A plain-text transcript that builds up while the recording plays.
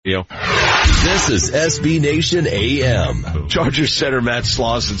This is SB Nation AM. Chargers center Matt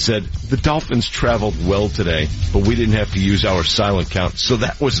Slauson said, the Dolphins traveled well today, but we didn't have to use our silent count, so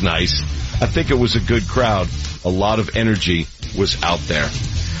that was nice. I think it was a good crowd. A lot of energy was out there.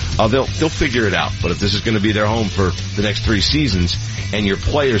 They'll figure it out, but if this is going to be their home for the next 3 seasons, and your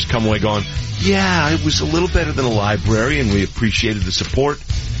players come away going, yeah, it was a little better than a library, and we appreciated the support,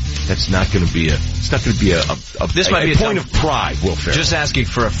 that's not going to be a point of pride, Will Ferrell. Just asking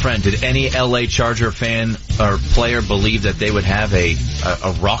for a friend, did any LA Charger fan or player believe that they would have a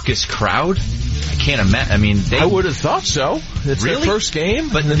raucous crowd? I can't imagine. I mean, I would have thought so. It's really? their first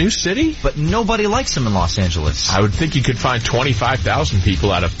game in the new city. But nobody likes them in Los Angeles. I would think you could find 25,000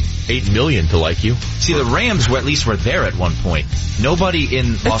 people out of 8 million to like you. See, the Rams were there at one point. Nobody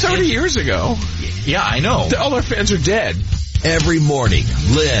in Los Angeles. 30 years ago. Yeah, I know. All their fans are dead. Every morning,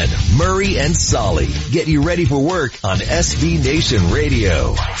 Lynn, Murray, and Solly get you ready for work on SB Nation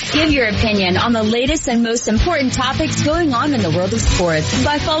Radio. Give your opinion on the latest and most important topics going on in the world of sports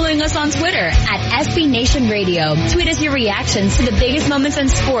by following us on Twitter at SB Nation Radio. Tweet us your reactions to the biggest moments in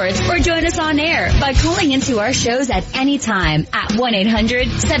sports or join us on air by calling into our shows at any time at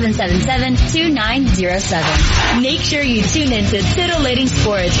 1-800-777-2907. Make sure you tune in to Titillating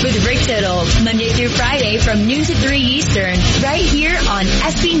Sports with Rick Tittle, Monday through Friday from noon to 3 Eastern. Right here on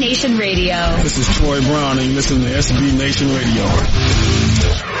SB Nation Radio. This is Troy Brown and you listen to SB Nation Radio.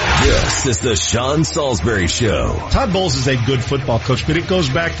 This is the Sean Salisbury Show. Todd Bowles is a good football coach, but it goes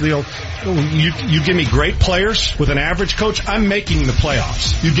back to the old, you give me great players with an average coach, I'm making the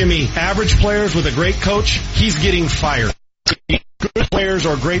playoffs. You give me average players with a great coach, he's getting fired. Good players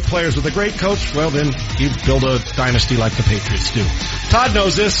or great players with a great coach, well then you build a dynasty like the Patriots do. Todd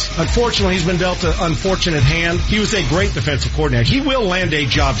knows this. Unfortunately, he's been dealt an unfortunate hand. He was a great defensive coordinator. He will land a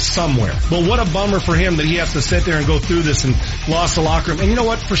job somewhere. But what a bummer for him that he has to sit there and go through this and lost the locker room. And you know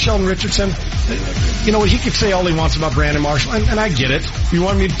what, for Sheldon Richardson, you know what, he could say all he wants about Brandon Marshall, and I get it. You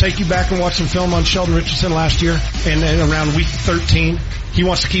want me to take you back and watch some film on Sheldon Richardson last year and around week 13? He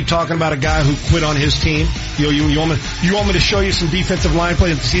wants to keep talking about a guy who quit on his team. You want me to show you some defensive line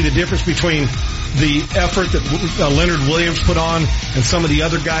play and see the difference between the effort that Leonard Williams put on and some of the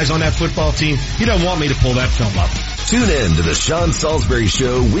other guys on that football team? He doesn't want me to pull that film up. Tune in to the Sean Salisbury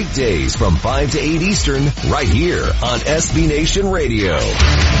Show weekdays from 5 to 8 Eastern right here on SB Nation Radio.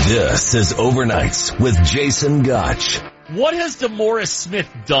 This is Overnights with Jason Gotch. What has DeMaurice Smith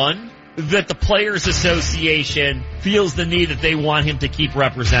done that the Players Association feels the need that they want him to keep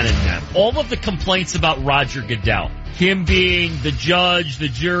representing them? All of the complaints about Roger Goodell, him being the judge, the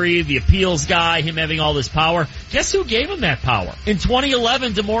jury, the appeals guy, him having all this power. Guess who gave him that power? In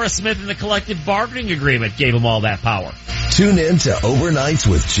 2011, DeMaurice Smith in the collective bargaining agreement gave him all that power. Tune in to Overnights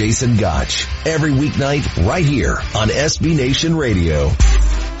with Jason Gotch every weeknight right here on SB Nation Radio.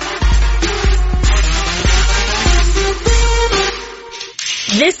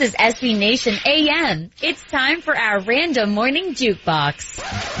 This is SB Nation AM. It's time for our random morning jukebox.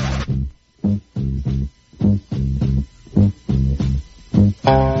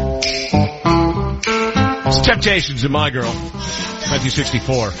 It's Temptations of My Girl,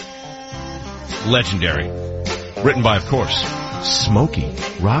 1964. Legendary. Written by, of course, Smokey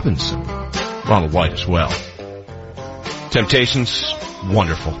Robinson. Ronald White as well. Temptations,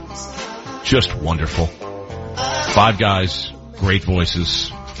 wonderful. Just wonderful. 5 guys. Great voices.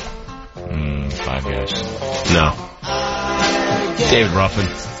 5 guys. No. David Ruffin,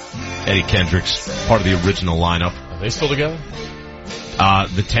 Eddie Kendricks, part of the original lineup. Are they still together?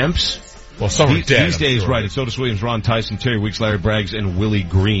 The Temps? Well, some are dead. These days, right. It's Otis Williams, Ron Tyson, Terry Weeks, Larry Braggs, and Willie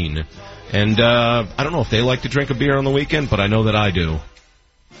Green. And, I don't know if they like to drink a beer on the weekend, but I know that I do.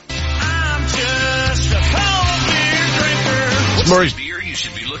 I'm just a cold beer drinker. What's Murray's beer you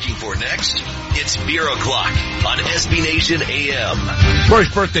should be looking for next? It's Beer O'Clock on SB Nation AM.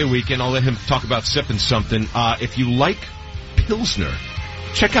 Murray's birthday weekend, I'll let him talk about sipping something. If you like Pilsner,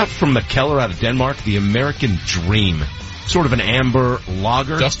 check out from McKellar out of Denmark, the American Dream. Sort of an amber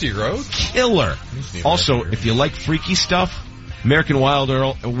lager. Dusty Road? Killer. Also, if you like freaky stuff, American Wild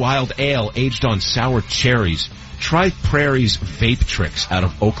Ale aged on sour cherries. Try Prairie's Vape Tricks out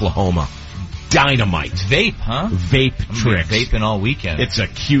of Oklahoma. Dynamite. Vape, huh? Vape Tricks. Vaping all weekend. It's a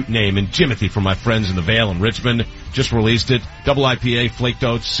cute name. And Jimothy from my friends in the Vale in Richmond just released it. Double IPA, Flaked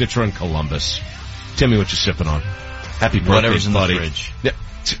Oats, Citra, and Columbus. Tell me what you're sipping on. Happy birthday, whatever's in buddy. the fridge. Yeah.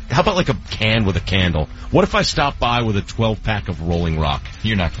 How about like a can with a candle? What if I stopped by with a 12-pack of Rolling Rock?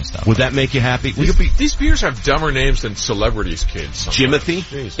 You're not going to stop. Would that make you happy? These beers have dumber names than celebrities' kids. Sometimes.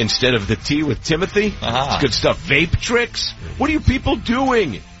 Jimothy instead of the T with Timothy. Uh-huh. It's good stuff. Vape Tricks. What are you people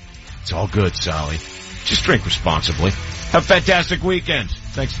doing? It's all good, Sally. Just drink responsibly. Have a fantastic weekend.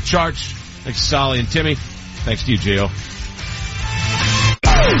 Thanks to Charts. Thanks to Solly and Timmy. Thanks to you, J.O.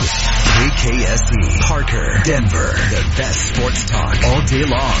 KKSE, Parker, Denver. The best sports talk all day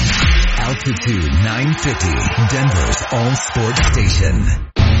long. Altitude 950, Denver's all-sports station.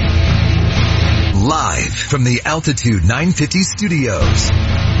 Live from the Altitude 950 studios.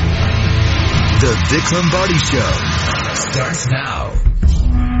 The Vic Lombardi Show starts now.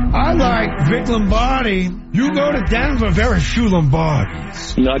 I like Vic Lombardi. You go to Denver, very few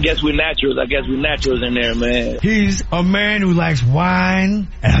Lombardis. I guess we're naturals in there, man. He's a man who likes wine,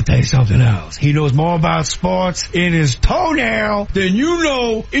 and I'll tell you something else. He knows more about sports in his toenail than you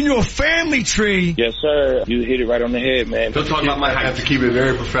know in your family tree. Yes, sir. You hit it right on the head, man. Don't talk about my I have to keep it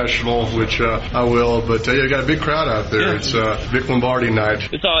very professional, which I will, but you got a big crowd out there. Yeah. It's Vic Lombardi night.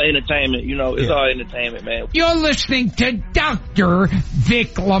 It's all entertainment, It's all entertainment, man. You're listening to Dr.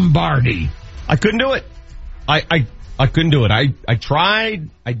 Vic Lombardi. I couldn't do it. I couldn't do it. I tried.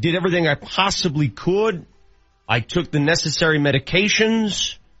 I did everything I possibly could. I took the necessary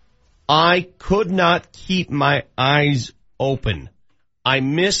medications. I could not keep my eyes open. I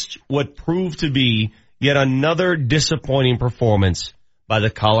missed what proved to be yet another disappointing performance by the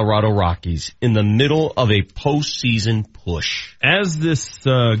Colorado Rockies in the middle of a postseason push. As this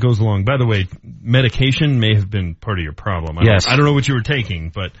goes along, by the way, medication may have been part of your problem. I don't know what you were taking,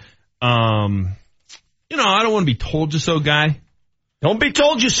 but I don't want to be told you so guy. Don't be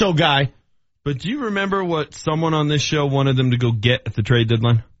told you so guy. But do you remember what someone on this show wanted them to go get at the trade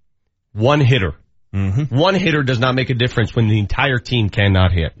deadline? One hitter. Mm-hmm. One hitter does not make a difference when the entire team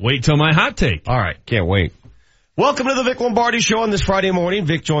cannot hit. Wait till my hot take. All right, can't wait. Welcome to the Vic Lombardi Show on this Friday morning.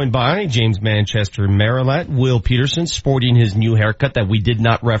 Vic joined by James Manchester Marilat, Will Peterson, sporting his new haircut that we did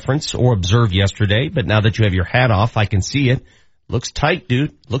not reference or observe yesterday. But now that you have your hat off, I can see it. Looks tight,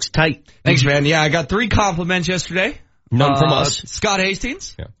 dude. Looks tight. Thanks, man. Yeah, I got 3 compliments yesterday. None from us. Scott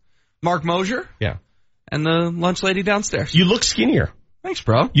Hastings. Yeah. Mark Mosier. Yeah. And the lunch lady downstairs. You look skinnier. Thanks,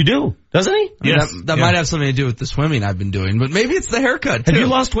 bro. You do, doesn't he? Yes. That might have something to do with the swimming I've been doing, but maybe it's the haircut, too. Have you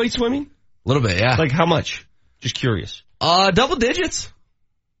lost weight swimming? A little bit, yeah. Like how much? Just curious. Double digits.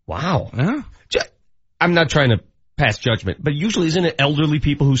 Wow. Yeah. I'm not trying to pass judgment, but usually isn't it elderly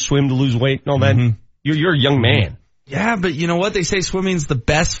people who swim to lose weight and all that? Mm-hmm. You're a young man. Yeah, but you know what? They say swimming's the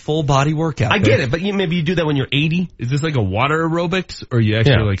best full body workout. I get it, but maybe you do that when you're 80. Is this like a water aerobics or you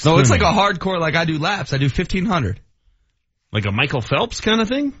actually like swimming? No, it's like a hardcore, like I do laps. I do 1,500. Like a Michael Phelps kind of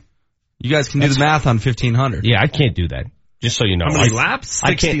thing? You guys can do the math on 1,500. Yeah, I can't do that. Just so you know. How many laps?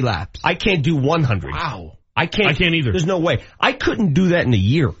 60 laps. I can't do 100. Wow. I can't either. There's no way. I couldn't do that in a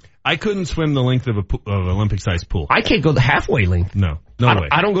year. I couldn't swim the length of an Olympic-sized pool. I can't go the halfway length. No way.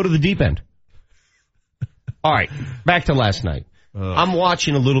 I don't go to the deep end. All right, back to last night. I'm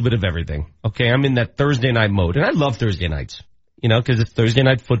watching a little bit of everything. Okay, I'm in that Thursday night mode, and I love Thursday nights. Because it's Thursday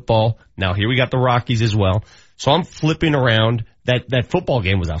night football. Now here we got the Rockies as well. So I'm flipping around. That football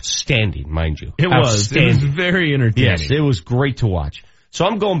game was outstanding, mind you. It was very entertaining. Yes, it was great to watch. So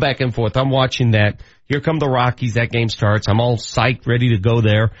I'm going back and forth. I'm watching that. Here come the Rockies. That game starts. I'm all psyched, ready to go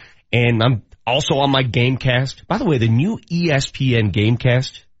there. And I'm also on my Gamecast. By the way, the new ESPN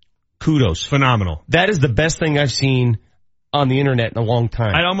Gamecast, kudos. Phenomenal. That is the best thing I've seen on the internet in a long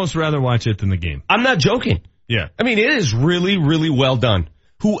time. I'd almost rather watch it than the game. I'm not joking. Yeah. I mean, it is really, really well done.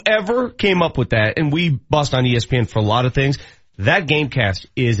 Whoever came up with that, and we bust on ESPN for a lot of things, that Gamecast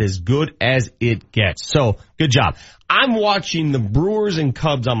is as good as it gets. So, good job. I'm watching the Brewers and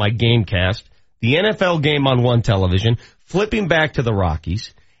Cubs on my Gamecast, the NFL game on one television, flipping back to the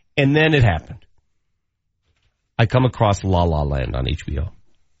Rockies, and then it happened. I come across La La Land on HBO.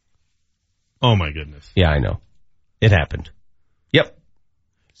 Oh, my goodness. Yeah, I know. It happened. Yep.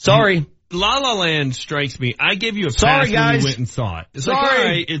 Sorry. La La Land strikes me. I gave you a Sorry, pass guys. when you went and saw it. It's Sorry. like, all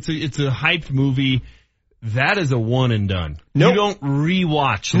right, it's a hyped movie. That is a one and done. Nope. You don't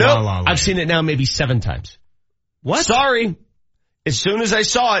rewatch nope. La La Land. I've seen it now maybe 7 times. What? Sorry. As soon as I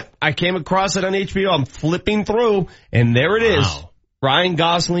saw it, I came across it on HBO. I'm flipping through, and there it is. Wow. Ryan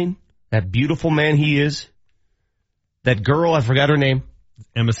Gosling, that beautiful man he is. That girl, I forgot her name.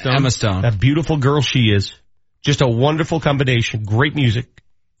 Emma Stone. Emma Stone. That beautiful girl she is. Just a wonderful combination. Great music.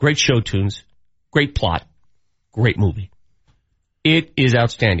 Great show tunes. Great plot. Great movie. It is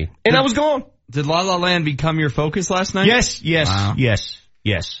outstanding. And I was gone. Did La La Land become your focus last night? Yes, Wow.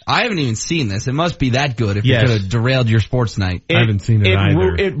 yes. I haven't even seen this. It must be that good if it could have derailed your sports night. I haven't seen it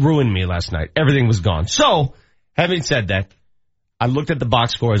either. It ruined me last night. Everything was gone. So, having said that, I looked at the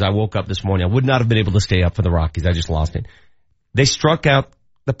box score as I woke up this morning. I would not have been able to stay up for the Rockies. I just lost it.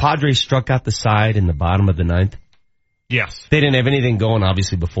 The Padres struck out the side in the bottom of the 9th. Yes. They didn't have anything going,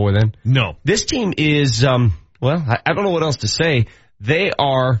 obviously, before then. No. This team is, I don't know what else to say. They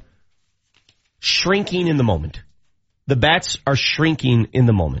are shrinking in the moment. The bats are shrinking in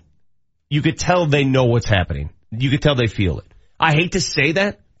the moment. You could tell they know what's happening. You could tell they feel it. I hate to say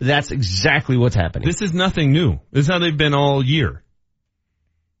that, but that's exactly what's happening. This is nothing new. This is how they've been all year.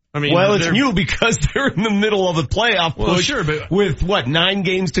 I mean, well, it's new because they're in the middle of a playoff push sure, but with, 9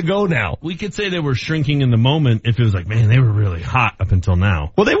 games to go now. We could say they were shrinking in the moment if it was like, man, they were really hot up until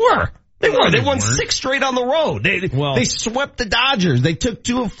now. Well, they were. They won 6 straight on the road. They swept the Dodgers. They took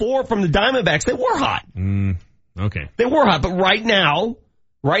 2 of 4 from the Diamondbacks. They were hot. Okay. They were hot, but right now,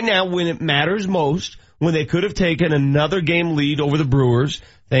 when it matters most, when they could have taken another game lead over the Brewers,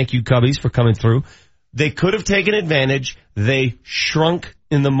 thank you, Cubbies, for coming through, they could have taken advantage. They shrunk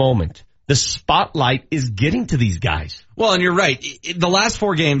in the moment. The spotlight is getting to these guys. Well, and you're right. The last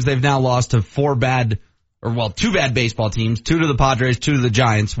 4 games, they've now lost to 2 bad baseball teams, 2 to the Padres, 2 to the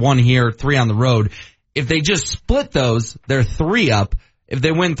Giants, 1 here, 3 on the road. If they just split those, they're 3 up. If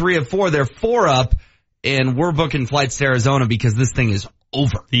they win 3 of 4, they're 4 up, and we're booking flights to Arizona because this thing is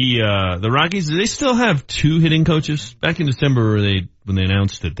over. The Rockies, do they still have 2 hitting coaches? Back in December, when they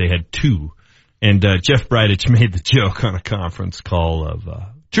announced it, they had 2. And Jeff Bridich made the joke on a conference call of,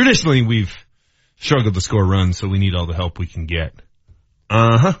 traditionally we've struggled to score runs, so we need all the help we can get.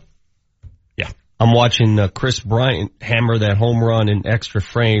 Yeah. I'm watching Chris Bryant hammer that home run in extra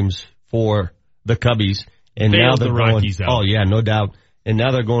frames for the Cubbies. And now they're going, Rockies out. Oh yeah, no doubt. And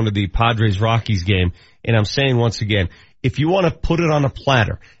now they're going to the Padres-Rockies game. And I'm saying once again, if you want to put it on a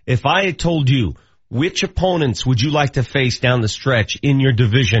platter, if I had told you which opponents would you like to face down the stretch in your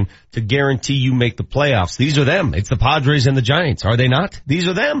division to guarantee you make the playoffs, these are them. It's the Padres and the Giants, are they not? These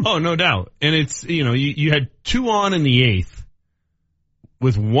are them. Oh, no doubt. And it's, you had 2 on in the 8th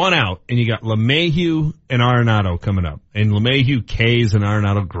with 1 out, and you got LeMahieu and Arenado coming up. And LeMahieu K's and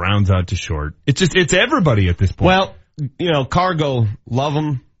Arenado grounds out to short. It's everybody at this point. Well, Cargo, love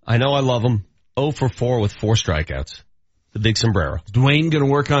him. I know I love him. 0 for 4 with 4 strikeouts. The big sombrero. Dwayne going to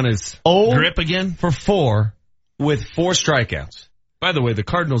work on his grip again? For 4 with 4 strikeouts. By the way, the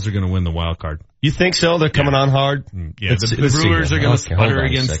Cardinals are going to win the wild card. You think so? They're coming on hard? Yeah, the Brewers are going to sputter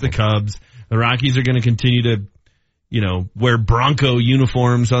against the Cubs. The Rockies are going to continue to, wear Bronco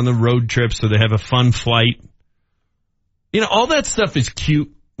uniforms on the road trips so they have a fun flight. All that stuff is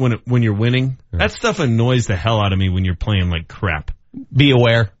cute when you're winning. Yeah. That stuff annoys the hell out of me when you're playing like crap. Be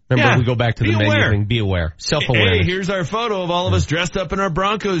aware. Remember, we go back to the menu thing. Be aware. Self-awareness. Hey, here's our photo of all of us dressed up in our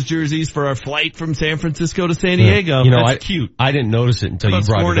Broncos jerseys for our flight from San Francisco to San Diego. That's cute. I didn't notice it until you brought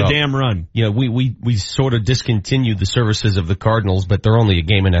it up. Scoring a damn run. We sort of discontinued the services of the Cardinals, but they're only a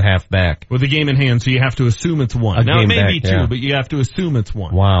game and a half back. With a game in hand, so you have to assume it's 1. Now, it may be 2, but you have to assume it's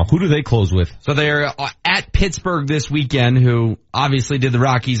 1. Wow. Who do they close with? So they're at Pittsburgh this weekend, who obviously did the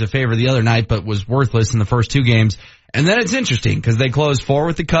Rockies a favor the other night, but was worthless in the first 2 games. And then it's interesting because they close 4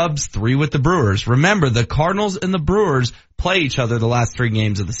 with the Cubs, 3 with the Brewers. Remember, the Cardinals and the Brewers play each other the last 3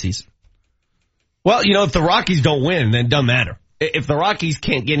 games of the season. Well, if the Rockies don't win, then it doesn't matter. If the Rockies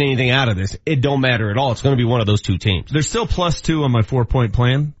can't get anything out of this, it don't matter at all. It's going to be one of those 2 teams. They're still +2 on my 4-point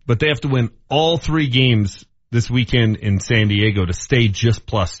plan, but they have to win all 3 games this weekend in San Diego to stay just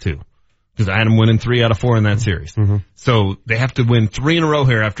 +2. Because I had them winning 3 out of 4 in that series. Mm-hmm. So they have to win 3 in a row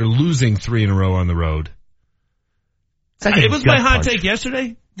here after losing 3 in a row on the road. It was my hot take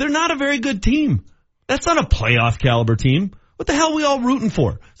yesterday. They're not a very good team. That's not a playoff caliber team. What the hell are we all rooting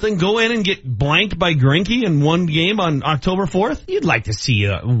for? So they can go in and get blanked by Greinke in 1 game on October 4th? You'd like to see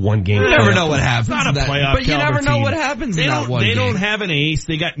 1 game. You never know what happens. It's not a playoff but you never know what happens in that 1 game. They don't have an ace.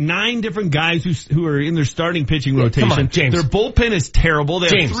 They got 9 different guys who are in their starting pitching rotation. Come on, James. Their bullpen is terrible. They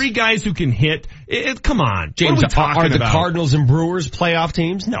have 3 guys who can hit. Come on. James, what are we talking about? Cardinals and Brewers playoff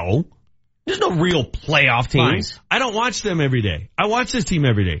teams? No. There's no real playoff teams. Fine. I don't watch them every day. I watch this team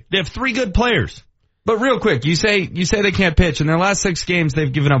every day. They have 3 good players. But real quick, you say they can't pitch. In their last 6 games,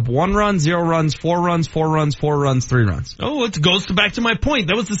 they've given up 1 run, 0 runs, 4 runs, 4 runs, 4 runs, 3 runs. Oh, it goes back to my point.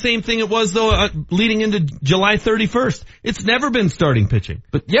 That was the same thing it was, though, leading into July 31st. It's never been starting pitching.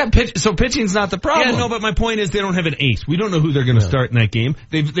 But yeah, so pitching's not the problem. Yeah, no, but my point is they don't have an ace. We don't know who they're going to start in that game.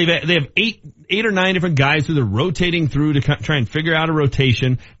 They have 8 or 9 different guys who they're rotating through to try and figure out a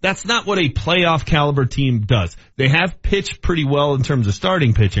rotation. That's not what a playoff caliber team does. They have pitched pretty well in terms of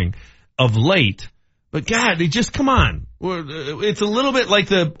starting pitching of late. But God, they just, come on. It's a little bit like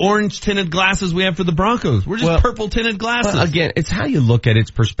the orange tinted glasses we have for the Broncos. We're just purple tinted glasses. Well, again, it's how you look at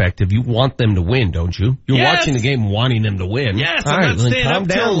its perspective. You want them to win, don't you? You're watching the game wanting them to win. Yes, I'm not staying up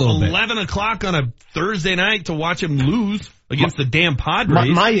till 11 o'clock on a Thursday night to watch them lose against the damn Padres.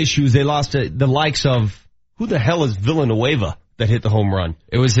 My issue is they lost to the likes of, who the hell is Villanueva? that hit the home run.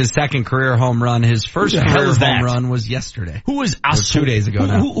 It was his second career home run. His first career home run was yesterday. Who is 2 days ago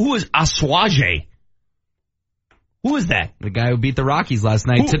now. Who is Asuaje? Who is that? The guy who beat the Rockies last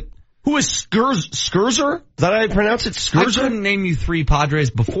night. Who is Scherzer? Is that how you pronounce it? Scherzer? I couldn't name you 3 Padres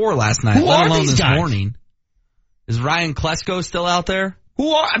before last night, let alone this morning. Is Ryan Klesko still out there?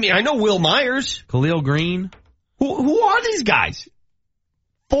 I know Will Myers. Khalil Green. Who are these guys?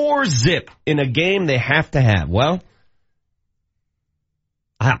 4-0 in a game they have to have. Well,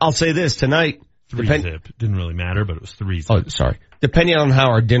 I'll say this tonight. 3-0. Didn't really matter, but it was 3-0. Oh, sorry. Depending on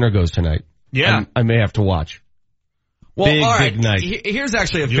how our dinner goes tonight. Yeah. I may have to watch. Well, all right. Big night. Here's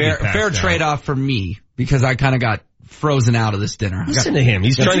actually a fair trade-off for me, because I kind of got frozen out of this dinner. Listen to him.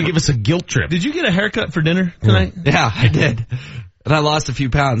 He's trying to give us a guilt trip. Did you get a haircut for dinner tonight? Yeah, I did. And I lost a few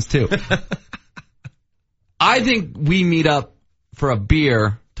pounds, too. I think we meet up for a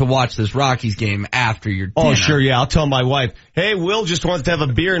beer to watch this Rockies game after your dinner. Oh, sure, yeah. I'll tell my wife, hey, Will just wants to have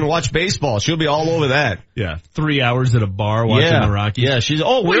a beer and watch baseball. She'll be all over that. Yeah, 3 hours at a bar watching the Rockies. Yeah, she's,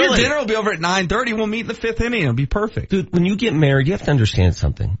 your dinner will be over at 9:30. We'll meet in the 5th inning. It'll be perfect. Dude, when you get married, you have to understand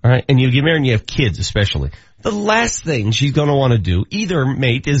something, all right? And you get married and you have kids, especially. The last thing she's going to want to do, either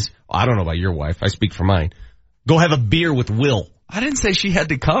mate, is, I don't know about your wife, I speak for mine, go have a beer with Will. I didn't say she had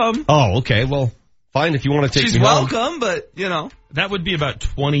to come. Oh, okay, well, fine if you want to take She's me home. welcome, but, you know. That would be about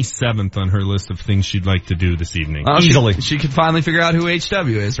 27th on her list of things she'd like to do this evening. Easily. She could finally figure out who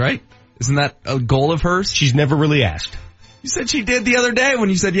HW is, right? Isn't that a goal of hers? She's never really asked. You said she did the other day when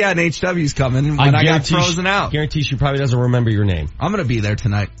you said, yeah, and HW's coming, and when I got frozen out. Guarantee she probably doesn't remember your name. I'm going to be there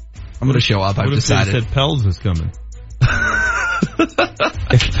tonight. I'm going to show up. I've decided. What if they said Pels is coming?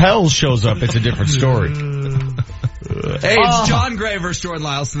 If Pels shows up, it's a different story. Hey, it's John Gray versus Jordan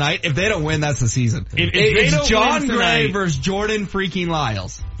Lyles tonight. If they don't win, that's the season. It's John Gray versus Jordan freaking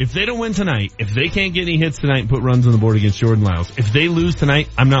Lyles. If they don't win tonight, if they can't get any hits tonight and put runs on the board against Jordan Lyles, if they lose tonight,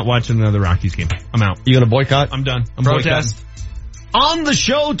 I'm not watching another Rockies game. I'm out. You gonna boycott? I'm done. I'm Protest. boycotting. On the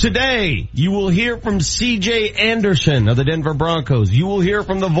show today, you will hear from C.J. Anderson of the Denver Broncos. You will hear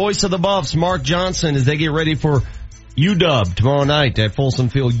from the voice of the Buffs, Mark Johnson, as they get ready for UW tomorrow night at Folsom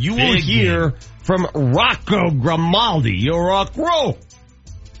Field. You will hear from Rocco Grimaldi, your Rocco.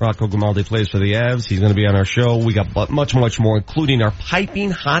 Rocco Grimaldi plays for the Avs. He's going to be on our show. We got much, much more, including our piping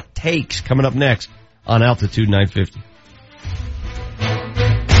hot takes coming up next on Altitude 950.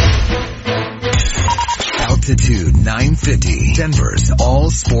 Altitude 950, Denver's all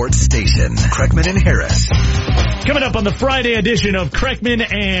sports station. Kreckman and Harris. Coming up on the Friday edition of Kreckman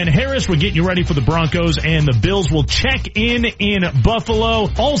and Harris, we're getting you ready for the Broncos, and the Bills will check in Buffalo.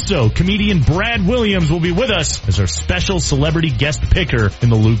 Also, comedian Brad Williams will be with us as our special celebrity guest picker in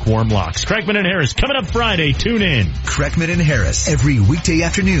the Lukewarm Locks. Kreckman and Harris coming up Friday. Tune in. Kreckman and Harris every weekday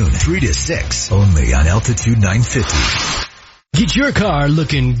afternoon, 3 to 6, only on Altitude 950. Get your car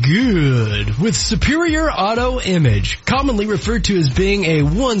looking good with Superior Auto Image, commonly referred to as being a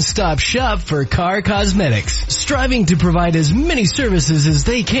one-stop shop for car cosmetics, striving to provide as many services as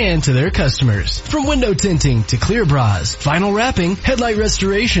they can to their customers. From window tinting to clear bras, vinyl wrapping, headlight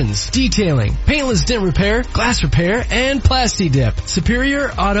restorations, detailing, paintless dent repair, glass repair, and plasti dip. Superior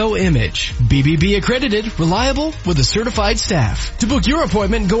Auto Image. BBB accredited, reliable, with a certified staff. To book your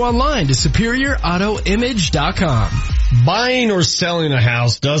appointment, go online to superiorautoimage.com. Buying or selling a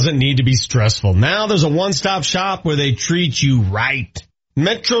house doesn't need to be stressful. Now there's a one-stop shop where they treat you right.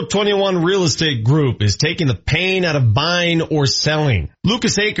 Metro 21 Real Estate Group is taking the pain out of buying or selling.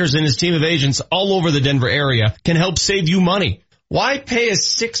 Lucas Akers and his team of agents all over the Denver area can help save you money. Why pay a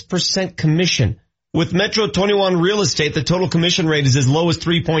 6% commission? With Metro 21 Real Estate, the total commission rate is as low as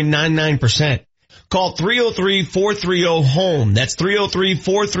 3.99%. Call 303-430-HOME. That's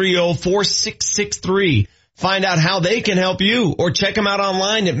 303-430-4663. Find out how they can help you, or check them out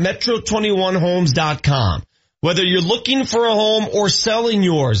online at metro21homes.com. Whether you're looking for a home or selling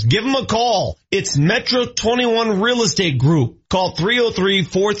yours, give them a call. It's Metro 21 Real Estate Group. Call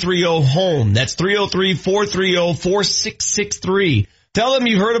 303-430-HOME. That's 303-430-4663. Tell them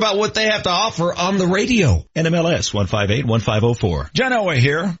you heard about what they have to offer on the radio. NMLS 1581504. John Elway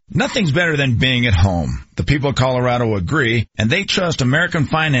here. Nothing's better than being at home. The people of Colorado agree, and they trust American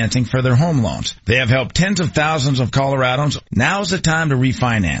Financing for their home loans. They have helped tens of thousands of Coloradans. Now's the time to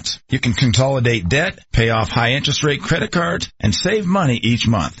refinance. You can consolidate debt, pay off high interest rate credit cards, and save money each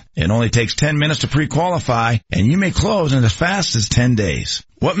month. It only takes 10 minutes to pre-qualify, and you may close in as fast as 10 days.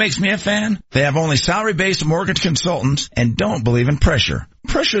 What makes me a fan? They have only salary-based mortgage consultants and don't believe in pressure.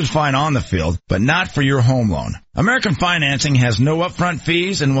 Pressure is fine on the field, but not for your home loan. American Financing has no upfront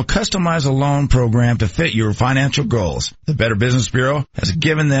fees and will customize a loan program to fit your financial goals. The Better Business Bureau has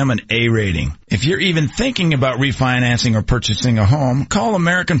given them an A rating. If you're even thinking about refinancing or purchasing a home, call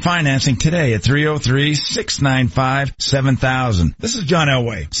American Financing today at 303-695-7000. This is John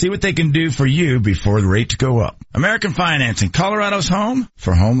Elway. See what they can do for you before the rates go up. American Financing, Colorado's home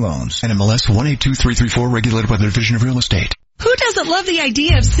for home loans. NMLS 182334, regulated by the Division of Real Estate. Who doesn't love the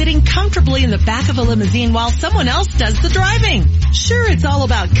idea of sitting comfortably in the back of a limousine while someone else does the driving? Sure, it's all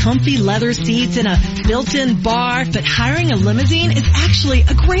about comfy leather seats and a built-in bar, but hiring a limousine is actually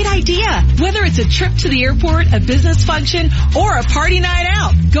a great idea. Whether it's a trip to the airport, a business function, or a party night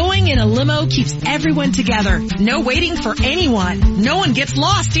out, going in a limo keeps everyone together. No waiting for anyone. No one gets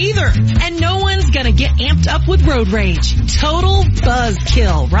lost either. And no one's gonna get amped up with road rage. Total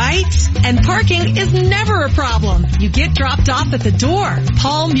buzzkill, right? And parking is never a problem. You get dropped off at the door.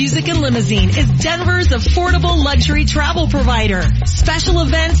 Paul Music and Limousine is Denver's affordable luxury travel provider. Special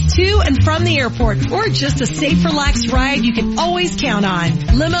events to and from the airport, or just a safe, relaxed ride you can always count on.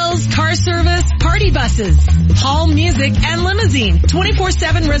 Limos, car service, party buses. Paul Music and Limousine.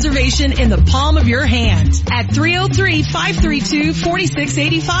 24/7 reservation in the palm of your hand at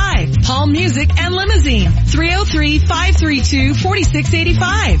 303-532-4685. Paul Music and Limousine.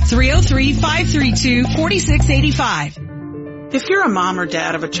 303-532-4685. 303-532-4685. If you're a mom or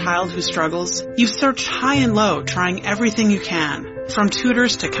dad of a child who struggles, you've searched high and low trying everything you can. From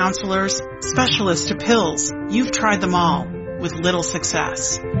tutors to counselors, specialists to pills, you've tried them all with little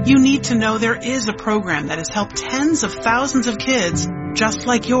success. You need to know there is a program that has helped tens of thousands of kids just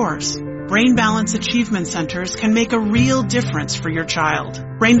like yours. Brain Balance Achievement Centers can make a real difference for your child.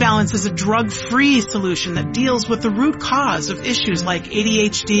 Brain Balance is a drug-free solution that deals with the root cause of issues like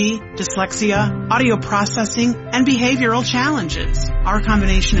ADHD, dyslexia, audio processing, and behavioral challenges. Our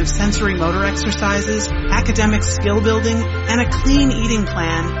combination of sensory motor exercises, academic skill building, and a clean eating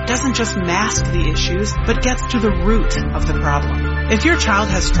plan doesn't just mask the issues, but gets to the root of the problem. If your child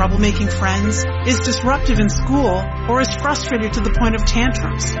has trouble making friends, is disruptive in school, or is frustrated to the point of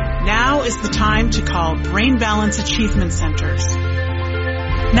tantrums, now is the time to call Brain Balance Achievement Centers.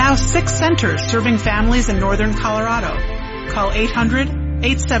 Now 6 centers serving families in northern Colorado. Call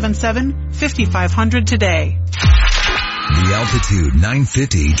 800-877-5500 today. The Altitude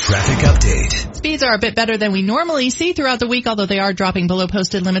 950 traffic update. Speeds are a bit better than we normally see throughout the week, although they are dropping below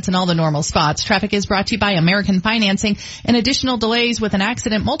posted limits in all the normal spots. Traffic is brought to you by American Financing. And additional delays with an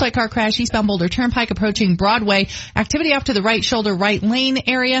accident, multi-car crash, eastbound Boulder Turnpike approaching Broadway. Activity off to the right shoulder, right lane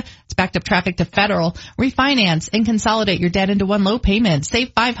area. It's backed up traffic to Federal. Refinance and consolidate your debt into one low payment.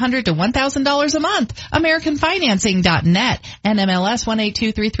 Save $500 to $1,000 a month. AmericanFinancing.net. NMLS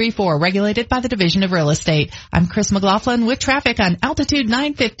 182334, regulated by the Division of Real Estate. I'm Chris McLaughlin with traffic on Altitude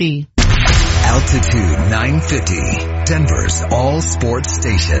 950. Altitude 950, Denver's all sports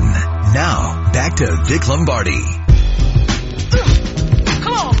station. Now, back to Vic Lombardi.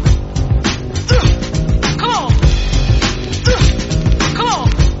 Come on. Come on. Come on.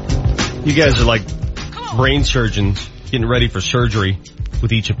 You guys are like brain surgeons getting ready for surgery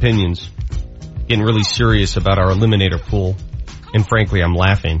with each opinions, getting really serious about our eliminator pool. And frankly, I'm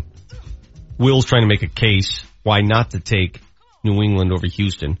laughing. Will's trying to make a case why not to take New England over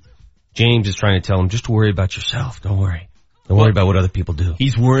Houston. James is trying to tell him, just worry about yourself. Don't worry. Don't worry about what other people do.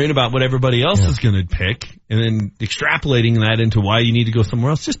 He's worrying about what everybody else is going to pick and then extrapolating that into why you need to go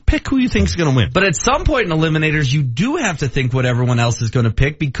somewhere else. Just pick who you think is going to win. But at some point in eliminators, you do have to think what everyone else is going to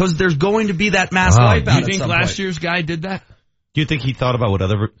pick because there's going to be that mass wipeout. Do you think last year's guy did that? Do you think he thought about what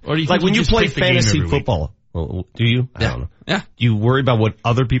other... Or do you like think when you play fantasy football, well, do you? Yeah. I don't know. Yeah. Do you worry about what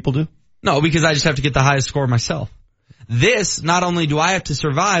other people do? No, because I just have to get the highest score myself. This, not only do I have to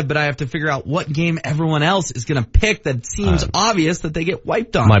survive, but I have to figure out what game everyone else is going to pick that seems obvious that they get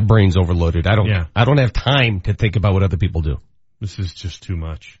wiped on. My brain's overloaded. I don't have time to think about what other people do. This is just too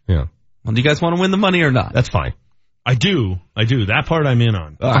much. Yeah. Well, do you guys want to win the money or not? That's fine. I do. That part I'm in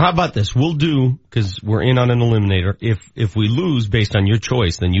on. How about this? We'll do, because we're in on an eliminator. If we lose based on your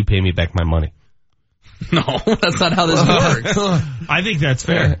choice, then you pay me back my money. No, that's not how this works. I think that's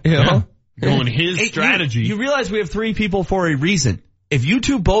fair. Yeah. Going his strategy. You realize we have 3 people for a reason. If you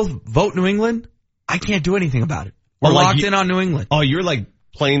two both vote New England, I can't do anything about it. We're locked in on New England. Oh, you're like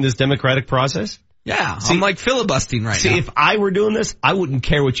playing this democratic process? Yeah, I'm like filibustering right now. See, if I were doing this, I wouldn't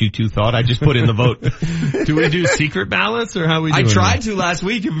care what you two thought. I just put in the vote. Do we do secret ballots or how we do it? I tried to last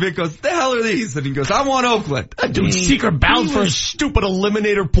week and Vic goes, the hell are these? And he goes, I want Oakland. I'm doing secret ballots for a stupid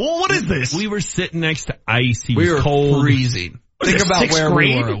eliminator pool? What is this? We were sitting next to ice. He we was were cold. freezing. Think about where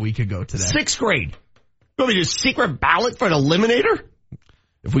we were a week ago today. 6th grade. You want me to do a secret ballot for an eliminator?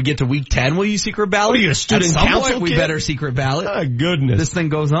 If we get to week 10, will you secret ballot? What are you, a student At some council point, we kid? better secret ballot. Oh, goodness. This thing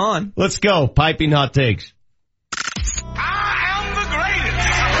goes on. Let's go. Piping hot takes.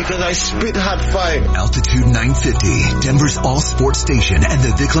 Because I spit hot fire. Altitude 950, Denver's all sports station, and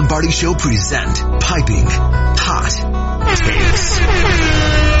the Vic Lombardi Show present Piping Hot Takes.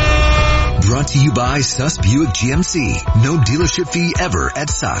 Brought to you by Suss Buick GMC. No dealership fee ever at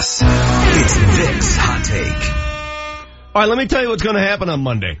Suss. It's Vic's Hot Take. All right, let me tell you what's going to happen on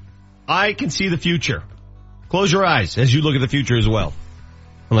Monday. I can see the future. Close your eyes as you look at the future as well,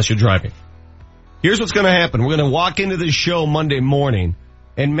 unless you're driving. Here's what's going to happen. We're going to walk into this show Monday morning,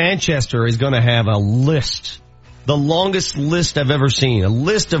 and Manchester is going to have a list, the longest list I've ever seen, a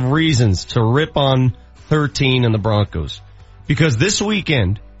list of reasons to rip on 13 and the Broncos. Because this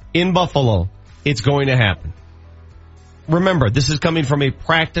weekend in Buffalo, it's going to happen. Remember, this is coming from a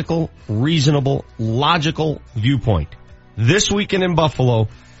practical, reasonable, logical viewpoint. This weekend in Buffalo,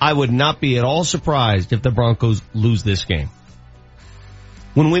 I would not be at all surprised if the Broncos lose this game.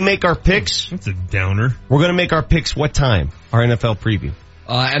 When we make our picks, that's a downer. We're going to make our picks what time? Our NFL preview.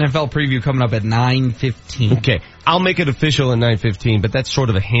 NFL preview coming up at 9:15. Okay. I'll make it official at 9:15, but that's sort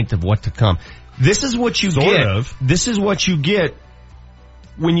of a hint of what to come. This is what you get. This is what you get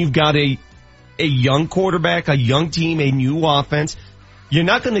when you've got a young quarterback, a young team, a new offense. You're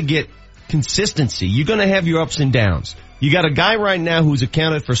not going to get consistency. You're going to have your ups and downs. You got a guy right now who's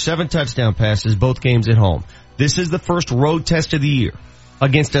accounted for 7 touchdown passes, both games at home. This is the first road test of the year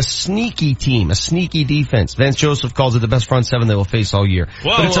against a sneaky team, a sneaky defense. Vance Joseph calls it the best front seven they will face all year.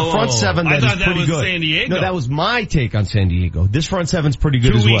 But it's a front seven that is pretty good. San Diego. No, that was my take on San Diego. This front seven's pretty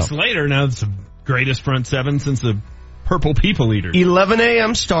good as well. 2 weeks later, now it's the greatest front seven since the Purple People Eater. 11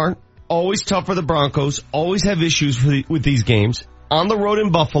 a.m. start. Always tough for the Broncos. Always have issues with these games. On the road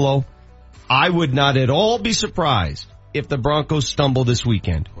in Buffalo, I would not at all be surprised if the Broncos stumble this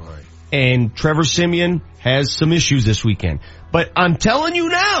weekend. Right. And Trevor Siemian has some issues this weekend. But I'm telling you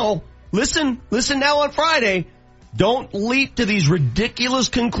now, listen now on Friday, don't leap to these ridiculous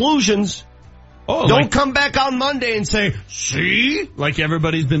conclusions. Don't come back on Monday and say, see? Like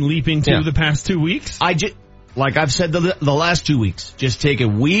everybody's been leaping to the past 2 weeks? Like I've said the last 2 weeks, just take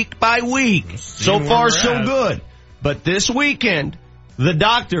it week by week. So far, so good. But this weekend, the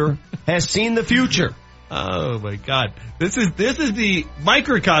doctor has seen the future. Oh my God. This is the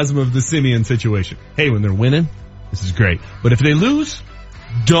microcosm of the Simeon situation. Hey, when they're winning, this is great. But if they lose,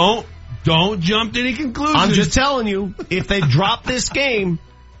 don't jump to any conclusions. I'm just telling you, if they drop this game,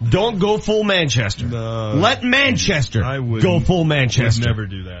 don't go full Manchester. No. Let Manchester go full Manchester. I would never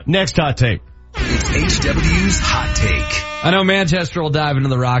do that. Next hot take. It's HW's Hot Take. I know Manchester will dive into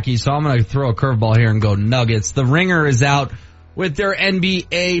the Rockies, so I'm going to throw a curveball here and go Nuggets. The Ringer is out with their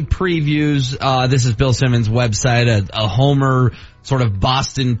NBA previews. This is Bill Simmons' website, a Homer sort of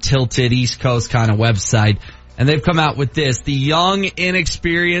Boston tilted East Coast kind of website. And they've come out with this. The young,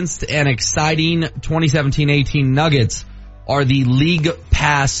 inexperienced, and exciting 2017-18 Nuggets are the league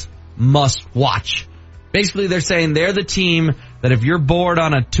pass must watch. Basically, they're saying they're the team that if you're bored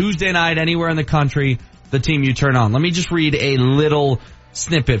on a Tuesday night anywhere in the country, the team you turn on. Let me just read a little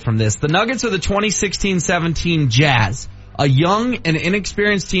snippet from this. The Nuggets are the 2016-17 Jazz, a young and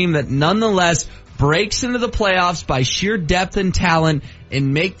inexperienced team that nonetheless breaks into the playoffs by sheer depth and talent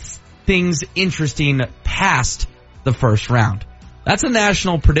and makes things interesting past the first round. That's a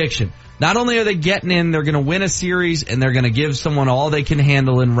national prediction. Not only are they getting in, they're going to win a series and they're going to give someone all they can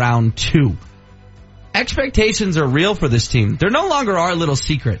handle in round 2. Expectations are real for this team. They're no longer our little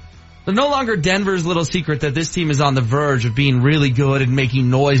secret. They're no longer Denver's little secret that this team is on the verge of being really good and making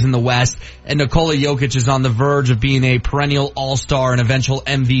noise in the West, and Nikola Jokic is on the verge of being a perennial all-star and eventual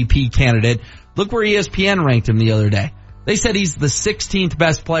MVP candidate. Look where ESPN ranked him the other day. They said he's the 16th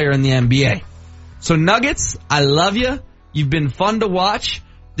best player in the NBA. So Nuggets, I love you. You've been fun to watch.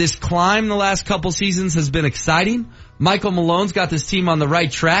 This climb the last couple seasons has been exciting. Michael Malone's got this team on the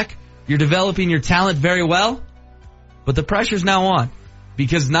right track. You're developing your talent very well. But the pressure's now on.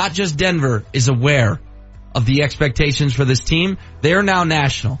 Because not just Denver is aware of the expectations for this team. They are now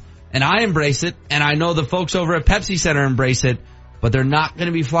national. And I embrace it. And I know the folks over at Pepsi Center embrace it. But they're not going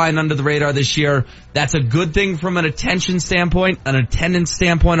to be flying under the radar this year. That's a good thing from an attention standpoint, an attendance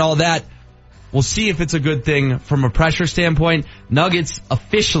standpoint, all that. We'll see if it's a good thing from a pressure standpoint. Nuggets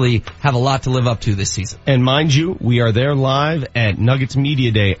officially have a lot to live up to this season. And mind you, we are there live at Nuggets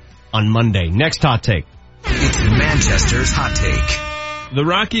Media Day on Monday. Next hot take. It's Manchester's Hot Take. The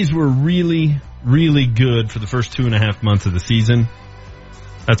Rockies were really, really good for the first 2.5 months of the season.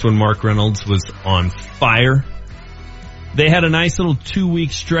 That's when Mark Reynolds was on fire. They had a nice little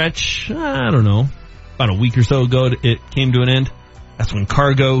 2-week stretch. I don't know. About a week or so ago, it came to an end. That's when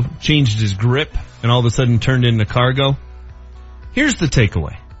Cargo changed his grip and all of a sudden turned into Cargo. Here's the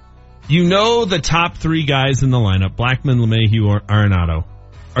takeaway. You know the top 3 guys in the lineup, Blackmon, LeMahieu, or Arenado,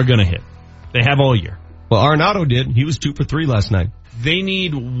 are going to hit. They have all year. Well, Arenado did. He was 2 for 3 last night. They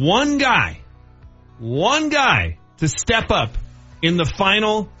need one guy to step up in the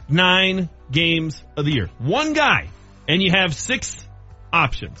final 9 games of the year. One guy. And you have 6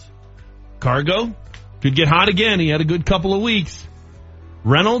 options. Cargo could get hot again. He had a good couple of weeks.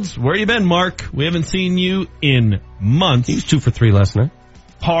 Reynolds, where you been, Mark? We haven't seen you in months. He was 2 for 3 last night.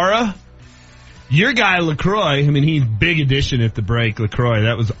 Para, your guy LaCroix, I mean, he's big addition at the break. LaCroix,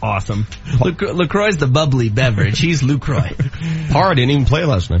 that was awesome. LaCroix's the bubbly beverage. He's LaCroix. Para didn't even play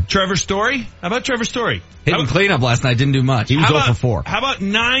last night. Trevor Story? How about Trevor Story? Hitting cleanup last night, didn't do much. He was 0 for 4. How about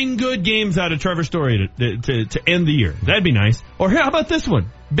 9 good games out of Trevor Story to end the year? That'd be nice. Or how about this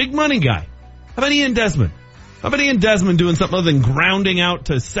one? Big money guy. How about Ian Desmond? How about Ian Desmond doing something other than grounding out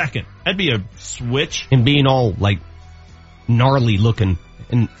to second? That'd be a switch. And being all, like, gnarly looking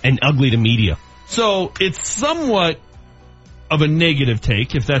and ugly to media. So it's somewhat of a negative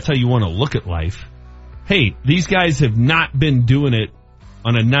take, if that's how you want to look at life. Hey, these guys have not been doing it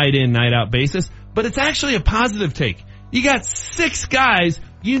on a night in, night out basis, but it's actually a positive take. You got 6 guys.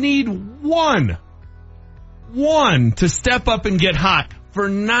 You need one to step up and get hot for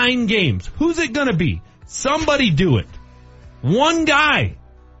 9 games. Who's it going to be? Somebody do it. One guy.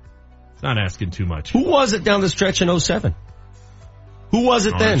 It's not asking too much. Who was it down the stretch in 07? Who was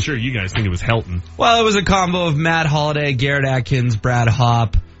it then? I'm sure you guys think it was Helton. Well, it was a combo of Matt Holliday, Garrett Atkins, Brad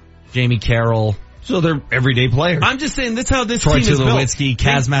Hopp, Jamie Carroll. So they're everyday players. I'm just saying that's how this Troy team is built. Tulowitzki,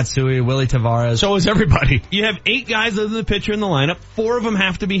 Kaz Matsui, Willie Tavares. So is everybody. You have 8 guys other than the pitcher in the lineup. 4 of them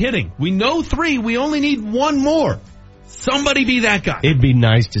have to be hitting. We know 3. We only need 1 more. Somebody be that guy. It'd be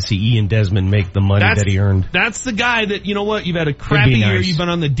nice to see Ian Desmond make the money that he earned. That's the guy that, you know what, you've had a crappy year. You've been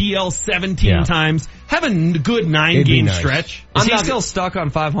on the DL 17 times. Have a good 9-game stretch. Is he still stuck on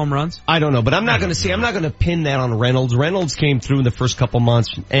 5 home runs? I don't know, but I'm not going to pin that on Reynolds. Reynolds came through in the first couple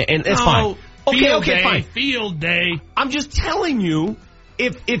months, and it's fine. Okay, fine. Field day. I'm just telling you,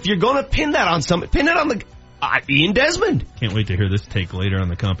 if you're going to pin that on something, pin it on the Ian Desmond. Can't wait to hear this take later on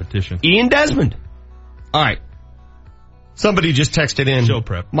the competition. Ian Desmond. All right. Somebody just texted in. Show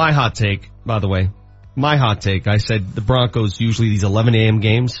prep. My hot take, by the way. My hot take. I said the Broncos, usually these 11 a.m.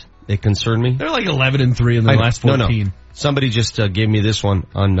 games, they concern me. They're like 11-3 in the last 14. No. Somebody just gave me this one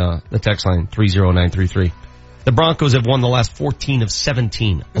on the text line, 30933. The Broncos have won the last 14 of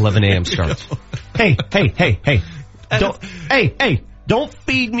 17 11 a.m. starts. Hey. Don't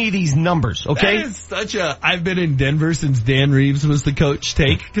feed me these numbers, okay? That is such a, I've been in Denver since Dan Reeves was the coach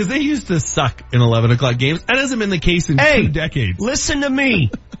take, because they used to suck in 11 o'clock games. That hasn't been the case in 2 decades. Listen to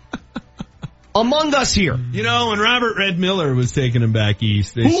me. Among us here. You know, when Robert Red Miller was taking them back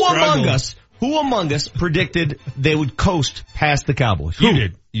east, they struggled. Who among us predicted they would coast past the Cowboys? You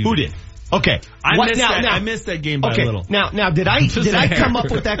did. Who did? Okay. I missed that game by a little. Now, did I come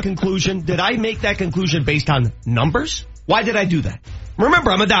up with that conclusion? Did I make that conclusion based on numbers? Why did I do that?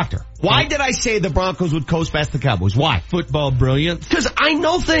 Remember, I'm a doctor. Why did I say the Broncos would coast past the Cowboys? Why? Football brilliance. Because I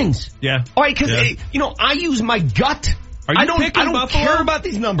know things. Yeah. All right, because, I use my gut. I don't care about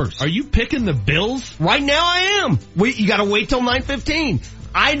these numbers. Are you picking the Bills? Right now I am. You gotta wait till 9:15.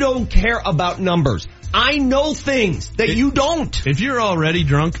 I don't care about numbers. I know things that you don't. If you're already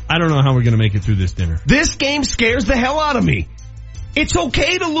drunk, I don't know how we're going to make it through this dinner. This game scares the hell out of me. It's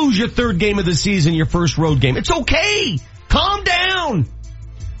okay to lose your 3rd game of the season, your first road game. It's okay. Calm down.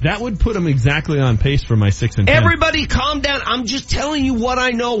 That would put them exactly on pace for my 6 and 10. Everybody calm down. I'm just telling you what I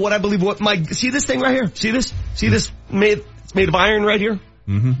know, what I believe, see this thing right here? See this? See this it's made of iron right here?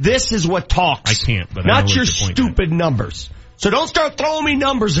 Mm-hmm. This is what talks. I can't, but not your stupid numbers. So don't start throwing me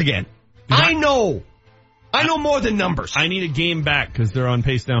numbers again. I know more than numbers. I need a game back because they're on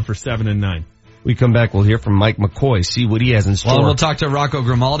pace now for 7 and 9. We come back, we'll hear from Mike McCoy, see what he has in store. Well, we'll talk to Rocco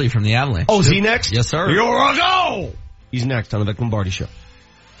Grimaldi from the Avalanche. Oh, is he next? Yes, sir. Yo, Rocco! He's next on the Vic Lombardi Show.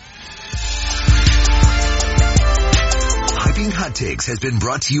 Hyping Hot Takes has been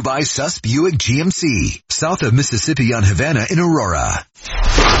brought to you by Sus Buick GMC, south of Mississippi on Havana in Aurora.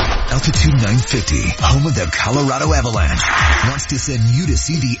 Altitude 950, home of the Colorado Avalanche, wants to send you to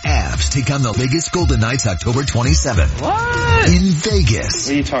see the Avs take on the Vegas Golden Knights October 27th. What? In Vegas.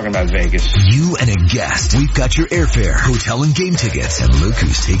 What are you talking about, Vegas? You and a guest. We've got your airfare, hotel and game tickets, and look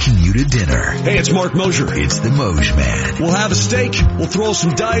who's taking you to dinner. Hey, it's Mark Mosier. It's the Moj Man. We'll have a steak, we'll throw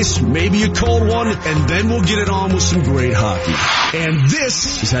some dice, maybe a cold one, and then we'll get it on with some great hockey. And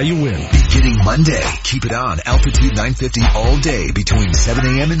this is how you win. Beginning Monday, keep it on Altitude 950 all day between 7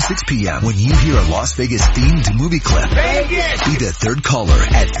 a.m. and 6 6 p.m. When you hear a Las Vegas themed movie clip, Vegas! Be the third caller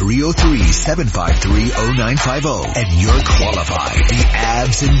at 303-753-0950 and you're qualified. The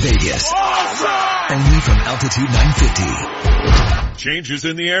Abs in Vegas. Awesome! Only from Altitude 950. Changes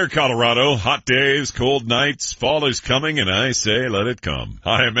in the air, Colorado. Hot days, cold nights, fall is coming, and I say let it come.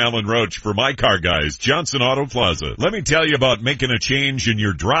 Hi, I'm Alan Roach for My Car Guys, Johnson Auto Plaza. Let me tell you about making a change in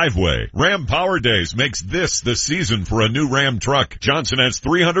your driveway. Ram Power Days makes this the season for a new Ram truck. Johnson has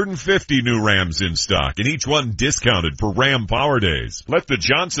 350 new Rams in stock, and each one discounted for Ram Power Days. Let the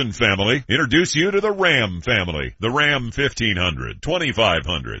Johnson family introduce you to the Ram family. The Ram 1500,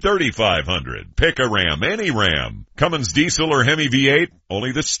 2500, 3500. Pick a Ram, any Ram. Cummins diesel or Hemi V8,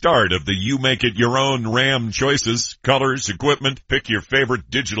 only the start of the you make it your own Ram choices, colors, equipment. Pick your favorite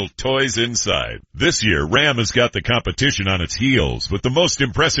digital toys inside. This year, Ram has got the competition on its heels with the most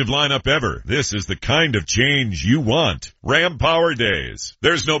impressive lineup ever. This is the kind of change you want. Ram Power Days.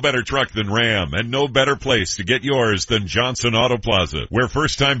 There's no better truck than Ram and no better place to get yours than Johnson Auto Plaza, where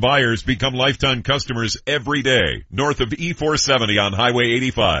first-time buyers become lifetime customers every day. North of E470 on Highway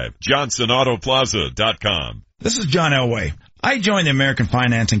 85. JohnsonAutoplaza.com. This is John Elway. I joined the American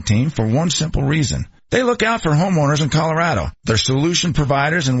Financing team for one simple reason. They look out for homeowners in Colorado. They're solution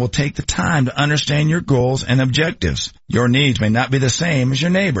providers and will take the time to understand your goals and objectives. Your needs may not be the same as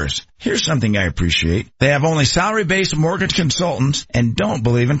your neighbors. Here's something I appreciate. They have only salary-based mortgage consultants and don't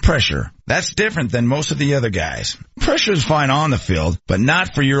believe in pressure. That's different than most of the other guys. Pressure is fine on the field, but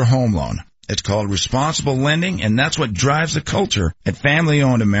not for your home loan. It's called responsible lending, and that's what drives the culture at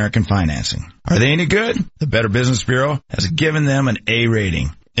family-owned American Financing. Are they any good? The Better Business Bureau has given them an A rating.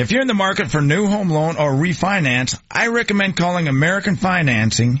 If you're in the market for new home loan or refinance, I recommend calling American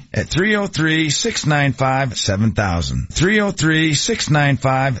Financing at 303-695-7000.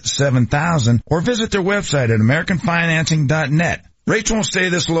 303-695-7000 or visit their website at AmericanFinancing.net. Rates won't stay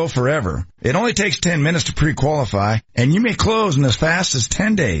this low forever. It only takes 10 minutes to pre-qualify, and you may close in as fast as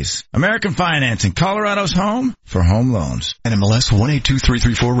 10 days. American Financing, Colorado's home for home loans. NMLS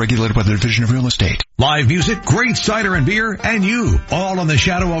 182334, regulated by the Division of Real Estate. Live music, great cider and beer, and you, all in the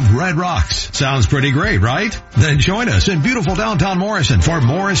shadow of Red Rocks. Sounds pretty great, right? Then join us in beautiful downtown Morrison for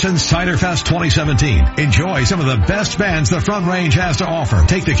Morrison Cider Fest 2017. Enjoy some of the best bands the Front Range has to offer.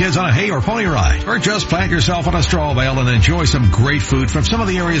 Take the kids on a hay or pony ride, or just plant yourself on a straw bale and enjoy some great food from some of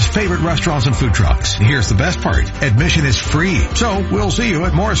the area's favorite restaurants and food trucks. Here's the best part. Admission is free. So we'll see you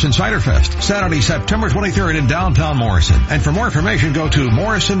at Morrison Cider Fest, Saturday, September 23rd in downtown Morrison. And for more information, go to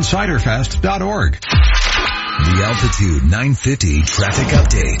morrisonciderfest.org. The Altitude 950 traffic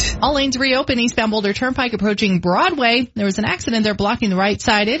update. All lanes reopen eastbound Boulder Turnpike approaching Broadway. There was an accident there blocking the right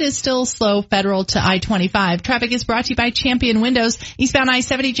side. It is still slow Federal to I-25. Traffic is brought to you by Champion Windows. Eastbound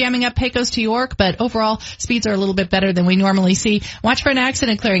I-70 jamming up Pecos to York, but overall speeds are a little bit better than we normally see. Watch for an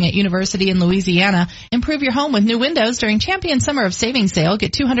accident clearing at University in Louisiana. Improve your home with new windows during Champion Summer of Savings Sale.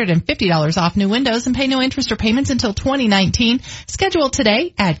 Get $250 off new windows and pay no interest or payments until 2019. Schedule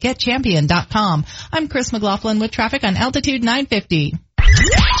today at getchampion.com. I'm Chris McLaughlin with traffic on Altitude 950.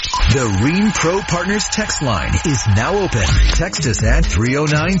 The Rheem Pro Partners text line is now open. Text us at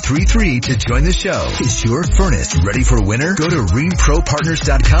 30933 to join the show. Is your furnace ready for winter? Go to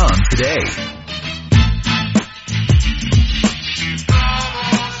RheemProPartners.com today.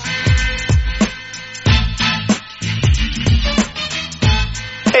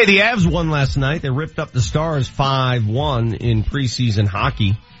 Hey, the Avs won last night. They ripped up the Stars 5-1 in preseason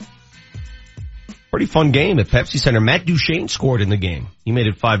hockey. Pretty fun game at Pepsi Center. Matt Duchene scored in the game. He made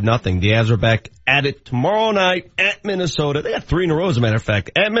it 5-0. The Avs are back at it tomorrow night at Minnesota. They got 3 in a row, as a matter of fact.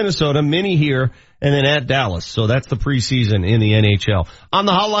 At Minnesota, mini here, and then at Dallas. So that's the preseason in the NHL. On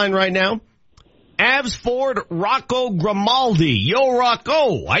the hotline right now, Avs forward Rocco Grimaldi. Yo,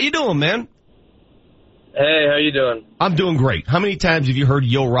 Rocco. How you doing, man? Hey, how you doing? I'm doing great. How many times have you heard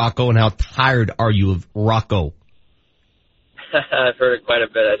Yo, Rocco, and how tired are you of Rocco? I've heard it quite a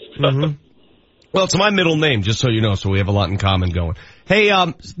bit, I suppose. Mm-hmm. Well, it's my middle name, just so you know, so we have a lot in common going. Hey,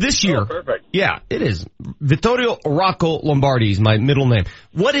 this year. Oh, perfect. Yeah, it is. Vittorio Rocco Lombardi is my middle name.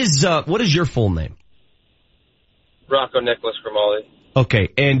 What is your full name? Rocco Nicholas Grimaldi.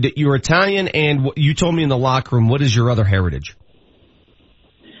 Okay, and you're Italian, and you told me in the locker room, what is your other heritage?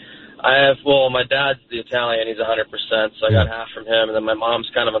 My dad's the Italian, he's 100%, so I got half from him, and then my mom's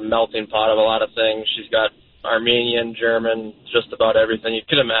kind of a melting pot of a lot of things. She's got Armenian, German, just about everything you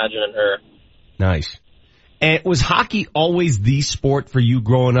could imagine in her. Nice. And was hockey always the sport for you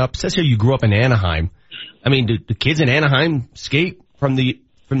growing up? It says here you grew up in Anaheim. I mean, do the kids in Anaheim skate from the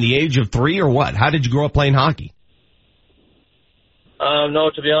age of 3 or what? How did you grow up playing hockey?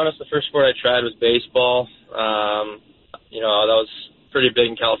 No, to be honest, the first sport I tried was baseball. That was pretty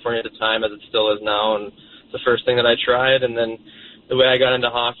big in California at the time, as it still is now, and it's the first thing that I tried. And then the way I got into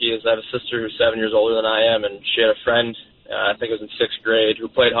hockey is I have a sister who's 7 years older than I am, and she had a friend, I think it was in 6th grade, who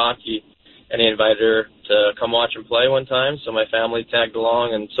played hockey, and he invited her to come watch him play one time. So my family tagged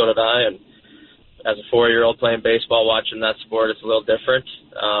along, and so did I. And as a 4-year-old playing baseball, watching that sport, it's a little different.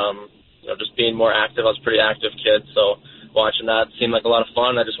 Just being more active. I was a pretty active kid, so watching that seemed like a lot of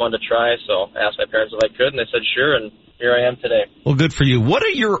fun. I just wanted to try, so I asked my parents if I could, and they said sure, and here I am today. Well, good for you. What are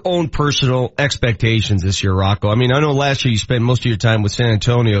your own personal expectations this year, Rocco? I mean, I know last year you spent most of your time with San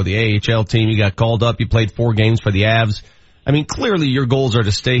Antonio, the AHL team. You got called up. You played 4 games for the Avs. I mean, clearly your goals are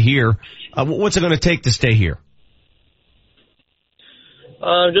to stay here. What's it going to take to stay here?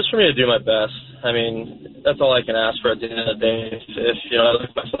 Just for me to do my best. I mean, that's all I can ask for at the end of the day. If I look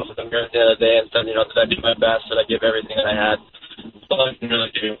at myself at the mirror at the end of the day and said, that I do my best, that I give everything that I had, that's all I can really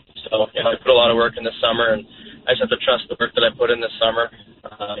do. So, I put a lot of work in this summer, and I just have to trust the work that I put in this summer.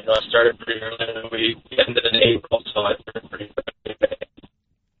 I started pretty early, and we ended in April, so I started pretty quickly.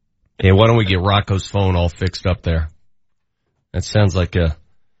 Hey, why don't we get Rocco's phone all fixed up there? That sounds like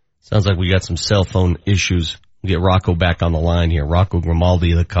we got some cell phone issues. We'll get Rocco back on the line here. Rocco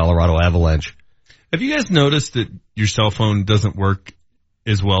Grimaldi of the Colorado Avalanche. Have you guys noticed that your cell phone doesn't work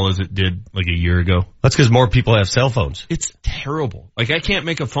as well as it did like a year ago? That's because more people have cell phones. It's terrible. Like, I can't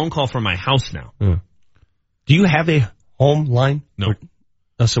make a phone call from my house now. Do you have a home line? No.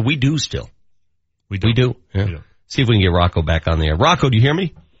 So we do still. We do. Yeah. We do. See if we can get Rocco back on the air. Rocco, do you hear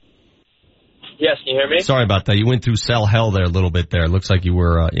me? Yes, can you hear me? Sorry about that. You went through cell hell there a little bit there. It looks like you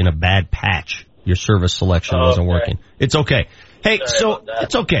were in a bad patch. Your service selection wasn't working. It's okay. Hey,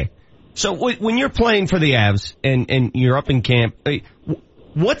 it's okay. So when you're playing for the Avs and you're up in camp,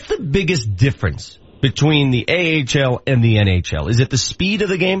 what's the biggest difference between the AHL and the NHL? Is it the speed of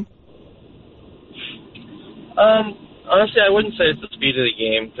the game? Honestly, I wouldn't say it's the speed of the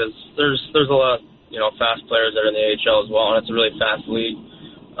game, because there's a lot of fast players that are in the AHL as well, and it's a really fast league.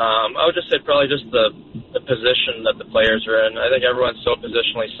 I would just say probably just the position that the players are in. I think everyone's so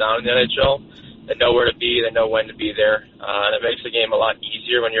positionally sound in the NHL. They know where to be. They know when to be there. And it makes the game a lot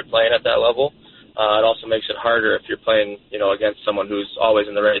easier when you're playing at that level. It also makes it harder if you're playing, against someone who's always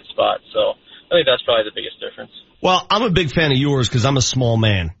in the right spot. So I think that's probably the biggest difference. Well, I'm a big fan of yours because I'm a small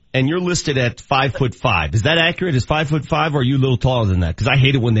man. And you're listed at 5'5". Is that accurate? Is 5'5", or are you a little taller than that? Because I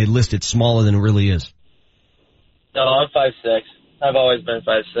hate it when they list it smaller than it really is. No, I'm 5'6". I've always been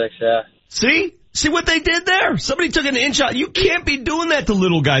 5'6", yeah. See what they did there? Somebody took an inch out. You can't be doing that to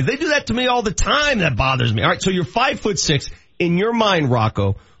little guys. They do that to me all the time. That bothers me. All right, so you're 5'6". In your mind,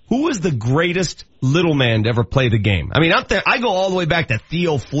 Rocco, who was the greatest little man to ever play the game? I mean, out there, I go all the way back to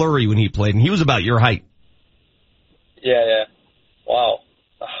Theo Fleury when he played, and he was about your height. Yeah. Wow.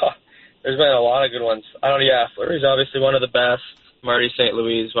 There's been a lot of good ones. Fleury's obviously one of the best. Marty St.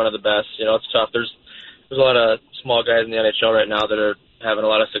 Louis is one of the best. It's tough. There's a lot of small guys in the NHL right now that are having a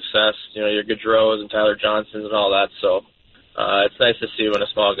lot of success. Your Gaudreaus and Tyler Johnsons and all that. So it's nice to see when a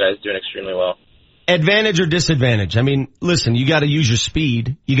small guy is doing extremely well. Advantage or disadvantage? I mean, listen, you got to use your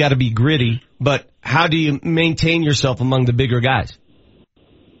speed. You got to be gritty. But how do you maintain yourself among the bigger guys?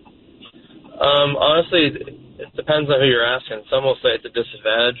 Honestly, it depends on who you're asking. Some will say it's a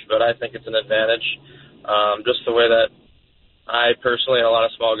disadvantage, but I think it's an advantage. Just the way that I personally and a lot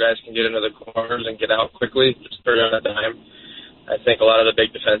of small guys can get into the corners and get out quickly, just turn on a dime. I think a lot of the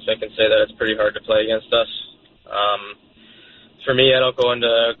big defensemen can say that it's pretty hard to play against us. For me, I don't go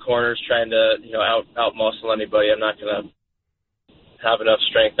into corners trying to, out muscle anybody. I'm not going to have enough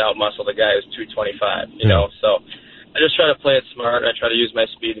strength to out muscle the guy who's 225, so I just try to play it smart. I try to use my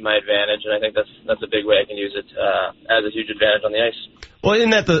speed to my advantage, and I think that's a big way I can use it as a huge advantage on the ice. Well,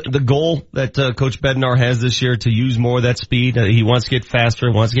 isn't that the goal that Coach Bednar has this year, to use more of that speed? He wants to get faster,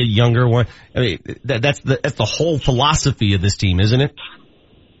 he wants to get younger. I mean, that's the whole philosophy of this team, isn't it?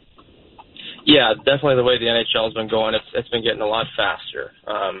 Yeah, definitely the way the NHL has been going, it's been getting a lot faster.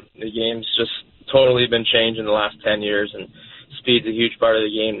 The game's just totally been changed in the last 10 years, and speed's a huge part of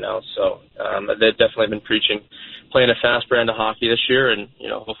the game now. So they've definitely been preaching playing a fast brand of hockey this year, and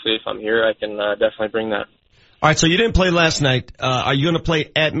hopefully if I'm here, I can definitely bring that. All right, so you didn't play last night. Are you going to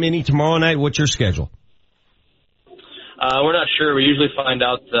play at Mini tomorrow night? What's your schedule? We're not sure. We usually find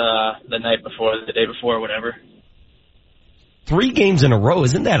out the night before, the day before, whatever. 3 games in a row,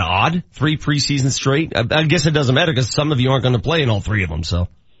 isn't that odd? 3 preseason straight? I guess it doesn't matter because some of you aren't going to play in all 3 of them, so.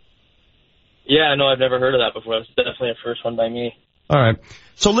 Yeah, no, I've never heard of that before. It's definitely a first one by me. All right.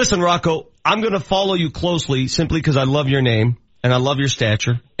 So listen, Rocco, I'm going to follow you closely simply because I love your name and I love your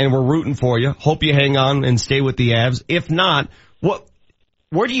stature, and we're rooting for you. Hope you hang on and stay with the Avs. If not,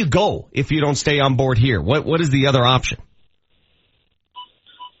 where do you go if you don't stay on board here? What is the other option?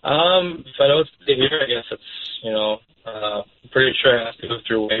 If I don't stay here, I guess it's, I'm pretty sure I have to go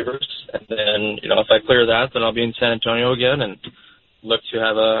through waivers. And then, if I clear that, then I'll be in San Antonio again and look to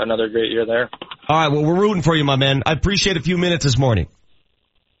have another great year there. All right, well, we're rooting for you, my man. I appreciate a few minutes this morning.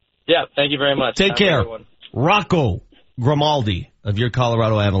 Yeah, thank you very much. Take care. Rocco Grimaldi of your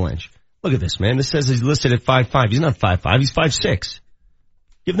Colorado Avalanche. Look at this, man. This says he's listed at 5'5". He's not 5'5". He's 5'6".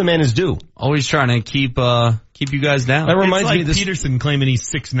 Give the man his due. Always trying to keep you guys down. That reminds me of this. Peterson claiming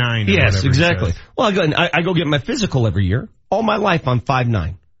he's 6'9". Yes, exactly. Well, I go get my physical every year. All my life, I'm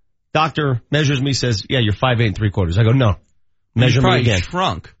 5'9". Doctor measures me, says, yeah, you're 5'8 3/4". I go, no. Measure me again.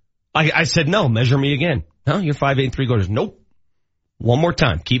 Shrunk. I said, no, measure me again. No, you're 5'8 3/4". Nope. One more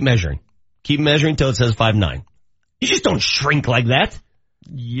time. Keep measuring. Keep measuring till it says 5'9". You just don't shrink like that.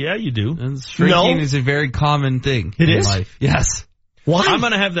 Yeah, you do. And shrinking is a very common thing in life. Yes. Why? I'm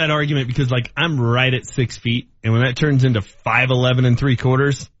going to have that argument because, I'm right at 6 feet, and when that turns into 5'11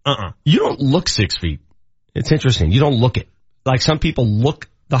 3/4, You don't look 6 feet. It's interesting. You don't look it. Like some people look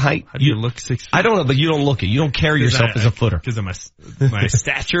the height. How do you look 6 feet? I don't know, but you don't look it. You don't carry yourself as a footer. Because of my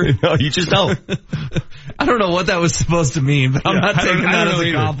stature? No, you just don't. I don't know what that was supposed to mean, but I'm not taking that as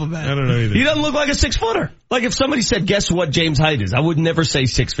a compliment. I don't know either. He doesn't look like a 6-footer. Like if somebody said, guess what James' height is, I would never say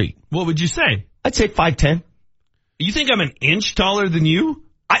 6 feet. What would you say? I'd say 5'10". You think I'm an inch taller than you?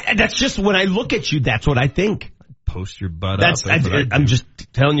 That's just when I look at you, that's what I think. Post your butt up. I'm just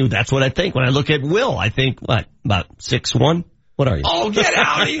telling you, that's what I think. When I look at Will, I think, what, about 6'1"? What are you? Oh, get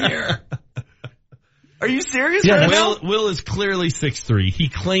out of here. Are you serious? Yeah, Will is clearly 6'3". He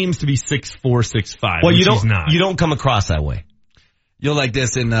claims to be 6'4", 6'5". Well, he's not. You don't come across that way. You'll like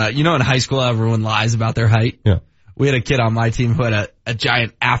this in high school, everyone lies about their height. Yeah. We had a kid on my team who had a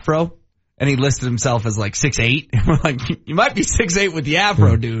giant afro. And he listed himself as 6'8". And we're like, you might be 6'8" with the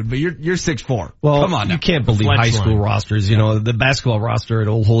afro, dude, but you're 6'4". Well, come on now. You can't believe high school rosters. The basketball roster at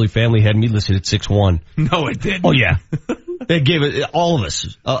Old Holy Family had me listed at 6'1". No, it didn't. Oh, yeah. They gave all of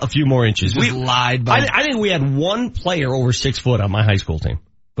us a few more inches. We lied. I think we had one player over 6 foot on my high school team.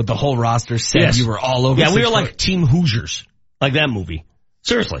 But the whole roster said you were all over 6 foot. Yeah, we were like Team Hoosiers, like that movie.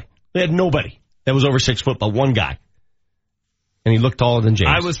 Seriously. They had nobody that was over 6 foot but one guy. And he looked taller than James.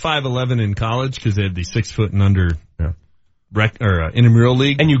 I was 5'11" in college because they had the 6 foot and under intramural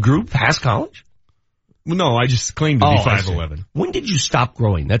league. And you grew past college? No, I just claimed to be 5'11". When did you stop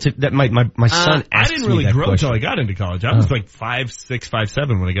growing? That's it. That my son asked me that question. I didn't really grow until I got into college. I was 5'6",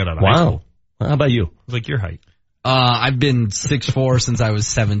 5'7" when I got out of high school. How about you? It was like your height. I've been 6'4" since I was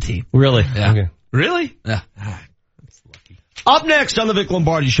 17. Really? Yeah. Okay. Really? Yeah. That's lucky. Up next on the Vic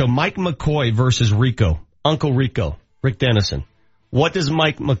Lombardi Show, Mike McCoy versus Rico. Uncle Rico. Rick Dennison. What does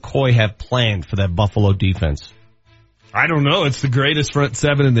Mike McCoy have planned for that Buffalo defense? I don't know. It's the greatest front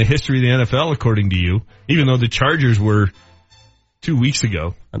seven in the history of the NFL, according to you, even though the Chargers were 2 weeks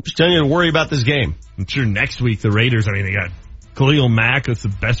ago. I'm just telling you to worry about this game. I'm sure next week the Raiders, they got Khalil Mack. That's the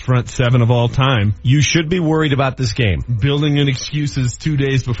best front seven of all time. You should be worried about this game. Building in excuses 2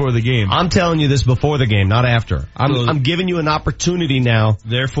 days before the game. I'm telling you this before the game, not after. I'm giving you an opportunity now.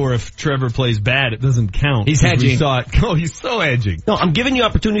 Therefore, if Trevor plays bad, it doesn't count. He's hedging. Oh, he's so hedging. No, I'm giving you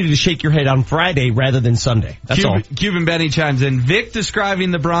opportunity to shake your head on Friday rather than Sunday. That's all. Cuban Benny chimes in. Vic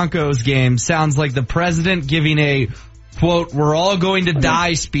describing the Broncos game sounds like the president giving a quote, we're all going to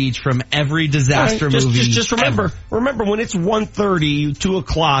die speech from every disaster movie. Just remember when it's 1:30, 2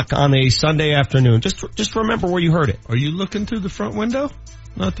 o'clock on a Sunday afternoon, just remember where you heard it. Are you looking through the front window?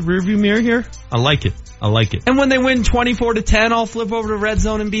 Not the rearview mirror here? I like it. And when they win 24-10, I'll flip over to Red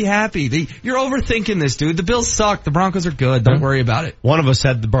Zone and be happy. You're overthinking this, dude. The Bills suck. The Broncos are good. Don't worry about it. One of us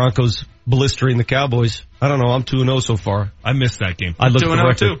had the Broncos blistering the Cowboys. I don't know. I'm 2-0 so far. I missed that game. I looked at the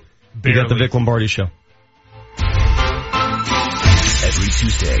record. Too. You got the Vic Lombardi Show. Every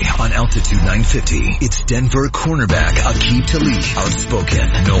Tuesday on Altitude 950, it's Denver cornerback Aqib Talib, outspoken,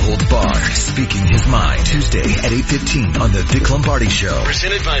 no holds barred, speaking his mind. Tuesday at 8:15 on the Vic Lombardi Show.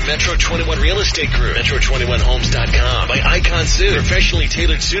 Presented by Metro 21 Real Estate Group, Metro21Homes.com, by Icon Suit, professionally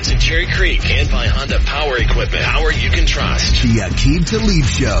tailored suits in Cherry Creek, and by Honda Power Equipment, power you can trust. The Aqib Talib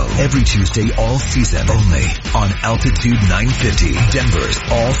Show, every Tuesday all season, only on Altitude 950, Denver's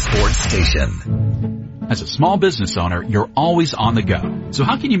all sports station. As a small business owner, you're always on the go. So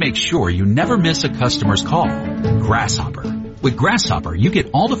how can you make sure you never miss a customer's call? Grasshopper. With Grasshopper, you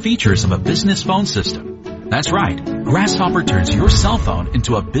get all the features of a business phone system. That's right. Grasshopper turns your cell phone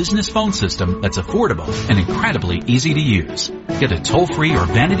into a business phone system that's affordable and incredibly easy to use. Get a toll-free or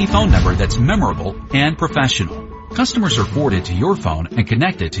vanity phone number that's memorable and professional. Customers are forwarded to your phone and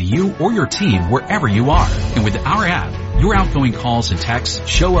connected to you or your team wherever you are. And with our app, your outgoing calls and texts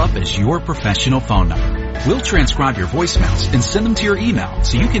show up as your professional phone number. We'll transcribe your voicemails and send them to your email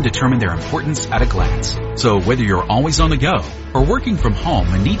so you can determine their importance at a glance. So whether you're always on the go or working from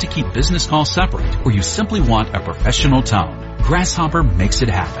home and need to keep business calls separate, or you simply want a professional tone, Grasshopper makes it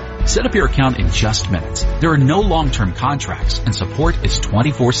happen. Set up your account in just minutes. There are no long-term contracts and support is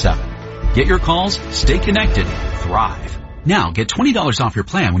 24/7. Get your calls, stay connected, thrive. Now get $20 off your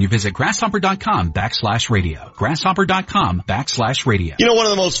plan when you visit grasshopper.com/radio. Grasshopper.com/radio. You know, one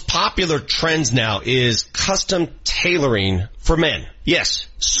of the most popular trends now is custom tailoring for men. Yes,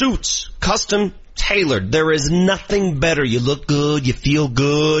 suits, custom tailored. There is nothing better. You look good, you feel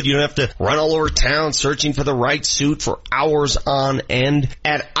good, you don't have to run all over town searching for the right suit for hours on end.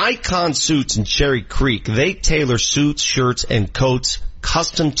 At Icon Suits in Cherry Creek, they tailor suits, shirts, and coats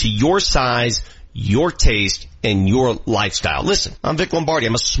custom to your size, your taste, and your lifestyle. Listen, I'm Vic Lombardi.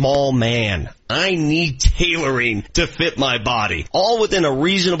 I'm a small man. I need tailoring to fit my body. All within a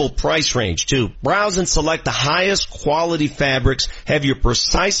reasonable price range, too. Browse and select the highest quality fabrics. Have your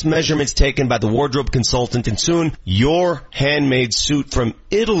precise measurements taken by the wardrobe consultant. And soon, your handmade suit from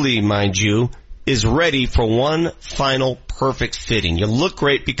Italy, mind you, is ready for one final perfect fitting. You look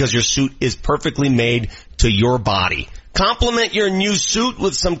great because your suit is perfectly made to your body. Complement your new suit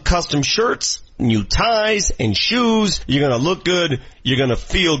with some custom shirts, new ties, and shoes. You're going to look good. You're going to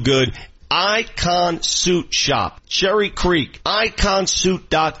feel good. Icon Suit Shop. Cherry Creek.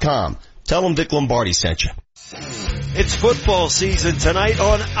 IconSuit.com. Tell them Vic Lombardi sent you. It's football season tonight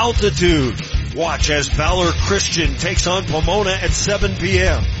on Altitude. Watch as Valor Christian takes on Pomona at 7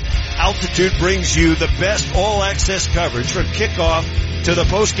 p.m. Altitude brings you the best all-access coverage from kickoff to the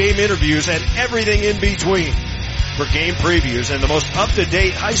post-game interviews and everything in between. For game previews and the most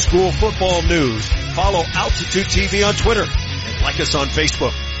up-to-date high school football news, follow Altitude TV on Twitter and like us on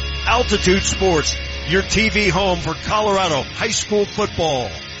Facebook. Altitude Sports, your TV home for Colorado high school football.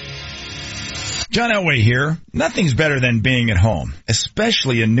 John Elway here. Nothing's better than being at home,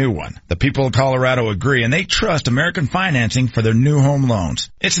 especially a new one. The people of Colorado agree, and they trust American Financing for their new home loans.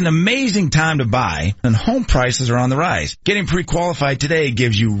 It's an amazing time to buy, and home prices are on the rise. Getting pre-qualified today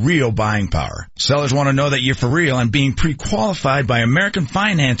gives you real buying power. Sellers want to know that you're for real, and being pre-qualified by American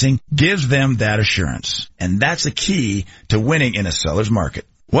Financing gives them that assurance. And that's the key to winning in a seller's market.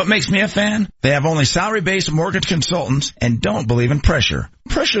 What makes me a fan? They have only salary-based mortgage consultants and don't believe in pressure.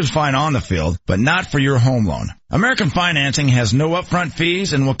 Pressure is fine on the field, but not for your home loan. American Financing has no upfront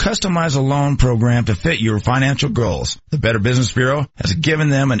fees and will customize a loan program to fit your financial goals. The Better Business Bureau has given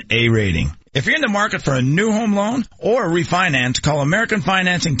them an A rating. If you're in the market for a new home loan or a refinance, call American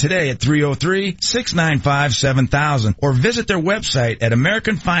Financing today at 303-695-7000 or visit their website at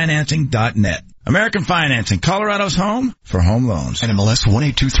americanfinancing.net. American Financing, Colorado's home for home loans. NMLS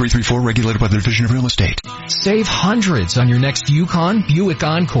 182334, regulated by the Division of Real Estate. Save hundreds on your next Yukon, Buick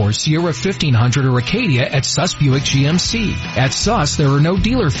Encore, Sierra 1500, or Acadia at Suss Buick GMC. At Suss, there are no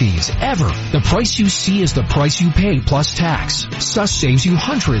dealer fees, ever. The price you see is the price you pay plus tax. Suss saves you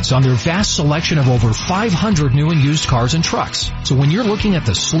hundreds on their vast selection of over 500 new and used cars and trucks. So when you're looking at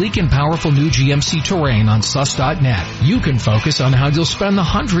the sleek and powerful new GMC Terrain on Suss.net, you can focus on how you'll spend the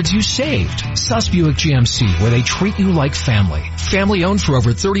hundreds you saved. Suss Buick GMC, where they treat you like family. Family owned for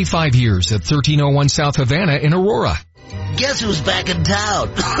over 35 years at 1301 South Havana in Aurora. Guess who's back in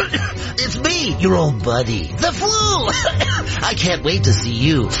town? It's me, your old buddy. The flu! I can't wait to see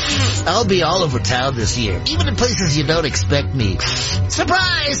you. I'll be all over town this year, even in places you don't expect me.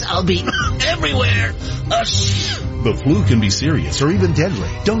 Surprise! I'll be everywhere. The flu can be serious or even deadly.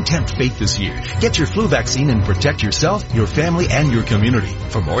 Don't tempt fate this year. Get your flu vaccine and protect yourself, your family, and your community.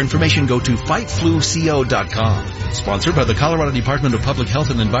 For more information, go to fightfluco.com. Sponsored by the Colorado Department of Public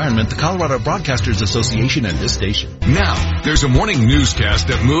Health and Environment, the Colorado Broadcasters Association, and this station. Now, there's a morning newscast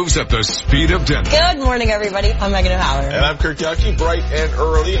that moves at the speed of Denver. Good morning, everybody. I'm Megan O'Halloran. And I'm Kirk Yawkey, bright and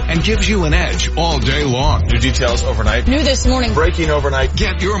early. And gives you an edge all day long. New details overnight. New this morning. Breaking overnight.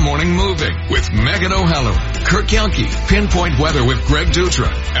 Get your morning moving with Megan O'Halloran, Kirk Yawkey, Pinpoint Weather with Greg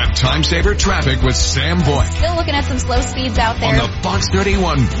Dutra, and Time Saver Traffic with Sam Boyd. Still looking at some slow speeds out there. On the Fox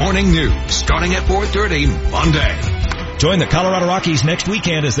 31 Morning News, starting at 4:30 Monday. Join the Colorado Rockies next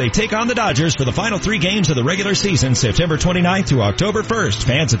weekend as they take on the Dodgers for the final 3 games of the regular season, September 29th through October 1st.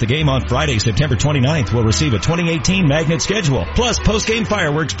 Fans at the game on Friday, September 29th will receive a 2018 Magnet schedule, plus post-game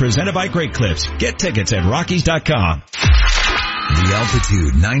fireworks presented by Great Clips. Get tickets at Rockies.com. The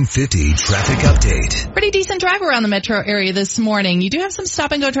Altitude 950 traffic update. Pretty decent drive around the metro area this morning. You do have some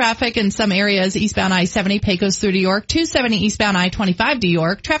stop-and-go traffic in some areas. Eastbound I-70, Pecos through to York. 270 eastbound I-25 to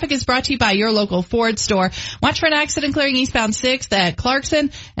York. Traffic is brought to you by your local Ford store. Watch for an accident clearing eastbound 6th at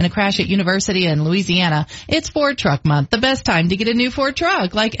Clarkson and a crash at University in Louisiana. It's Ford Truck Month. The best time to get a new Ford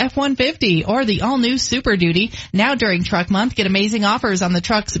truck like F-150 or the all-new Super Duty. Now during Truck Month, get amazing offers on the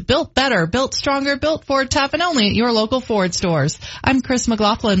trucks built better, built stronger, built Ford tough, and only at your local Ford stores. I'm Chris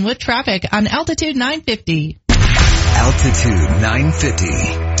McLaughlin with traffic on Altitude 950. Altitude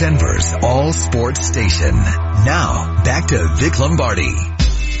 950, Denver's all sports station. Now, back to Vic Lombardi.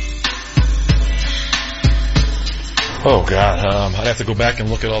 Oh God, I'd have to go back and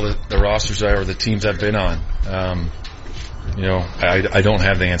look at all the rosters or the teams I've been on. I don't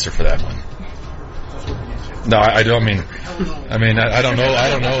have the answer for that one. No, I don't mean, I don't know.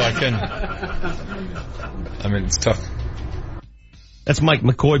 It's tough. That's Mike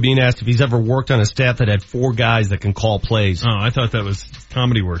McCoy being asked if he's ever worked on a staff that had 4 guys that can call plays. Oh, I thought that was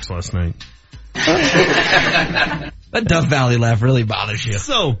Comedy Works last night. That Duff Valley laugh really bothers you.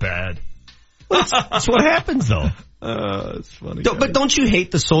 So bad. That's what happens though. It's funny. But don't you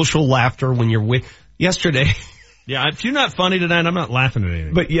hate the social laughter when you're with, yesterday? Yeah, if you're not funny tonight, I'm not laughing at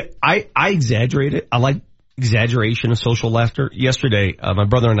anything. But yeah, I exaggerate it. I like exaggeration of social laughter. Yesterday, my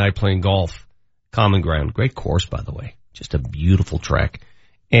brother and I playing golf, Common Ground. Great course, by the way. Just a beautiful track.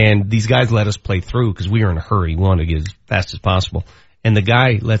 And these guys let us play through because we were in a hurry. We wanted to get as fast as possible. And the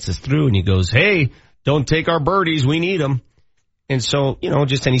guy lets us through and he goes, "Hey, don't take our birdies. We need them." And so, and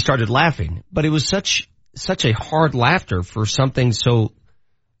he started laughing. But it was such a hard laughter for something so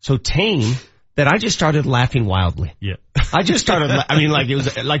tame that I just started laughing wildly. Yeah. I just started, like it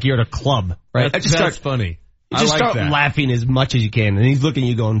was like you're at a club, right? That's funny. Just start laughing as much as you can. And he's looking at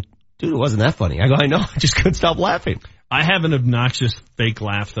you going, "Dude, it wasn't that funny." I go, "I know. I just couldn't stop laughing." I have an obnoxious fake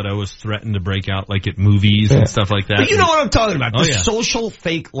laugh that I always threaten to break out, like at movies and stuff like that. But you know what I'm talking about. The social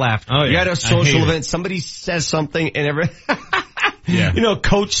fake laughter. Oh, yeah. You're at a social event, somebody says something and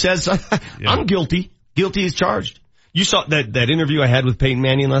coach says, "I'm guilty. Guilty as charged." You saw that interview I had with Peyton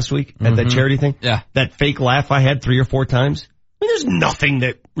Manning last week at that charity thing? Yeah. That fake laugh I had 3 or 4 times. There's nothing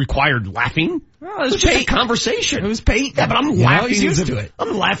that required laughing. Well, it was just a conversation. It was Peyton. Yeah, but I'm laughing. He's used to it.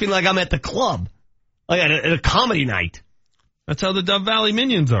 I'm laughing like I'm at the club. Like at a comedy night. That's how the Dove Valley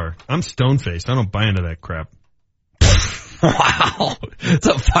Minions are. I'm stone-faced. I don't buy into that crap. Wow. It's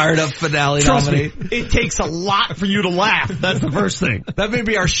a fired up finale nominee. It takes a lot for you to laugh. That's the first thing. That may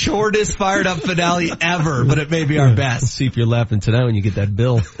be our shortest fired up finale ever, but it may be our best. Let's see if you're laughing tonight when you get that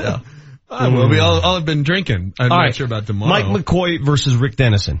bill. Yeah. Well, we all have been drinking. I'm not sure about tomorrow. Mike McCoy versus Rick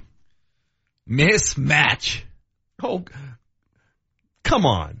Dennison. Mismatch. Oh, come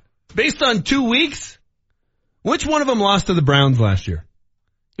on. Based on 2 weeks? Which one of them lost to the Browns last year?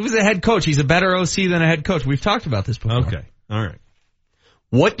 He was a head coach. He's a better OC than a head coach. We've talked about this before. Okay. All right.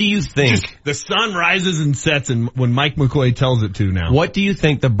 What do you think? The sun rises and sets when Mike McCoy tells it to now. What do you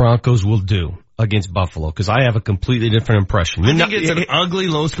think the Broncos will do against Buffalo? Because I have a completely different impression. I think it's an ugly,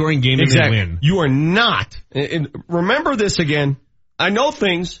 low-scoring game and they win. You are not. And remember this again. I know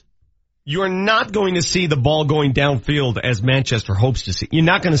things. You are not going to see the ball going downfield as Manchester hopes to see. You're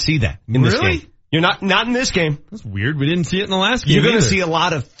not going to see that in this game. You're not in this game. That's weird. We didn't see it in the last game. You're going to see a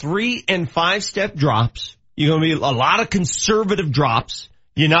lot of 3 and 5 step drops. You're going to be a lot of conservative drops.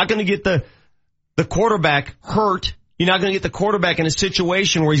 You're not going to get the quarterback hurt. You're not going to get the quarterback in a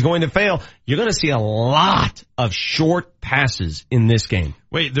situation where he's going to fail. You're going to see a lot of short passes in this game.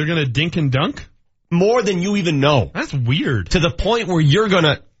 Wait, they're going to dink and dunk? More than you even know. That's weird. To the point where you're going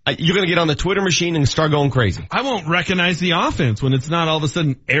to get on the Twitter machine and start going crazy. I won't recognize the offense when it's not all of a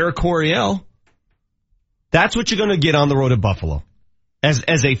sudden Eric Coryell. That's what you're going to get on the road at Buffalo.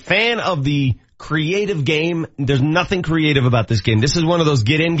 As a fan of the creative game, there's nothing creative about this game. This is one of those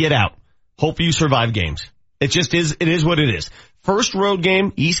get in, get out. Hope you survive games. It just is. It is what it is. First road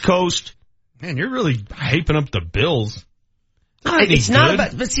game, East Coast. Man, you're really hyping up the Bills. It's not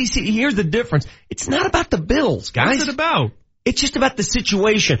about, but see, here's the difference. It's not about the Bills, guys. What's it about? It's just about the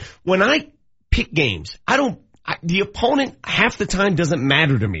situation. When I pick games, the opponent half the time doesn't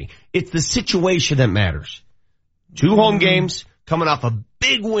matter to me. It's the situation that matters. 2 home games, coming off a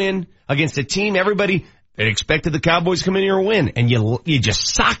big win against a team everybody that expected the Cowboys to come in here and win. And you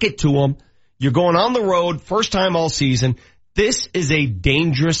just sock it to them. You're going on the road, first time all season. This is a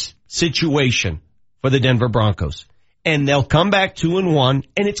dangerous situation for the Denver Broncos. And they'll come back 2-1,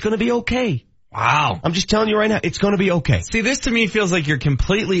 and it's going to be okay. Wow. I'm just telling you right now, it's going to be okay. See, this to me feels like you're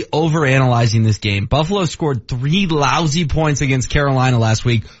completely overanalyzing this game. Buffalo scored 3 lousy points against Carolina last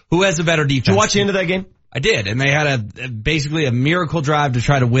week. Who has a better defense? Did you watch the end of that game? I did, and they had basically a miracle drive to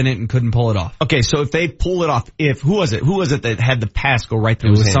try to win it and couldn't pull it off. Okay, so if they pull it off, who was it that had the pass go right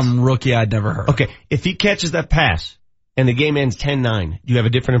through his hands? It was some rookie I'd never heard. Okay, if he catches that pass and the game ends 10-9, you have a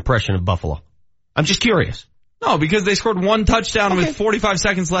different impression of Buffalo. I'm just curious. No, because they scored one touchdown with 45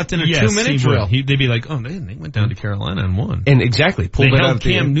 seconds left in a 2-minute drill. They'd be like, oh, they went down to Carolina and won. And exactly, pulled it out of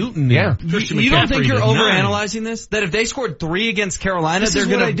Cam Newton. Yeah. You don't think you're overanalyzing this? That if they scored 3 against Carolina, they're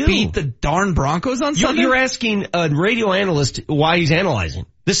going to beat the darn Broncos on Sunday? You're asking a radio analyst why he's analyzing.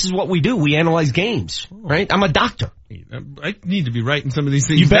 This is what we do. We analyze games, right? I'm a doctor. I need to be writing some of these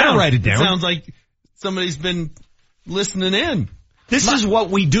things down. You better down. write it down. It sounds like somebody's been listening in. This is what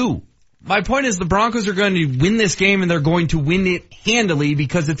we do. My point is the Broncos are going to win this game, and they're going to win it handily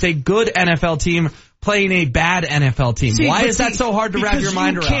because it's a good NFL team playing a bad NFL team. Why is that so hard to wrap your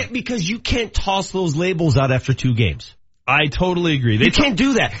mind around? Because you can't toss those labels out after 2 games. I totally agree. You can't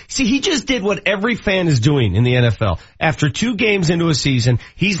do that. See, he just did what every fan is doing in the NFL. After 2 games into a season,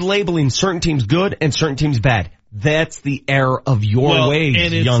 he's labeling certain teams good and certain teams bad. That's the error of your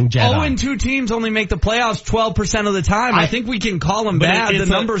ways, young Jedi. 0-2 teams only make the playoffs 12% of the time. I think we can call them bad. The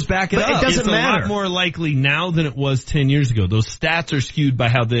numbers back it up. It doesn't matter. It's a lot more likely now than it was 10 years ago. Those stats are skewed by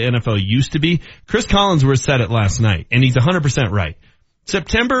how the NFL used to be. Chris Collinsworth said it last night, and he's 100% right.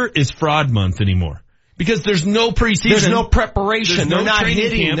 September is fraud month anymore. Because there's no preseason. There's no preparation. They're not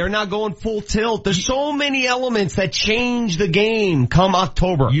hitting. Camp. They're not going full tilt. There's so many elements that change the game come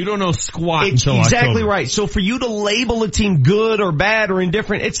October. You don't know squat until exactly October. Right. So for you to label a team good or bad or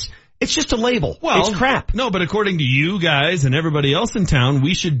indifferent, it's just a label. Well, it's crap. No, but according to you guys and everybody else in town,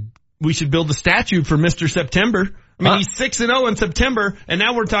 we should build a statue for Mr. September. I mean, he's 6-0 in September, and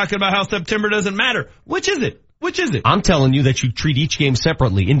now we're talking about how September doesn't matter. Which is it? I'm telling you that you treat each game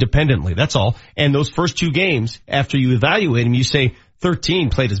separately, independently. That's all. And those first 2 games, after you evaluate them, you say 13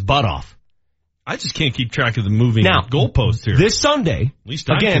 played his butt off. I just can't keep track of the moving goalposts here. This Sunday, at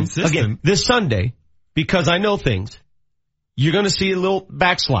least I'm consistent. This Sunday, because I know things, you're going to see a little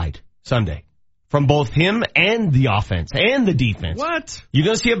backslide Sunday from both him and the offense and the defense. What? You're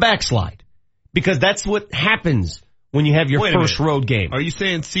going to see a backslide because that's what happens when you have your first road game. Are you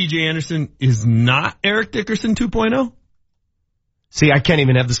saying C.J. Anderson is not Eric Dickerson 2.0? See, I can't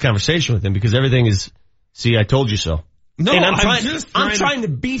even have this conversation with him because everything is, see, I told you so. No, and I'm trying to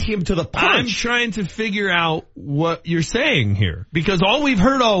beat him to the punch. I'm trying to figure out what you're saying here. Because all we've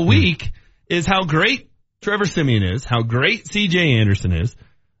heard all week is how great Trevor Siemian is, how great C.J. Anderson is.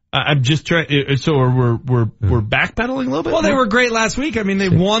 I'm just trying. So we're backpedaling a little bit. Well, they were great last week. I mean, they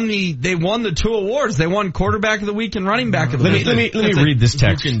won the 2 awards. They won quarterback of the week and running back of the week. Let me read this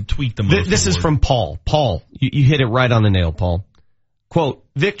text. You can tweet them. This is from Paul. Paul, you hit it right on the nail, Paul. Quote,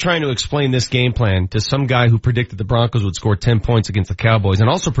 Vic trying to explain this game plan to some guy who predicted the Broncos would score 10 points against the Cowboys and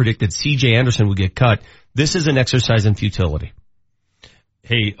also predicted C.J. Anderson would get cut. This is an exercise in futility.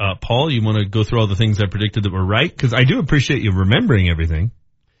 Hey, Paul, you want to go through all the things I predicted that were right? Because I do appreciate you remembering everything.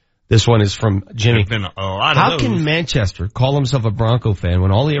 This one is from Jimmy. There's been a lot of How those. can Manchester call himself a Bronco fan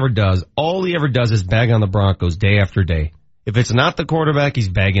when all he ever does is bag on the Broncos day after day? If it's not the quarterback, he's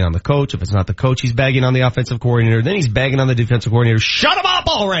bagging on the coach. If it's not the coach, he's bagging on the offensive coordinator. Then he's bagging on the defensive coordinator. Shut him up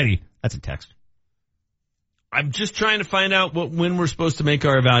already! That's a text. I'm just trying to find out when we're supposed to make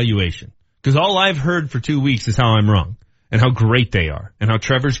our evaluation. Because all I've heard for 2 weeks is how I'm wrong. And how great they are. And how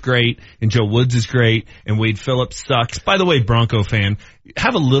Trevor's great. And Joe Woods is great. And Wade Phillips sucks. By the way, Bronco fan,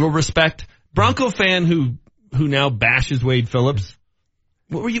 have a little respect. Bronco fan who now bashes Wade Phillips.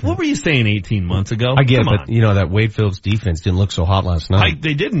 What were you saying 18 months ago? I get it, but you know that Wade Phillips defense didn't look so hot last night.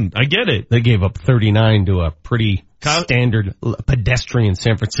 They didn't. I get it. They gave up 39 to a pretty standard pedestrian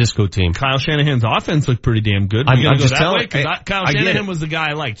San Francisco team. Kyle Shanahan's offense looked pretty damn good. I'm just telling you. Kyle Shanahan was the guy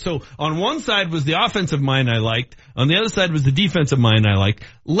I liked. So on one side was the offensive mind I liked. On the other side was the defensive mind I liked.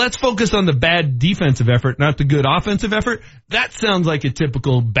 Let's focus on the bad defensive effort, not the good offensive effort. That sounds like a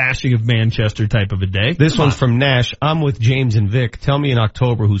typical bashing of Manchester type of a day. This one's from Nash. I'm with James and Vic. Tell me in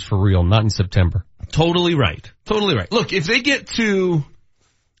October who's for real, not in September. Totally right. Totally right. Look, if they get to...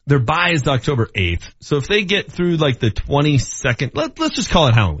 Their bye is October 8th. So if they get through like the 22nd, let's just call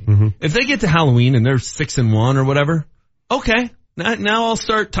it Halloween. Mm-hmm. If they get to Halloween and they're 6-1 or whatever, okay. Now I'll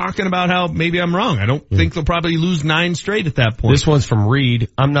start talking about how maybe I'm wrong. I don't think they'll probably lose 9 straight at that point. This one's from Reed.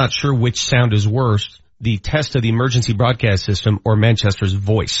 I'm not sure which sound is worse, the test of the emergency broadcast system or Manchester's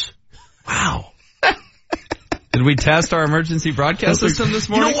voice. Wow. Did we test our emergency broadcast system this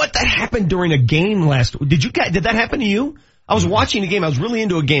morning? You know what? That happened during a game last week. Did that happen to you? I was watching a game. I was really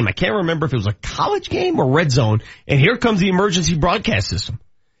into a game. I can't remember if it was a college game or red zone. And here comes the emergency broadcast system.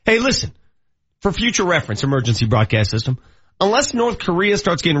 Hey, listen, for future reference, emergency broadcast system, unless North Korea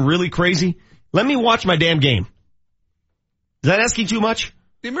starts getting really crazy, Let me watch my damn game. Is that asking too much?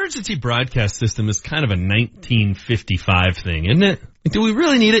 The emergency broadcast system is kind of a 1955 thing, isn't it? Do we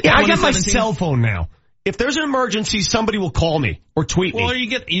really need it? Yeah, I got my cell phone now. If there's an emergency, somebody will call me or tweet me. Well, do you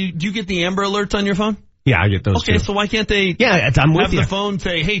get the Amber Alerts on your phone? Yeah, I get those too. Okay, so why can't they I'm with have the phone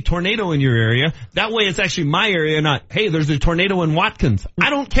say, hey, tornado in your area? That way it's actually my area, not, hey, there's a tornado in Watkins.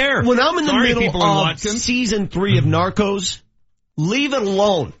 I don't care. When I'm in the middle of season 3 of Narcos, leave it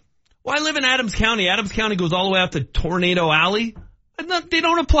alone. Well, I live in Adams County. Adams County goes all the way out to Tornado Alley. They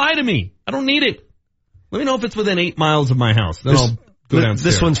don't apply to me. I don't need it. Let me know if it's within 8 miles of my house. Then I'll go downstairs.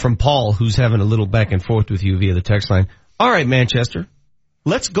 This one's from Paul, who's having a little back and forth with you via the text line. All right, Manchester.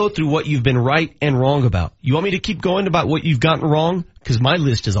 Let's go through what you've been right and wrong about. You want me to keep going about what you've gotten wrong? Because my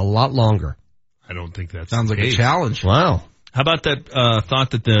list is a lot longer. I don't think that sounds like a challenge. Wow. How about that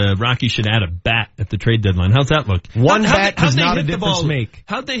thought that the Rockies should add a bat at the trade deadline? How's that look? One bat does not a difference make.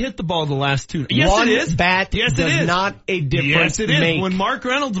 How'd they hit the ball the last 2? Yes, One it is. bat yes, does not a difference yes, it make. Is. When Mark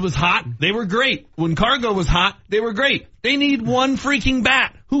Reynolds was hot, they were great. When Cargo was hot, they were great. They need one freaking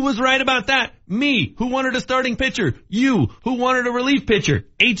bat. Who was right about that? Me, who wanted a starting pitcher. You, who wanted a relief pitcher.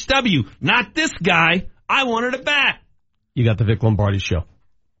 HW, not this guy. I wanted a bat. You got the Vic Lombardi Show.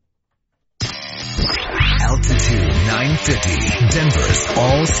 Altitude 950, Denver's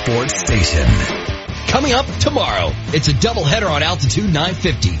all sports station. Coming up tomorrow, it's a doubleheader on Altitude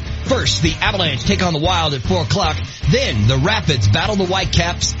 950. First, the Avalanche take on the Wild at 4 o'clock. Then the Rapids battle the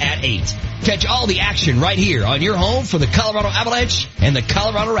Whitecaps at 8. Catch all the action right here on your home for the Colorado Avalanche and the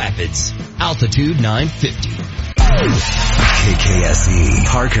Colorado Rapids. Altitude 950. KKSE,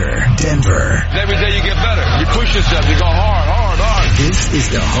 Parker, Denver. Every day you get better. You push yourself. You go hard. This is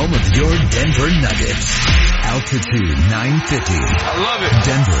the home of your Denver Nuggets. Altitude 950. I love it.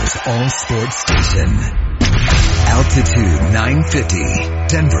 Denver's all sports station. Altitude 950.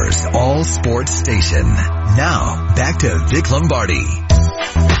 Denver's all sports station. Now, back to Vic Lombardi.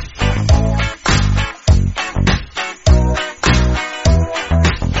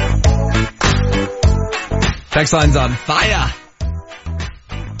 Text line's on fire.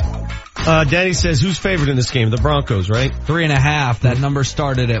 Danny says, who's favored in this game? The Broncos, right? 3.5. That number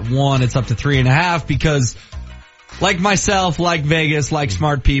started at 1. It's up to 3.5 because, like myself, like Vegas, like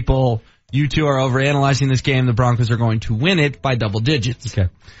smart people, you two are overanalyzing this game. The Broncos are going to win it by double digits. Okay.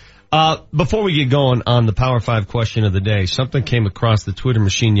 Before we get going on the Power 5 question of the day, something came across the Twitter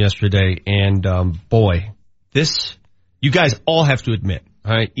machine yesterday, and boy, this, you guys all have to admit,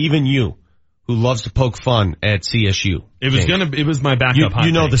 all right, even you, who loves to poke fun at CSU. It was my backup hot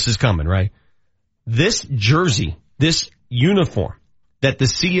You know take. this is coming, right? This jersey, this uniform that the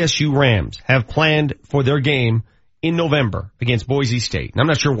CSU Rams have planned for their game in November against Boise State, and I'm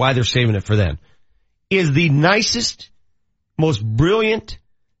not sure why they're saving it for then, is the nicest, most brilliant,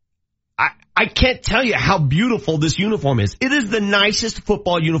 I can't tell you how beautiful this uniform is. It is the nicest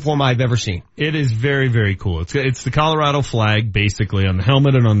football uniform I've ever seen. It is very, very cool. It's the Colorado flag basically on the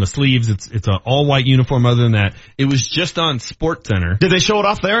helmet and on the sleeves. It's an all white uniform. Other than that, it was just on SportsCenter. Did they show it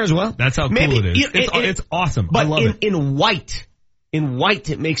off there as well? That's how cool it is. It's awesome. But I love it. In white,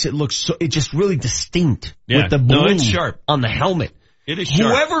 it makes it look so, it's just really distinct Yeah. with the blue it's sharp. on the helmet. It is sharp.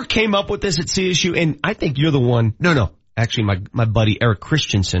 Whoever came up with this at CSU, and I think you're the one. No. Actually, my buddy Eric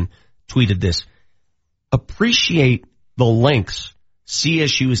Christensen tweeted this. Appreciate the lengths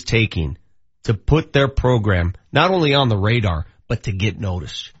CSU is taking to put their program not only on the radar, but to get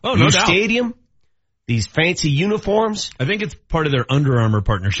noticed. Oh, no New doubt. stadium, these fancy uniforms. I think it's part of their Under Armour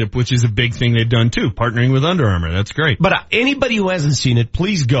partnership, which is a big thing they've done too, partnering with Under Armour. That's great. But anybody who hasn't seen it,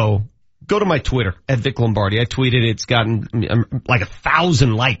 please go to my Twitter at Vic Lombardi. I tweeted it's gotten like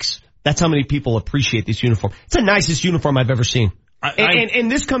 1,000 likes. That's how many people appreciate this uniform. It's the nicest uniform I've ever seen.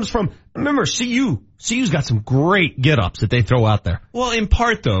 And this comes from, remember, CU's got some great get-ups that they throw out there. Well, in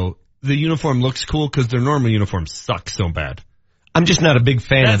part though, the uniform looks cool because their normal uniforms suck so bad. I'm just not a big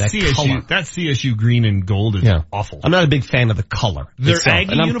fan of that CSU, color. That CSU green and gold is awful. I'm not a big fan of the color. Their itself,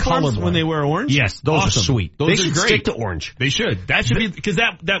 Aggie and I'm uniforms colorblind. when they wear orange? Yes, those awesome. are sweet. Those they are should great. stick to orange. They should. That should be, because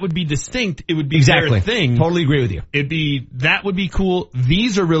that would be distinct. It would be Exactly. their thing. Totally agree with you. That would be cool.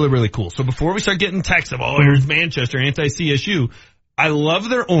 These are really, really cool. So before we start getting texts of, here's Manchester, anti-CSU, I love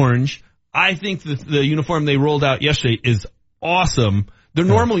their orange. I think the uniform they rolled out yesterday is awesome. Their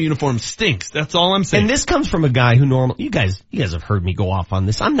normal uniform stinks. That's all I'm saying. And this comes from a guy who you guys have heard me go off on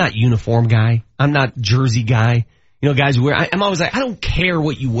this. I'm not uniform guy. I'm not jersey guy. You know, guys wear, I'm always like, I don't care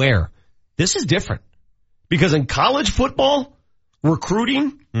what you wear. This is different. Because in college football,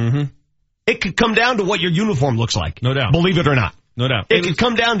 recruiting, it could come down to what your uniform looks like. No doubt. Believe it or not. No doubt. It could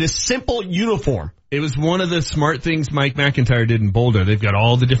come down to simple uniform. It was one of the smart things Mike McIntyre did in Boulder. They've got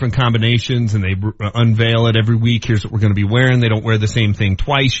all the different combinations, and they unveil it every week. Here's what we're going to be wearing. They don't wear the same thing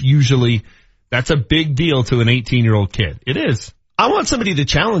twice. Usually, that's a big deal to an 18-year-old kid. It is. I want somebody to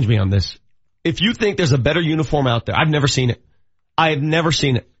challenge me on this. If you think there's a better uniform out there, I've never seen it. I have never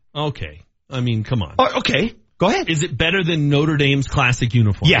seen it. Okay. I mean, come on. Oh, okay. Go ahead. Is it better than Notre Dame's classic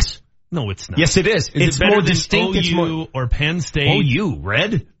uniform? Yes. No, it's not. Yes, it is. It's better more than distinct. OU it's more or Penn State? OU,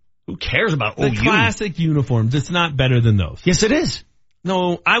 red? Who cares about the OU? Classic uniforms. It's not better than those. Yes, it is.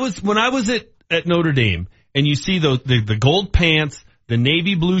 No, when I was at Notre Dame, and you see the gold pants, the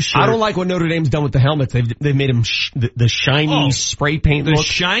navy blue shirt. I don't like what Notre Dame's done with the helmets. They've made them the shiny spray paint look. The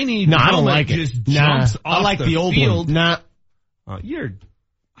shiny no, I don't like it. Just jumps off I like the old field. one. Nah. I think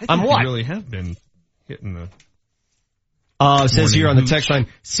I'm what? You really have been hitting the... It says here on the text line,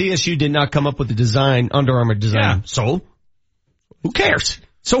 CSU did not come up with the design, Under Armour design. Yeah. So? Who cares?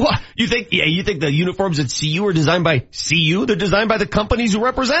 So what? You think the uniforms at CU are designed by CU? They're designed by the companies who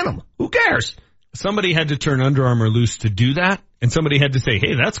represent them. Who cares? Somebody had to turn Under Armour loose to do that, and somebody had to say,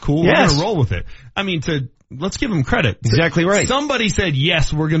 hey, that's cool. Yes. We're going to roll with it. I mean, let's give them credit. Exactly right. Somebody said,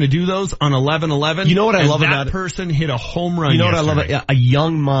 yes, we're going to do those on 11/11. You know what I love about it? That person hit a home run. You know yesterday. what I love about a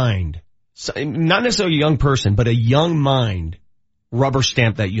young mind. So, not necessarily a young person, but a young mind rubber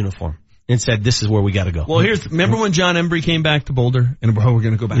stamped that uniform and said, this is where we got to go. Well, remember when John Embry came back to Boulder and we're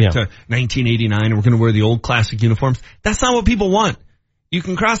going to go back to 1989 and we're going to wear the old classic uniforms? That's not what people want. You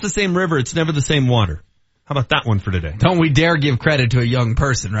can cross the same river. It's never the same water. How about that one for today? Don't we dare give credit to a young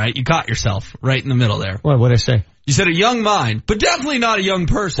person, right? You caught yourself right in the middle there. What'd I say? You said a young mind, but definitely not a young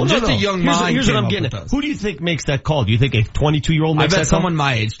person. Well, just a young mind. Here's what I'm getting at. Who do you think makes that call? Do you think a 22-year-old makes that call? I bet someone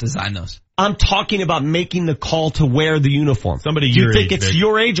my age designed those. I'm talking about making the call to wear the uniform. Somebody do you your think age, it's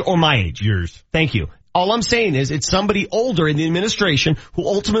your age or my age? Yours. Thank you. All I'm saying is it's somebody older in the administration who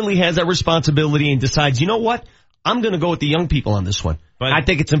ultimately has that responsibility and decides, you know what? I'm going to go with the young people on this one. But I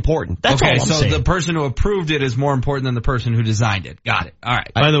think it's important. That's all I'm saying. So the person who approved it is more important than the person who designed it. Got it. All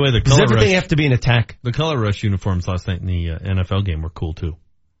right. By the way, does everything have to be an attack? The Color Rush uniforms last night in the NFL game were cool too.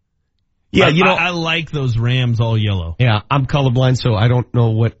 Yeah, I like those Rams all yellow. Yeah, I'm colorblind, so I don't know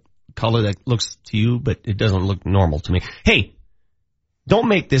what color that looks to you, but it doesn't look normal to me. Hey, don't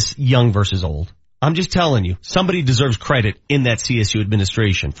make this young versus old. I'm just telling you, somebody deserves credit in that CSU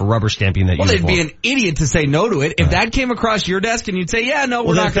administration for rubber stamping that uniform. Well, they'd be an idiot to say no to it. If that came across your desk and you'd say, yeah, no,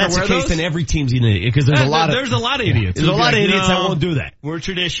 we're not going to wear those. Well, if that's the case, then every team's an idiot, because there's a lot of idiots. There's a lot of idiots that won't do that. We're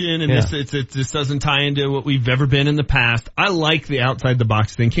tradition, and this doesn't tie into what we've ever been in the past. I like the outside the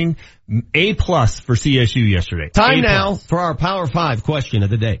box thinking. A+ for CSU yesterday. Time now for our Power 5 question of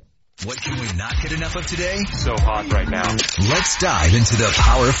the day. What can we not get enough of today? So hot right now. Let's dive into the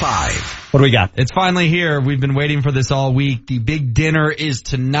Power 5. What do we got? It's finally here. We've been waiting for this all week. The big dinner is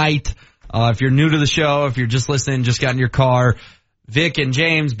tonight. If you're new to the show, if you're just listening, just got in your car, Vic and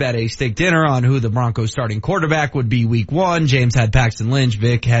James bet a steak dinner on who the Broncos starting quarterback would be week 1. James had Paxton Lynch.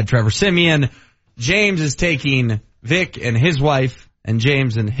 Vic had Trevor Siemian. James is taking Vic and his wife and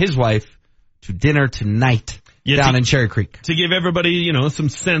James and his wife to dinner tonight. Down in Cherry Creek. To give everybody, some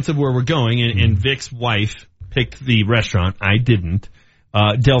sense of where we're going, and Vic's wife picked the restaurant. I didn't.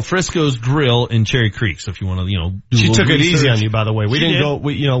 Del Frisco's Grill in Cherry Creek. So if you want to, do she took research. It easy on you, by the way. We She didn't did.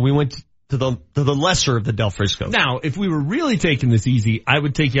 go. We went to the lesser of the Del Frisco. Now, if we were really taking this easy, I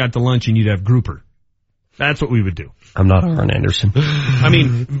would take you out to lunch and you'd have grouper. That's what we would do. I'm not Aaron Anderson. I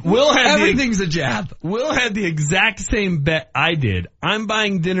mean, everything's a jab. Will had the exact same bet I did. I'm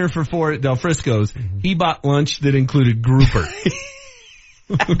buying dinner for 4 at Del Frisco's. He bought lunch that included grouper.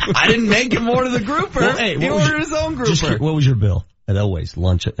 I didn't make him order the grouper. Well, hey, he ordered his own grouper. What was your bill at Elway's?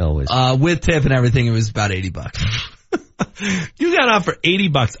 Lunch at Elway's? With tip and everything, it was about $80. You got off for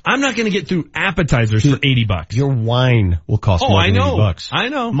 $80. I'm not going to get through appetizers for $80. Your wine will cost more than $80. I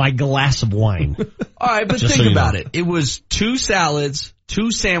know. My glass of wine. All right, but think about it. It was 2 salads,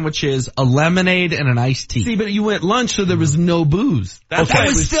 2 sandwiches, a lemonade, and an iced tea. See, but you went lunch, so there was no booze. That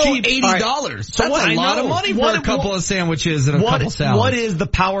was still cheap. $80. Right. So that's a lot of money for a couple of sandwiches and a couple salads. What is the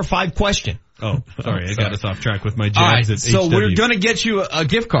Power 5 question? Oh, sorry, I got us off track with my jabs at so HW. we're going to get you a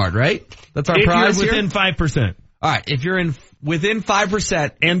gift card, right? That's our prize here. If you're within 5%. All right, if you're within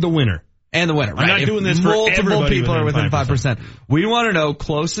 5%. And the winner. And the winner, right? I'm not doing this for everybody. Multiple people are within 5%. We want to know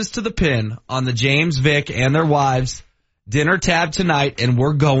closest to the pin on the James, Vic, and their wives dinner tab tonight, and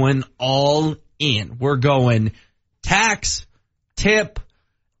we're going all in. We're going tax, tip,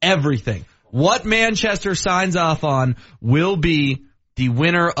 everything. What Manchester signs off on will be the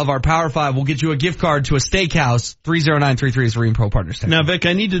winner of our Power 5. We'll get you a gift card to a steakhouse. 30933 is Marine Pro Partners. Now, Vic,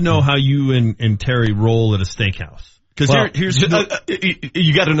 I need to know how you and Terry roll at a steakhouse. Because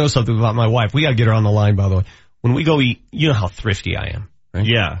you got to know something about my wife. We got to get her on the line, by the way. When we go eat, you know how thrifty I am, right?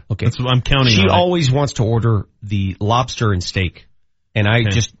 Yeah. Okay. That's what I'm counting on. She always wants to order the lobster and steak, and I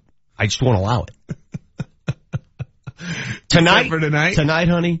just won't allow it. Tonight,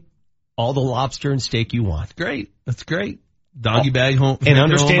 honey, all the lobster and steak you want. Great. That's great. Doggy bag home. And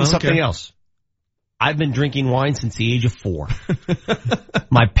understand something else. I've been drinking wine since the age of 4.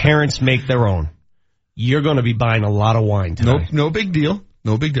 My parents make their own. You're going to be buying a lot of wine tonight. No big deal.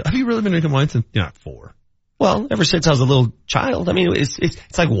 No big deal. Have you really been drinking wine since you're not 4? Well, ever since I was a little child. I mean,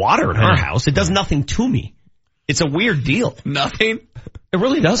 it's like water in our house. It does nothing to me. It's a weird deal. Nothing? It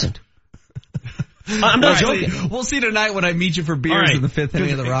really doesn't. I'm not joking. We'll see tonight when I meet you for beers in the 5th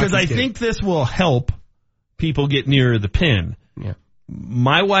inning of the Rockies game. Because I think this will help people get nearer the pin. Yeah.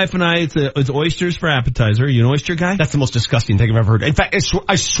 My wife and I, it's oysters for appetizer. Are you an oyster guy? That's the most disgusting thing I've ever heard. In fact,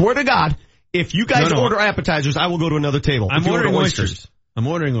 I swear to God, if you guys order appetizers, I will go to another table. I'm ordering oysters. I'm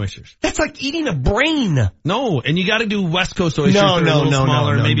ordering oysters. That's like eating a brain. No, and you got to do West Coast oysters.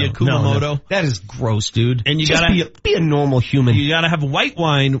 Smaller, maybe a Kumamoto. No. That is gross, dude. And you got to be a normal human. You got to have white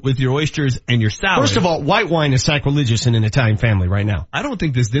wine with your oysters and your salad. First of all, white wine is sacrilegious in an Italian family right now. I don't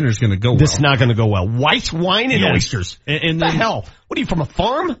think this dinner's going to go well. This is not going to go well. White wine and oysters. And the hell? What are you, from a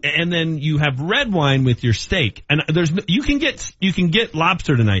farm? And then you have red wine with your steak. And you can get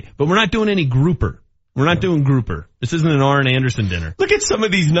lobster tonight, but we're not doing any grouper. We're not doing grouper. This isn't an Arn Anderson dinner. Look at some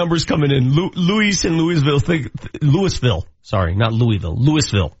of these numbers coming in. Louisville. Sorry, not Louisville.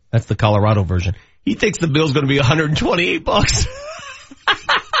 Louisville. That's the Colorado version. He thinks the bill's going to be $128.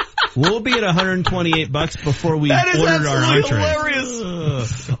 We'll be at $128 before we ordered our entree.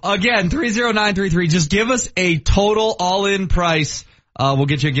 Hilarious. Again, 30933. Just give us a total all-in price. We'll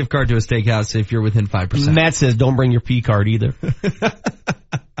get you a gift card to a steakhouse if you're within 5%. Matt says don't bring your P card either.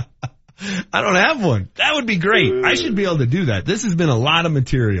 I don't have one. That would be great. I should be able to do that. This has been a lot of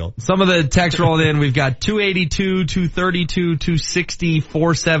material. Some of the text rolled in. We've got 282, 232, 260,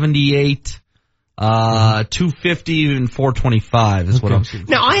 478, 250, and 425 is what I'm seeing.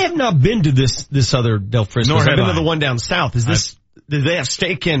 Now, I have not been to this other Del Frisco's. I've been to the one down south. Do they have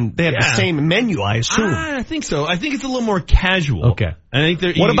steak and they have the same menu, I assume? I think so. I think it's a little more casual. Okay. I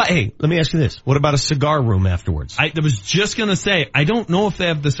think let me ask you this. What about a cigar room afterwards? I was just going to say, I don't know if they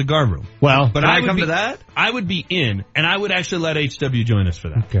have the cigar room. Well, but I come to that? I would be in, and I would actually let HW join us for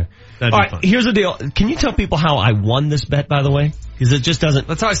that. Okay. That'd be fun. Here's the deal. Can you tell people how I won this bet, by the way? Because it just doesn't.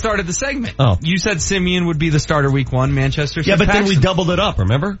 That's how I started the segment. Oh. You said Simeon would be the starter week 1, Manchester. Yeah, but then we doubled it up,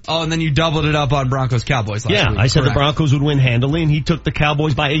 remember? Oh, and then you doubled it up on Broncos Cowboys last week. I said the Broncos would win handily, and he took the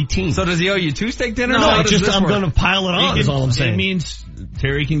Cowboys by 18. So does he owe you 2 steak dinners? No, I'm going to pile it on, is all I'm saying. It means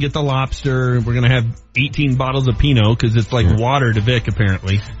Terry can get the lobster. We're going to have 18 bottles of Pinot because it's like water to Vic,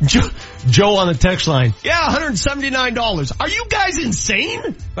 apparently. Joe on the text line. Yeah, $179. Are you guys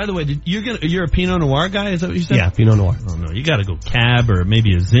insane? By the way, you're a Pinot Noir guy? Is that what you said? Yeah, Pinot Noir. Oh, no, you got to go Cab or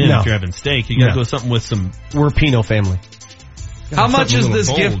maybe a Zin if you're having steak. You got to go something with some. We're a Pinot family. How much is this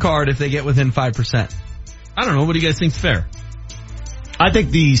gift card if they get within 5%? I don't know. What do you guys think's fair? I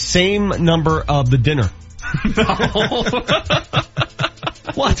think the same number of the dinner.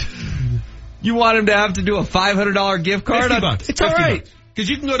 What? You want him to have to do a $500 gift card? $50. It's all right. Because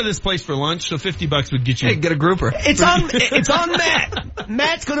you can go to this place for lunch, so $50 would get you. Hey, get a grouper. It's on Matt.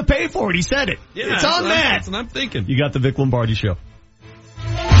 Matt's going to pay for it. He said it. Yeah, it's on Matt. That's what I'm thinking. You got the Vic Lombardi Show.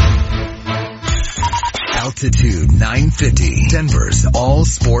 Altitude 950, Denver's all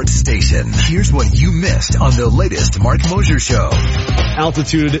sports station. Here's what you missed on the latest Mark Mosier Show.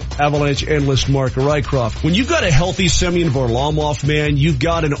 Altitude Avalanche analyst Mark Rycroft. When you've got a healthy Semyon Varlamov, man, you've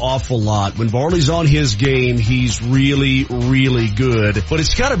got an awful lot. When Varley's on his game, he's really, really good. But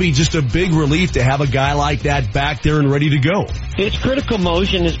it's got to be just a big relief to have a guy like that back there and ready to go. It's critical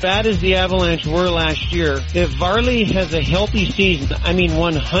motion, as bad as the Avalanche were last year. If Varley has a healthy season,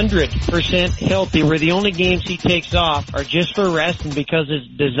 100% healthy, where the only games he takes off are just for rest and because it's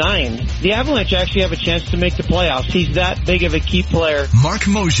designed, the Avalanche actually have a chance to make the playoffs. He's that big of a key player. Mark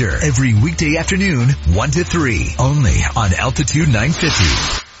Mosier, every weekday afternoon, 1 to 3, only on Altitude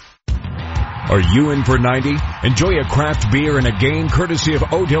 950. Are you in for 90? Enjoy a craft beer and a game courtesy of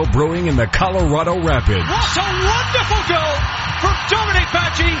Odell Brewing in the Colorado Rapids. What a wonderful goal from Dominic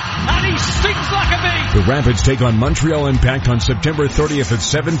Baggi, and he stings like a bee. The Rapids take on Montreal Impact on September 30th at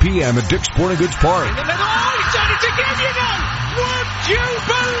 7 p.m. at Dick's Sporting Goods Park. In the middle, he's done it again, Would you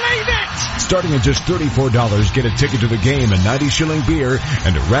believe it? Starting at just $34, get a ticket to the game, a 90-shilling beer,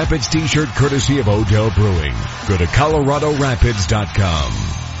 and a Rapids t-shirt courtesy of Odell Brewing. Go to ColoradoRapids.com.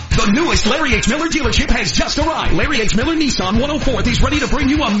 The newest Larry H. Miller dealership has just arrived. Larry H. Miller Nissan 104th is ready to bring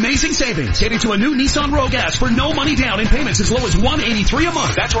you amazing savings. Get into a new Nissan Rogue S for no money down and payments as low as $183 a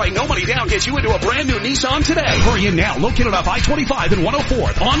month. That's right, no money down gets you into a brand new Nissan today. Hurry in now, located off I-25 and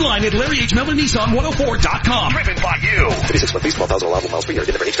 104th. Online at LarryHMillerNissan104.com. Driven by you. 56 month lease, 12,000 allowable miles per year.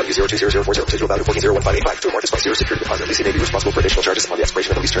 Get number HW020040. Residual value 140158. Actual market price 0. Security deposit. Leasing may be responsible for additional charges upon the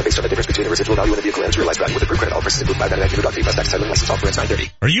expiration of the lease term based on the difference between the residual value and the vehicle and its realized value with approved credit. All prices include 599 fee plus tax title and license offer at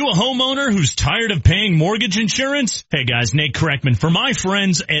 930. Are you a homeowner who's tired of paying mortgage insurance? Hey guys, Nate Kreckman for my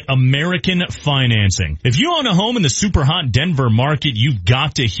friends at American Financing. If you own a home in the super hot Denver market, you've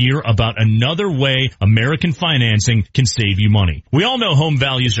got to hear about another way American Financing can save you money. We all know home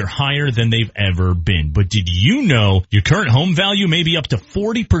values are higher than they've ever been, but did you know your current home value may be up to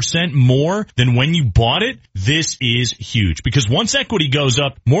 40% more than when you bought it? This is huge because once equity goes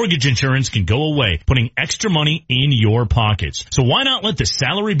up, mortgage insurance can go away, putting extra money in your pockets. So why not let the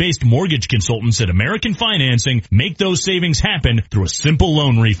salary-based mortgage consultants at American Financing make those savings happen through a simple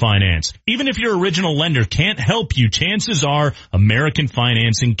loan refinance? Even if your original lender can't help you, chances are American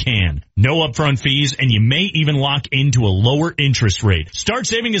Financing can. No upfront fees, and you may even lock into a lower interest rate. Start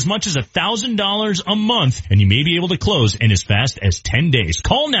saving as much as $1,000 a month, and you may be able to close in as fast as 10 days.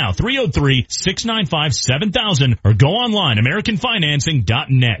 Call now, 303-695-7000, or go online,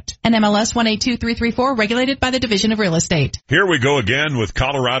 AmericanFinancing.net. NMLS 182334, regulated by the Division of Real Estate. Here we go again with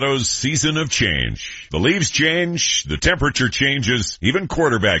Colorado's season of change. The leaves change, the temperature changes, even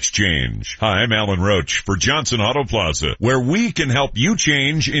quarterbacks change. Hi, I'm Alan Roach for Johnson Auto Plaza, where we can help you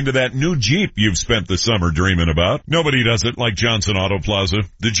change into that new Jeep you've spent the summer dreaming about. Nobody does it like Johnson Auto Plaza.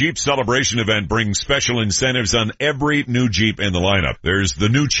 The Jeep Celebration event brings special incentives on every new Jeep in the lineup. There's the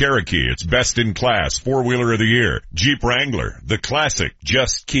new Cherokee. It's best in class, four-wheeler of the year. Jeep Wrangler, the classic,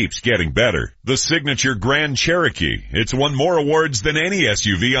 just keeps getting better. The signature Grand Cherokee. It's won more awards than any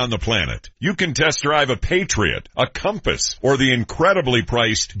SUV on the planet. You can test drive a Patriot, a Compass, or the incredibly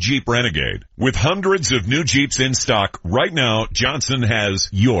priced Jeep Renegade. With hundreds of new Jeeps in stock right now, Johnson has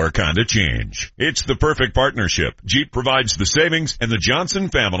your kind of change. It's the perfect partnership. Jeep provides the savings, and the Johnson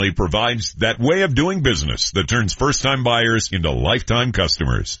family provides that way of doing business that turns first-time buyers into lifetime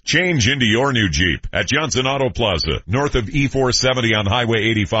customers. Change into your new Jeep at Johnson Auto Plaza, north of E470 on Highway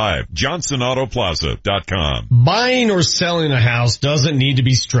 85. JohnsonAutoPlaza.com. Buying or selling a house doesn't need to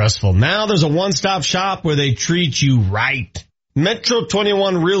be stressful. Now there's a one-stop shop where they treat you right. Metro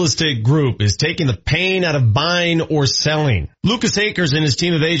 21 Real Estate Group is taking the pain out of buying or selling. Lucas Akers and his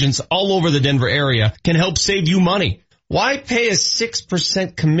team of agents all over the Denver area can help save you money. Why pay a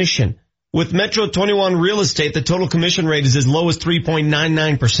 6% commission? With Metro 21 Real Estate, the total commission rate is as low as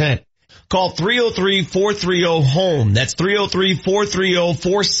 3.99%. Call 303-430-HOME. That's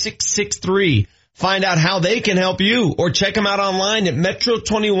 303-430-4663. Find out how they can help you or check them out online at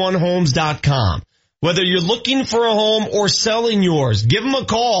metro21homes.com. Whether you're looking for a home or selling yours, give them a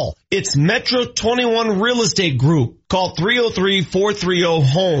call. It's Metro 21 Real Estate Group. Call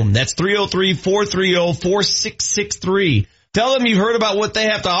 303-430-HOME. That's 303-430-4663. Tell them you've heard about what they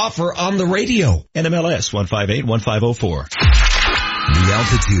have to offer on the radio. NMLS 1581504. The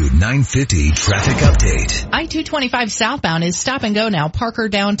Altitude 950 traffic update. I-225 southbound is stop and go now. Parker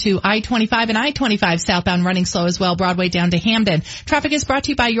down to I-25 and I-25 southbound running slow as well. Broadway down to Hamden. Traffic is brought to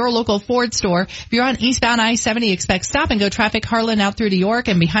you by your local Ford store. If you're on eastbound I-70, expect stop and go traffic Harlan out through to York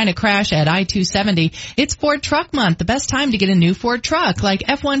and behind a crash at I-270. It's Ford Truck Month. The best time to get a new Ford truck like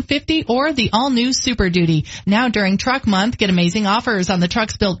F-150 or the all-new Super Duty. Now during Truck Month, get amazing offers on the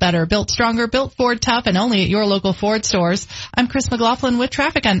trucks built better, built stronger, built Ford tough, and only at your local Ford stores. I'm Chris McLaughlin with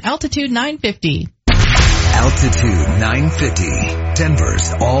traffic on Altitude 950. Altitude 950,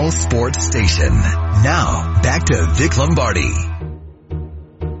 Denver's all sports station. Now, back to Vic Lombardi.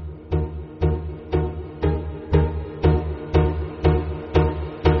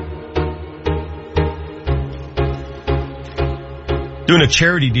 Doing a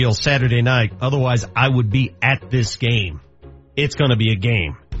charity deal Saturday night. Otherwise, I would be at this game. It's going to be a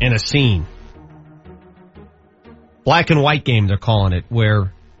game and a scene. Black and white game, they're calling it,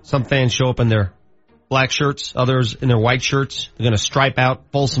 where some fans show up in their black shirts, others in their white shirts. They're going to stripe out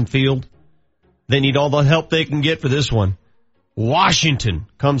Folsom Field. They need all the help they can get for this one. Washington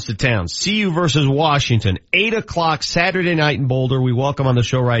comes to town. CU versus Washington, 8 o'clock Saturday night in Boulder. We welcome on the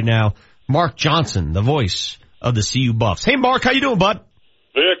show right now Mark Johnson, the voice of the CU Buffs. Hey, Mark, how you doing, bud?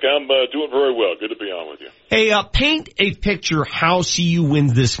 Vic, I'm doing very well. Good to be on with you. Hey, paint a picture how CU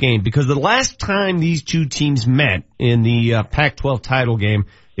wins this game, because the last time these two teams met in the Pac-12 title game,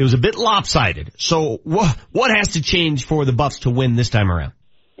 it was a bit lopsided. So what has to change for the Buffs to win this time around?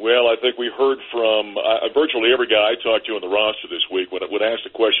 Well, I think we heard from virtually every guy I talked to in the roster this week when asked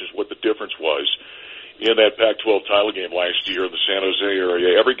the questions what the difference was in that Pac-12 title game last year in the San Jose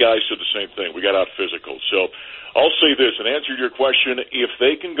area. Every guy said the same thing. We got out physical. So I'll say this, in answer to your question, if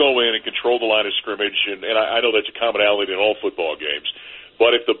they can go in and control the line of scrimmage, and I know that's a commonality in all football games,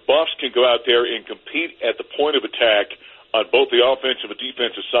 but if the Buffs can go out there and compete at the point of attack on both the offensive and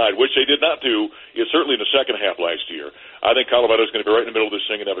defensive side, which they did not do, certainly in the second half last year, I think Colorado's going to be right in the middle of this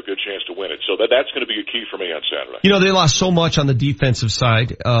thing and have a good chance to win it. So that's going to be a key for me on Saturday. You know, they lost so much on the defensive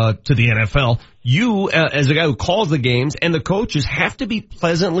side to the NFL. You, as a guy who calls the games, and the coaches have to be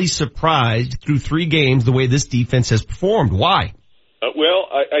pleasantly surprised through 3 games the way this defense has performed. Why? Well,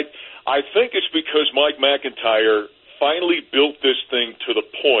 I think it's because Mike McIntyre finally built this thing to the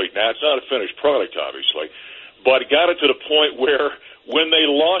point. Now, it's not a finished product, obviously, but got it to the point where when they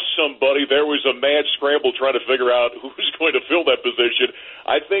lost somebody, there was a mad scramble trying to figure out who's going to fill that position.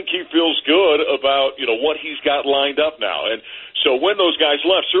 I think he feels good about, what he's got lined up now. And so when those guys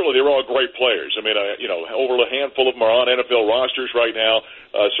left, certainly they were all great players. I mean, over a handful of them are on NFL rosters right now.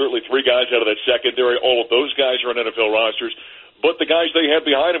 Certainly 3 guys out of that secondary. All of those guys are on NFL rosters. But the guys they had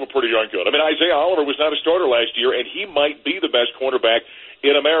behind him were pretty darn good. I mean, Isaiah Oliver was not a starter last year, and he might be the best cornerback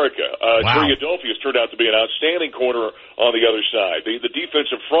in America. Wow. Trey Adolphe has turned out to be an outstanding corner on the other side. The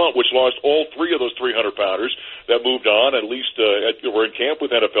defensive front, which lost all 3 of those 300-pounders that moved on, at least were in camp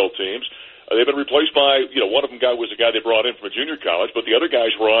with NFL teams, they've been replaced by, one of them was a guy they brought in from a junior college, but the other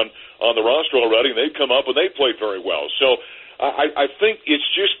guys were on the roster already, and they've come up and they've played very well. So I think it's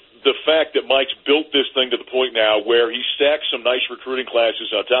just the fact that Mike's built this thing to the point now where he stacks some nice recruiting classes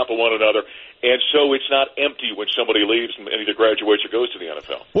on top of one another, and so it's not empty when somebody leaves and either graduates or goes to the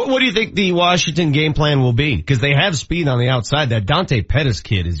NFL. What do you think the Washington game plan will be? Because they have speed on the outside. That Dante Pettis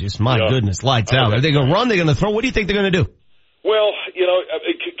kid is just, my goodness, lights out. Are they going to run? They're going to throw? What do you think they're going to do? Well,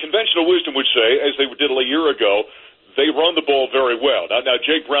 conventional wisdom would say, as they did a year ago, they run the ball very well. Now,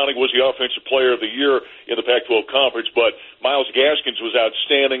 Jake Browning was the offensive player of the year in the Pac-12 conference, but Myles Gaskins was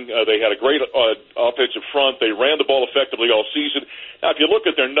outstanding. They had a great offensive front. They ran the ball effectively all season. Now, if you look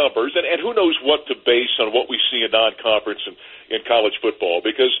at their numbers, and who knows what to base on what we see in non-conference and in college football,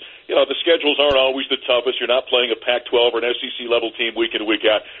 because, the schedules aren't always the toughest. You're not playing a Pac-12 or an SEC-level team week in and week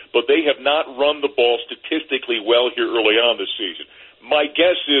out, but they have not run the ball statistically well here early on this season. My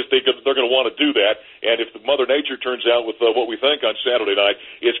guess is they're going to want to do that, and if Mother Nature turns out with what we think on Saturday night,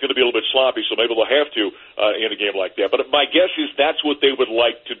 it's going to be a little bit sloppy, so maybe they'll have to in a game like that. But my guess is that's what they would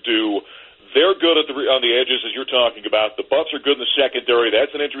like to do. They're good on the edges, as you're talking about. The Buffs are good in the secondary.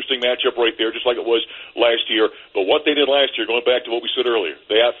 That's an interesting matchup right there, just like it was last year. But what they did last year, going back to what we said earlier,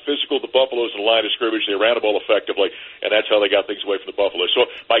 they out-physicaled the Buffaloes in the line of scrimmage. They ran the ball effectively, and that's how they got things away from the Buffaloes. So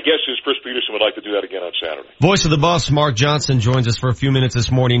my guess is Chris Peterson would like to do that again on Saturday. Voice of the Buffs, Mark Johnson, joins us for a few minutes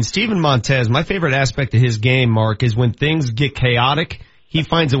this morning. Steven Montez, my favorite aspect of his game, Mark, is when things get chaotic, he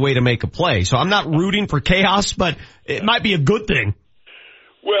finds a way to make a play. So I'm not rooting for chaos, but it might be a good thing.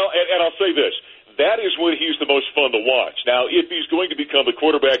 Well, and I'll say this. That is when he's the most fun to watch. Now, if he's going to become the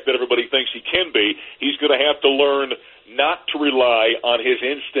quarterback that everybody thinks he can be, he's going to have to learn not to rely on his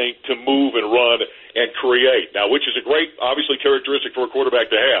instinct to move and run and create. Now, which is a great, obviously, characteristic for a quarterback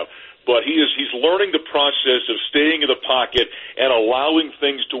to have. But he's learning the process of staying in the pocket and allowing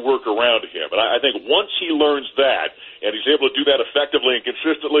things to work around him. And I think once he learns that, and he's able to do that effectively and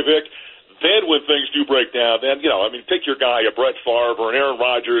consistently, Vic, then when things do break down, then, take your guy, a Brett Favre or an Aaron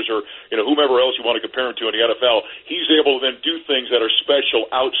Rodgers or, whomever else you want to compare him to in the NFL, he's able to then do things that are special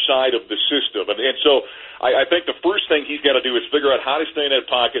outside of the system. And so I think the first thing he's got to do is figure out how to stay in that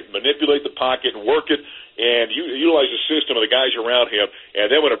pocket, manipulate the pocket and work it, and utilize the system of the guys around him.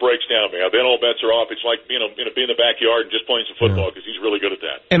 And then when it breaks down, man, then all bets are off. It's like, being in the backyard and just playing some football because he's really good at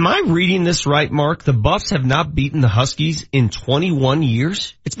that. Am I reading this right, Mark? The Buffs have not beaten the Huskies in 21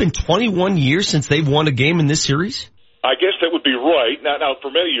 years? It's been 21 years since they've won a game in this series? I guess that would be right. Now for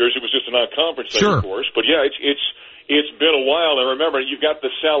many years it was just a non-conference thing, of course. But yeah, it's been a while. And remember, you've got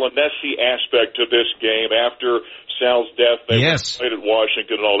the Salinesi aspect to this game after Sal's death. They played at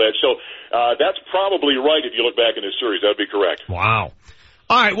Washington and all that. So that's probably right if you look back in this series. That would be correct. Wow.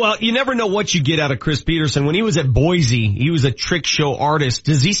 All right, well, you never know what you get out of Chris Peterson. When he was at Boise, he was a trick show artist.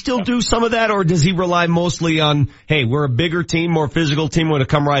 Does he still do some of that, or does he rely mostly on, hey, we're a bigger team, more physical team, we're going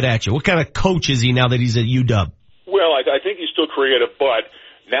to come right at you? What kind of coach is he now that he's at UW? Well, I think he's still creative, but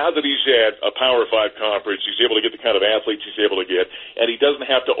now that he's at a Power 5 conference, he's able to get the kind of athletes he's able to get, and he doesn't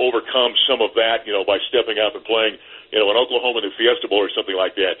have to overcome some of that, by stepping up and playing, an Oklahoma New Fiesta Bowl or something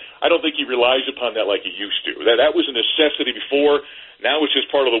like that. I don't think he relies upon that like he used to. That was a necessity before. Now it's just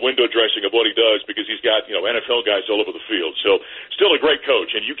part of the window dressing of what he does because he's got, NFL guys all over the field. So still a great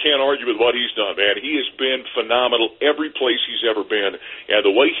coach, and you can't argue with what he's done, man. He has been phenomenal every place he's ever been, and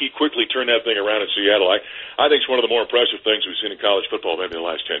the way he quickly turned that thing around in Seattle, I think it's one of the more impressive things we've seen in college football maybe in the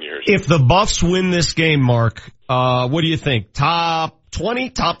last 10 years. If the Buffs win this game, Mark, what do you think? Top 20,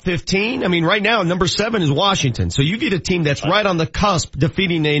 top 15? I mean, right now, number 7 is Washington. So you get a team that's right on the cusp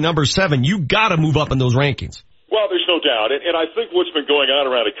defeating a number 7. You gotta move up in those rankings. Well, there's no doubt. And I think what's been going on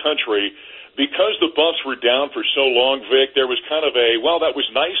around the country, because the Buffs were down for so long, Vic, there was kind of that was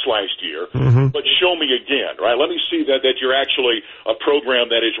nice last year, but show me again, right? Let me see that you're actually a program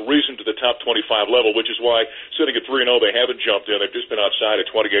that has risen to the top 25 level, which is why sitting at 3-0, they haven't jumped in. They've just been outside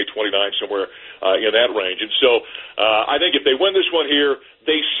at 28, 29, somewhere in that range. And so I think if they win this one here,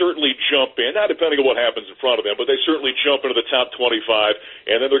 they certainly jump in, not depending on what happens in front of them, but they certainly jump into the top 25,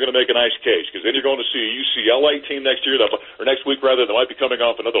 and then they're going to make a nice case, because then you're going to see a UCLA team next year, or next week rather, that might be coming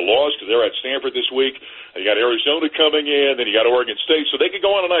off another loss because they're at Stanford this week. You got Arizona coming in, then you got Oregon State, so they could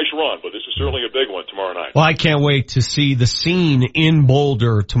go on a nice run, but this is certainly a big one tomorrow night. Well, I can't wait to see the scene in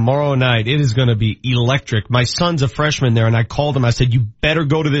Boulder tomorrow night. It is going to be electric. My son's a freshman there, and I called him. I said, you better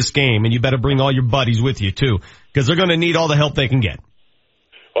go to this game, and you better bring all your buddies with you, too, because they're going to need all the help they can get.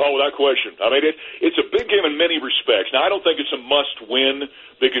 Oh, without question. I mean, it's a big game in many respects. Now, I don't think it's a must-win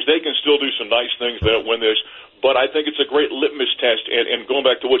because they can still do some nice things that win this, but I think it's a great litmus test, and going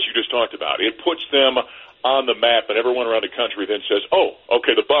back to what you just talked about, it puts them on the map, and everyone around the country then says, oh,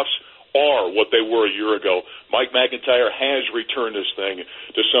 okay, the Buffs are what they were a year ago. Mike McIntyre has returned this thing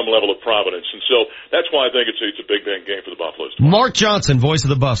to some level of prominence, and so that's why I think it's a big game for the Buffaloes tomorrow. Mark Johnson, voice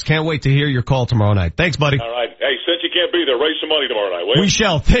of the Buffs. Can't wait to hear your call tomorrow night. Thanks, buddy. All right. Hey, since you can't be there, raise some money tomorrow night, will you? We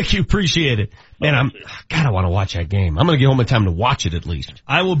shall. Thank you. Appreciate it. Man, I want to watch that game. I'm going to get home in time to watch it at least.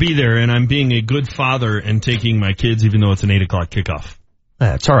 I will be there, and I'm being a good father and taking my kids, even though it's an 8 o'clock kickoff.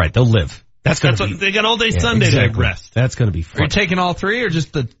 That's all right. They'll live. They got all day Sunday to rest. That's going to be fun. Are you taking all 3 or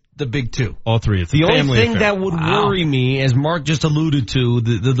just the big 2? All 3. It's the only thing affair. that would worry me, as Mark just alluded to,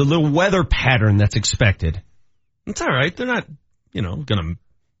 the little weather pattern that's expected. It's all right. They're not, going to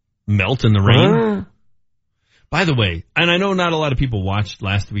melt in the rain. By the way, and I know not a lot of people watched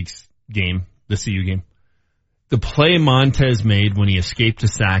last week's game, the CU game. The play Montez made when he escaped a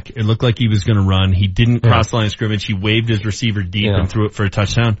sack, it looked like he was going to run. He didn't cross the line of scrimmage. He waved his receiver deep and threw it for a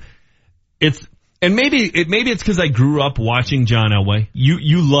touchdown. Maybe it's because I grew up watching John Elway.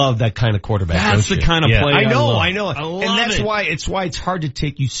 You love that kind of quarterback. That's the kind of play I know. I and that's why it's hard to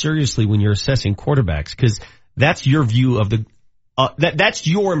take you seriously when you're assessing quarterbacks, because that's your view of that's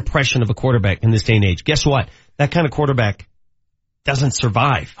your impression of a quarterback in this day and age. Guess what? That kind of quarterback doesn't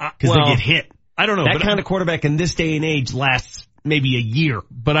survive because they get hit. I don't know. That kind of quarterback in this day and age lasts maybe a year.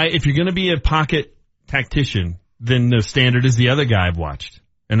 But if you're going to be a pocket tactician, then the standard is the other guy I've watched.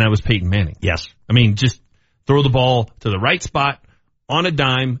 And that was Peyton Manning. Yes. I mean, just throw the ball to the right spot on a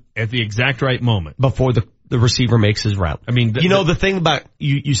dime at the exact right moment. Before the receiver makes his route. I mean, the thing about,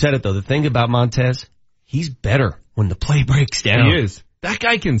 you said it though, the thing about Montez, he's better when the play breaks down. He is. That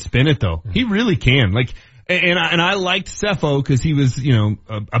guy can spin it though. He really can. And I liked Cepho because he was,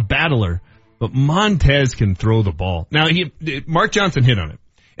 a battler. But Montez can throw the ball. Now, Mark Johnson hit on it.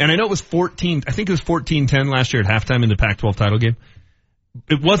 And I know it was 14-10 last year at halftime in the Pac-12 title game.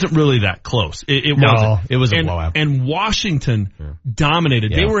 It wasn't really that close. It wasn't. It was a blowout. And Washington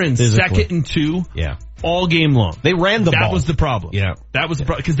dominated. They were in physically. 2nd and 2 all game long. They ran the ball. That was the problem. Yeah. That was the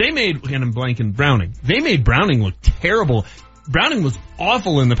problem. Because they made, and I'm blanking, Browning. They made Browning look terrible. Browning was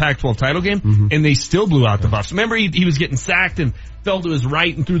awful in the Pac-12 title game, and they still blew out the Buffs. Remember, he was getting sacked and fell to his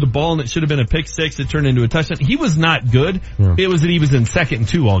right and threw the ball, and it should have been a pick six. It turned into a touchdown. He was not good. Yeah. It was that he was in 2nd and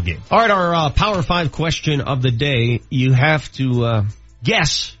 2 all game. All right, our Power 5 question of the day. You have to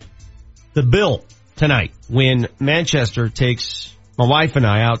guess the bill tonight when Manchester takes my wife and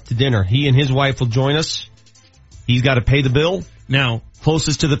I out to dinner. He and his wife will join us. He's got to pay the bill. Now,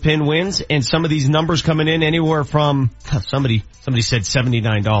 closest to the pin wins, and some of these numbers coming in anywhere from, somebody said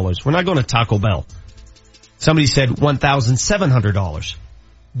 $79. We're not going to Taco Bell. Somebody said $1,700.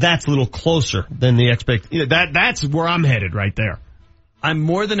 That's a little closer than the that's where I'm headed right there. I'm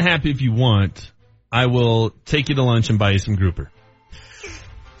more than happy if you want. I will take you to lunch and buy you some grouper.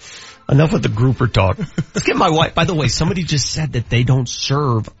 Enough with the grouper talk. Let's get my wife. By the way, somebody just said that they don't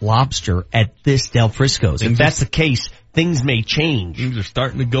serve lobster at this Del Frisco's. If that's the case, things may change. Things are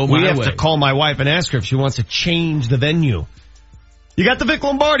starting to go my way. We have to call my wife and ask her if she wants to change the venue. You got the Vic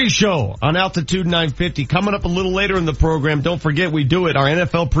Lombardi Show on Altitude 950 coming up a little later in the program. Don't forget we do it. Our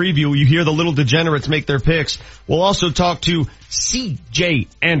NFL preview. You hear the little degenerates make their picks. We'll also talk to C.J.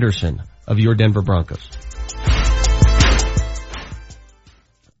 Anderson of your Denver Broncos.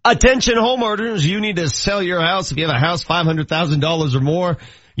 Attention homeowners, you need to sell your house. If you have a house $500,000 or more,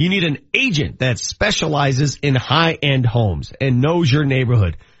 you need an agent that specializes in high-end homes and knows your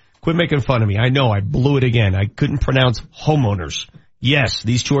neighborhood. Quit making fun of me. I know I blew it again. I couldn't pronounce homeowners. Yes,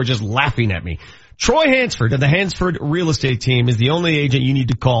 these two are just laughing at me. Troy Hansford of the Hansford Real Estate Team is the only agent you need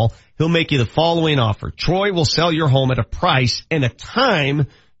to call. He'll make you the following offer. Troy will sell your home at a price and a time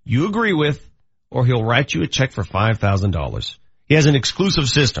you agree with, or he'll write you a check for $5,000. He has an exclusive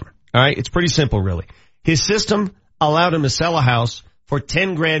system. All right. It's pretty simple, really. His system allowed him to sell a house for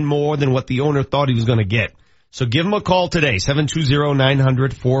 $10,000 more than what the owner thought he was going to get. So give him a call today,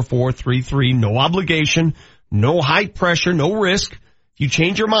 720-900-4433. No obligation, no high pressure, no risk. If you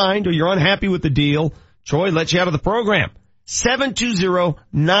change your mind or you're unhappy with the deal, Troy lets you out of the program.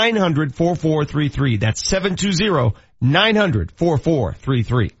 720-900-4433. That's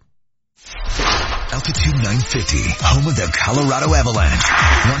 720-900-4433. Altitude 950, home of the Colorado Avalanche,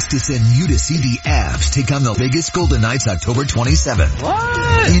 wants to send you to see the Avs take on the Vegas Golden Knights October 27th.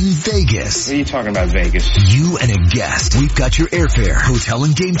 What? In Vegas. What are you talking about, Vegas? You and a guest. We've got your airfare, hotel,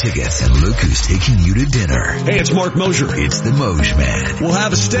 and game tickets, and look who's taking you to dinner. Hey, it's Mark Mosier. It's the Moj Man. We'll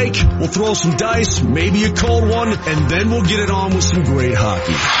have a steak, we'll throw some dice, maybe a cold one, and then we'll get it on with some great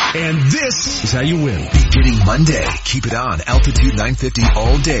hockey. And this is how you win. Beginning Monday, keep it on Altitude 950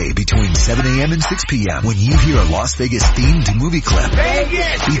 all day between 7 a.m. and 6 p.m. When you hear a Las Vegas themed movie clip,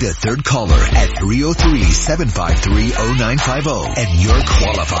 Vegas! Be the third caller at 303-753-0950 and you're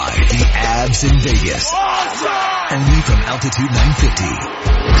qualified. The Avs in Vegas. Awesome! Only from Altitude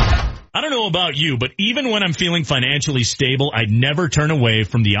 950. I don't know about you, but even when I'm feeling financially stable, I'd never turn away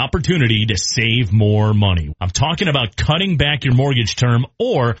from the opportunity to save more money. I'm talking about cutting back your mortgage term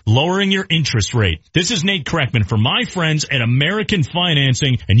or lowering your interest rate. This is Nate Kreckman for my friends at American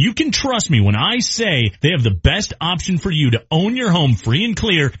Financing, and you can trust me when I say they have the best option for you to own your home free and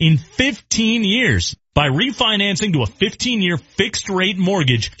clear in 15 years. By refinancing to a 15-year fixed-rate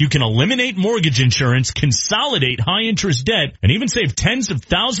mortgage, you can eliminate mortgage insurance, consolidate high-interest debt, and even save tens of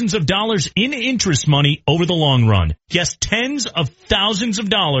thousands of dollars in interest money over the long run. Yes, tens of thousands of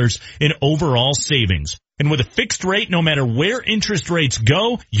dollars in overall savings. And with a fixed rate, no matter where interest rates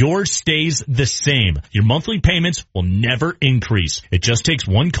go, yours stays the same. Your monthly payments will never increase. It just takes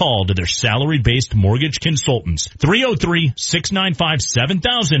one call to their salary-based mortgage consultants.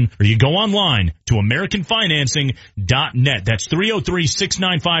 303-695-7000, or you go online to AmericanFinancing.net. That's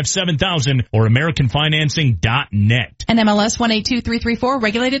 303-695-7000 or AmericanFinancing.net. NMLS 182334,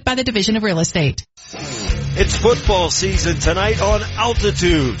 regulated by the Division of Real Estate. It's football season tonight on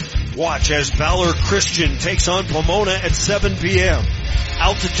Altitude. Watch as Valor Christian takes on Pomona at 7 p.m.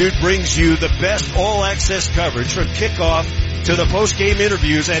 Altitude brings you the best all-access coverage from kickoff to the post-game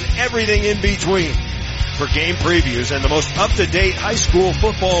interviews and everything in between. For game previews and the most up-to-date high school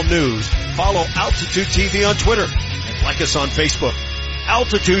football news, follow Altitude TV on Twitter and like us on Facebook.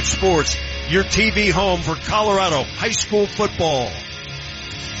 Altitude Sports, your TV home for Colorado high school football.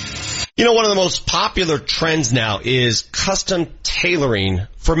 You know, one of the most popular trends now is custom tailoring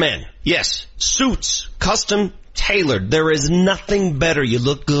for men. Yes, suits, custom tailored. There is nothing better. You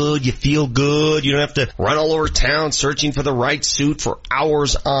look good, you feel good, you don't have to run all over town searching for the right suit for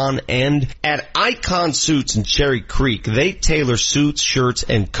hours on end. At Icon Suits in Cherry Creek, they tailor suits, shirts,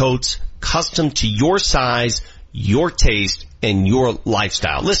 and coats custom to your size, your taste, and your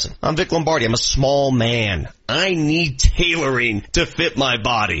lifestyle. Listen, I'm Vic Lombardi. I'm a small man. I need tailoring to fit my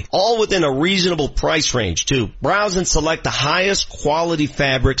body. All within a reasonable price range, too. Browse and select the highest quality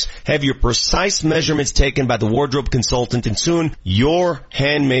fabrics. Have your precise measurements taken by the wardrobe consultant, and soon your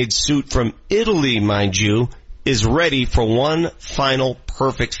handmade suit from Italy, mind you, is ready for one final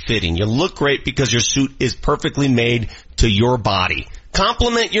perfect fitting. You look great because your suit is perfectly made to your body.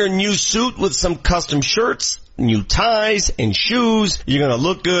 Complement your new suit with some custom shirts, new ties, and shoes. You're going to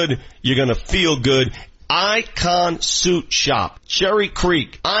look good. You're going to feel good. Icon Suit Shop. Cherry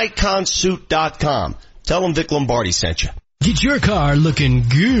Creek. IconSuit.com. Tell them Vic Lombardi sent you. Get your car looking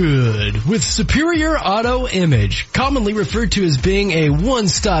good with Superior Auto Image, commonly referred to as being a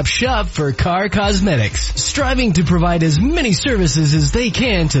one-stop shop for car cosmetics, striving to provide as many services as they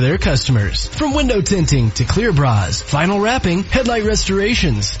can to their customers. From window tinting to clear bras, vinyl wrapping, headlight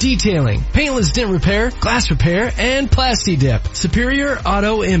restorations, detailing, paintless dent repair, glass repair, and plasti dip. Superior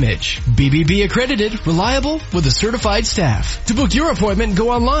Auto Image. BBB accredited, reliable, with a certified staff. To book your appointment,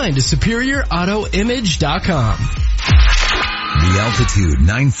 go online to SuperiorAutoImage.com. The Altitude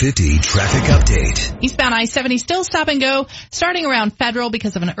 950 traffic update. Eastbound I-70 still stop and go, starting around Federal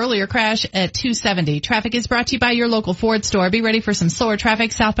because of an earlier crash at 270. Traffic is brought to you by your local Ford store. Be ready for some slower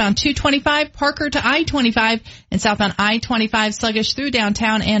traffic southbound 225, Parker to I-25, and southbound I-25 sluggish through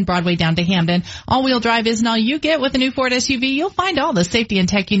downtown and Broadway down to Hamden. All-wheel drive isn't all you get with a new Ford SUV. You'll find all the safety and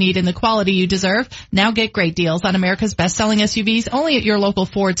tech you need and the quality you deserve. Now get great deals on America's best-selling SUVs only at your local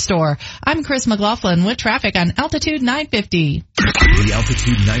Ford store. I'm Chris McLaughlin with traffic on Altitude 950. The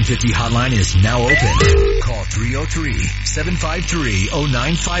Altitude 950 hotline is now open. Call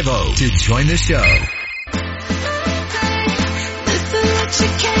 303-753-0950 to join the show.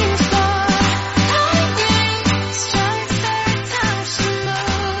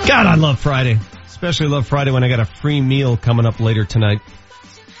 God, I love Friday. Especially love Friday when I got a free meal coming up later tonight.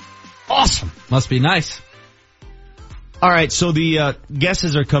 Awesome. Must be nice. All right, so the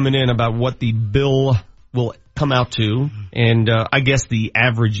guesses are coming in about what the bill will come out to, and I guess the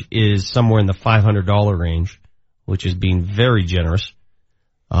average is somewhere in the $500 range, which is being very generous.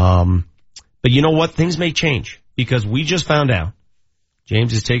 But you know what? Things may change, because we just found out,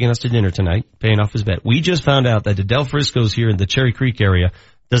 James is taking us to dinner tonight, paying off his bet. We just found out that the Del Frisco's here in the Cherry Creek area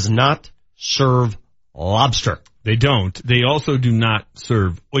does not serve lobster. They don't. They also do not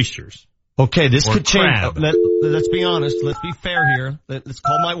serve oysters. Okay, this or could change. crab. Let's be honest. Let's be fair here. Let's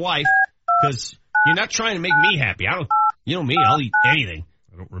call my wife, because you're not trying to make me happy. You know me, I'll eat anything.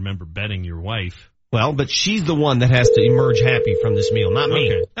 I don't remember betting your wife. Well, but she's the one that has to emerge happy from this meal, not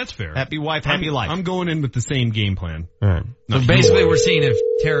me. Okay, that's fair. Happy wife, happy life. I'm going in with the same game plan. All right. So basically we're seeing if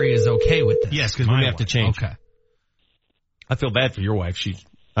Terry is okay with this. Yes, because we have to change. Okay. I feel bad for your wife. She's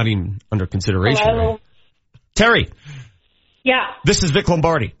not even under consideration. Hello. Right? Terry. Yeah. This is Vic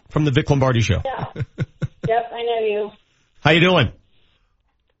Lombardi from the Vic Lombardi Show. Yeah. Yep, I know you. How you doing?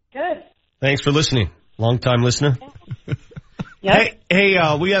 Good. Thanks for listening. Long time listener. Yep. Hey,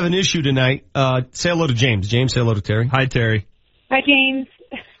 we have an issue tonight. Say hello to James. James, say hello to Terry. Hi, Terry. Hi, James.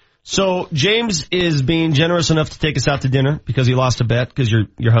 So James is being generous enough to take us out to dinner because he lost a bet because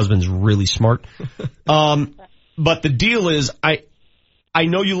your husband's really smart. But the deal is I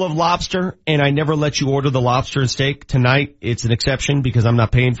know you love lobster, and I never let you order the lobster and steak. Tonight, it's an exception because I'm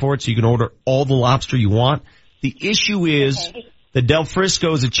not paying for it, so you can order all the lobster you want. The issue is the Del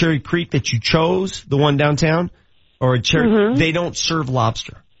Frisco's at Cherry Creek that you chose, the one downtown, or at Cherry, they don't serve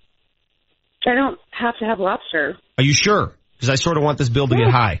lobster. I don't have to have lobster. Are you sure? Because I sort of want this bill to get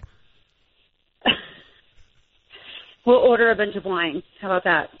high. We'll order a bunch of wine. How about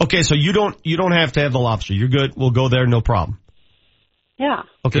that? Okay, so you don't have to have the lobster. You're good. We'll go there, no problem. Yeah.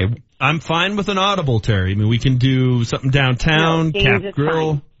 Okay. I'm fine with an audible, Terry. I mean, we can do something downtown, No, James, Cap it's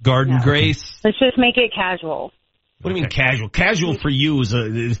Grill, fine. Garden Yeah. Grace. Let's just make it casual. What do you mean casual? Casual for you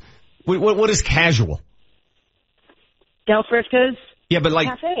is what is casual? Del Frisco's Yeah, but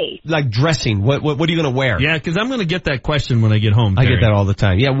Cafe. like dressing. What are you going to wear? Yeah, because I'm going to get that question when I get home, I Terry. get that all the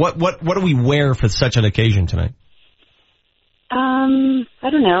time. Yeah, what do we wear for such an occasion tonight? I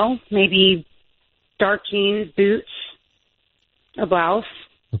don't know. Maybe dark jeans, boots, a blouse.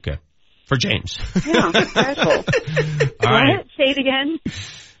 Okay. For James. Yeah, casual. All right. What? Say it again.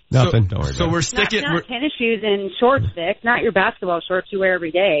 Nothing. Don't worry So about we're it. sticking. Not tennis shoes and shorts, Vic. Not your basketball shorts you wear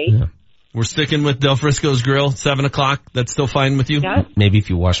every day. We're sticking with Del Frisco's Grill, 7 o'clock. That's still fine with you? Yep. Maybe if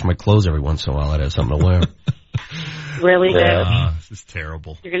you wash my clothes every once in a while, I'd have something to wear. Really good. This is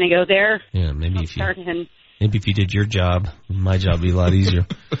terrible. You're going to go there? Yeah, maybe if you Start in. Maybe if you did your job, my job would be a lot easier.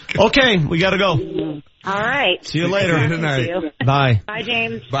 Okay, we gotta go. All right. See you later. Good talking to you. Bye. Bye,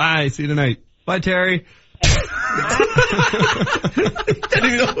 James. Bye. See you tonight. Bye, Terry.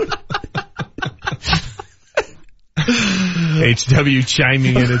 HW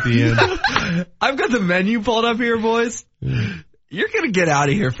chiming in at the end. I've got the menu pulled up here, boys. You're going to get out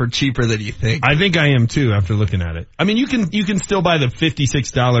of here for cheaper than you think. I think I am too after looking at it. I mean, you can still buy the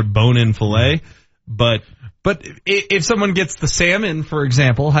 $56 bone-in filet, but if someone gets the salmon, for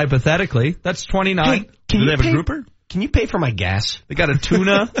example, hypothetically, that's $29. Can do they have a grouper? Can you pay for my gas? They got a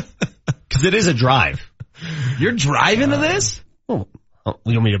tuna. Because it is a drive. You're driving to this? Oh,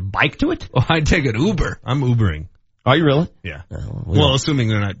 you want me to bike to it? Oh, I'd take an Uber. I'm Ubering. Are you really? Yeah. Well, assuming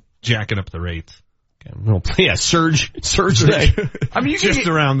they're not jacking up the rates. Okay. Well, yeah, surge day. I mean, you just get,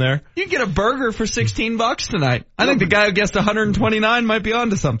 around there. You get a burger for $16 tonight. I think the guy who guessed 129 might be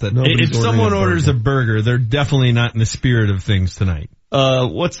onto something. If someone orders a burger, they're definitely not in the spirit of things tonight.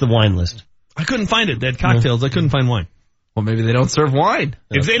 What's the wine list? I couldn't find it. They had cocktails. I couldn't find wine. Well, maybe they don't serve wine.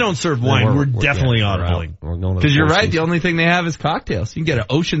 If they don't serve wine, we're definitely audibling. Because you're right. The only thing they have is cocktails. You can get an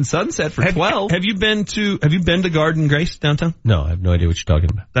Ocean Sunset for 12. Have you been to Garden Grace downtown? No, I have no idea what you're talking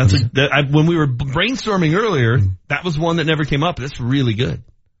about. When we were brainstorming earlier, that was one that never came up. That's really good.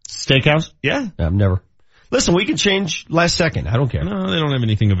 Steakhouse? Yeah. I've never. Listen, we can change last second. I don't care. No, they don't have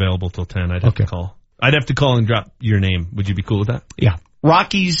anything available till 10. I'd have to call. I'd have to call and drop your name. Would you be cool with that? Yeah.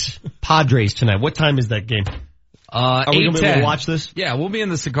 Rockies, Padres tonight. What time is that game? Are we going to be able to watch this? Yeah, we'll be in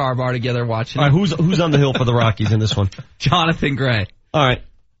the cigar bar together watching. All right, who's on the hill for the Rockies in this one? Jonathan Gray. All right.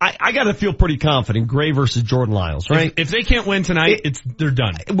 I got to feel pretty confident. Gray versus Jordan Lyles, right? If they can't win tonight, they're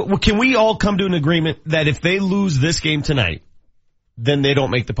done. Can we all come to an agreement that if they lose this game tonight, then they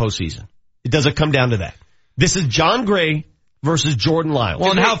don't make the postseason? It doesn't come down to that. This is John Gray versus Jordan Lyles.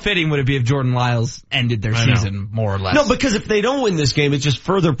 Well, and how fitting would it be if Jordan Lyles ended their season more or less? No, because if they don't win this game, it's just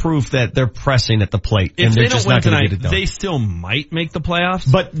further proof that they're pressing at the plate. If and they they're don't just win not going to tonight, get it done. they still might make the playoffs.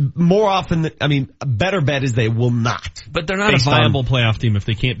 But more often, a better bet is they will not. But they're not a viable playoff team if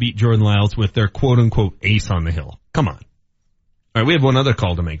they can't beat Jordan Lyles with their quote-unquote ace on the hill. Come on. All right, we have one other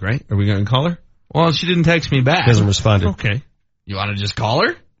call to make, right? Are we going to call her? Well, she didn't text me back. She hasn't responded. Okay. You want to just call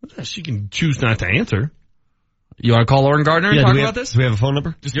her? She can choose not to answer. You want to call Lauren Gardner and talk about this? Do we have a phone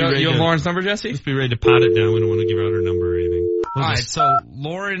number? You have Lauren's number, Jesse? Just be ready to pot it down. We don't want to give out her number or anything. All right, so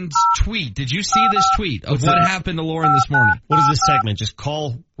Lauren's tweet. Did you see this tweet of what happened to Lauren this morning? What is this segment? Just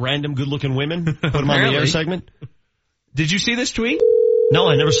call random good-looking women? Put them on the air segment? Did you see this tweet? No,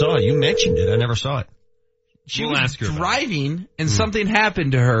 I never saw it. You mentioned it. I never saw it. She was driving and something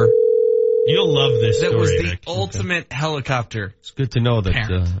happened to her. You'll love this story, That was the Nick. ultimate helicopter. It's good to know that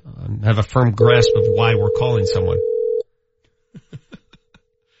I have a firm grasp of why we're calling someone.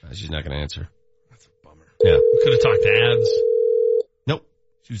 She's not going to answer. That's a bummer. Yeah. We could have talked to Abs. Nope.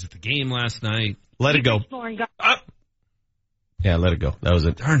 She was at the game last night. Let it go. Yeah, let it go. That was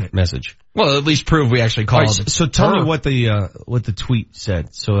a message. Well, at least prove we actually called. Right, so tell me what the tweet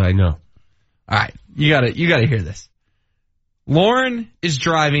said, so I know. All right, you gotta hear this. Lauren is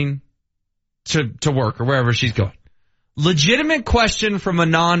driving to work or wherever she's going. Legitimate question from a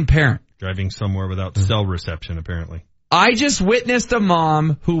non-parent. Driving somewhere without cell reception, apparently. I just witnessed a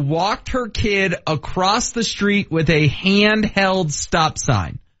mom who walked her kid across the street with a handheld stop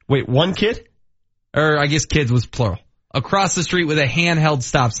sign. Wait, one kid? Or I guess kids was plural. Across the street with a handheld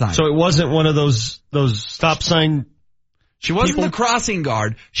stop sign. So it wasn't one of those stop sign. She wasn't the crossing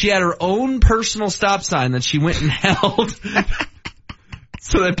guard. She had her own personal stop sign that she went and held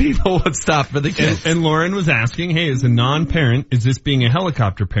so that people would stop for the kids. And Lauren was asking, hey, as a non-parent, is this being a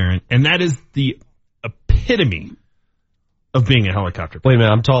helicopter parent? And that is the epitome of being a helicopter parent. Wait a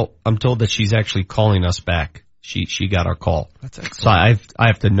minute, I'm told that she's actually calling us back. She got our call. That's excellent. So I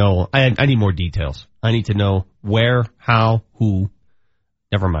have to know. I need more details. I need to know where, how, who.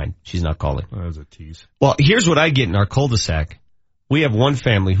 Never mind. She's not calling. That was a tease. Well, here's what I get in our cul-de-sac. We have one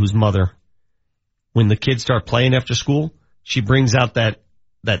family whose mother, when the kids start playing after school, she brings out that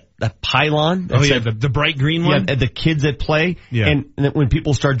pylon. The bright green one? Yeah, the kids that play. Yeah. And when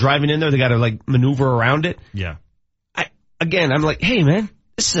people start driving in there, they got to like maneuver around it. Yeah. I'm like, hey man,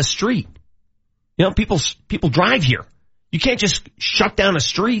 this is a street. You know, people drive here. You can't just shut down a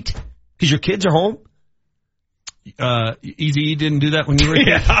street because your kids are home. Easy didn't do that when you were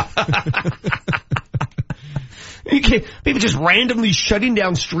a kid. People just randomly shutting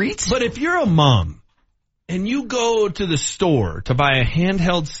down streets. But if you're a mom and you go to the store to buy a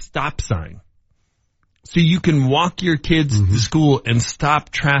handheld stop sign so you can walk your kids to school and stop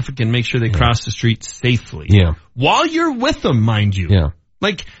traffic and make sure they cross the street safely. Yeah. While you're with them, mind you. Yeah.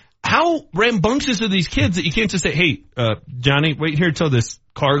 Like, how rambunctious are these kids that you can't just say, hey, Johnny, wait here till this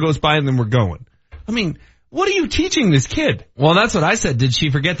car goes by and then we're going. I mean, what are you teaching this kid? Well, that's what I said. Did she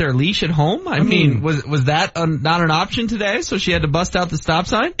forget their leash at home? I mean, was that not an option today? So she had to bust out the stop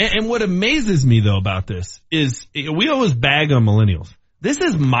sign? And what amazes me, though, about this is we always bag on millennials. This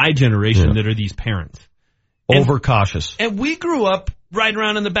is my generation that are these parents. Overcautious. And we grew up riding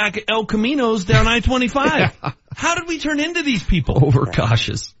around in the back of El Caminos down I-25. How did we turn into these people?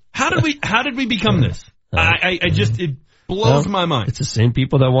 Overcautious. How did we become this? It blows my mind. It's the same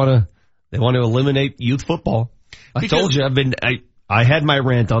people that want to eliminate youth football. I told you, I had my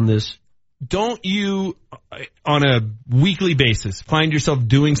rant on this. Don't you, on a weekly basis, find yourself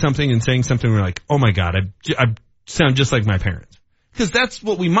doing something and saying something where you're like, oh my God, I sound just like my parents? Because that's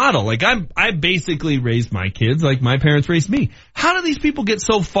what we model. Like, I basically raised my kids like my parents raised me. How do these people get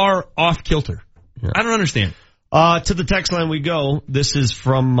so far off kilter? Yeah. I don't understand. To the text line we go. This is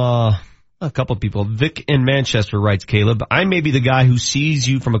from a couple of people. Vic in Manchester writes, Caleb, I may be the guy who sees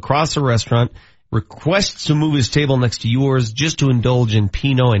you from across the restaurant requests to move his table next to yours just to indulge in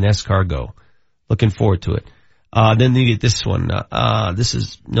Pinot and escargot. Looking forward to it. Then you get this one. This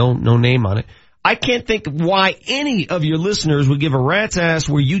is no name on it. I can't think why any of your listeners would give a rat's ass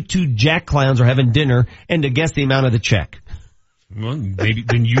where you two jack clowns are having dinner and to guess the amount of the check. Well, maybe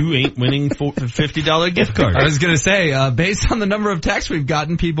then you ain't winning $50 gift card. I was going to say, based on the number of texts we've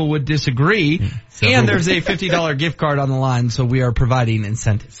gotten, people would disagree. And there's a $50 gift card on the line, so we are providing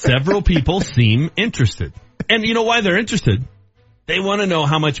incentives. Several people seem interested. And you know why they're interested? They want to know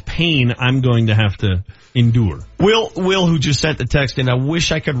how much pain I'm going to have to endure. Will, who just sent the text in, I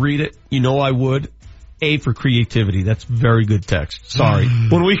wish I could read it. You know I would. A for creativity. That's very good text. Sorry.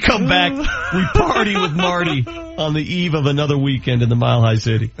 When we come back, we party with Marty on the eve of another weekend in the Mile High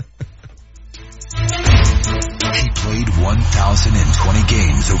City. He played 1,020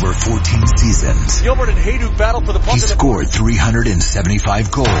 games over 14 seasons. Gilbert and Hayduk battle for the puck. He scored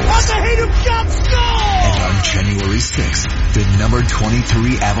 375 goals. Hayduk shot, score! And on January 6th, the number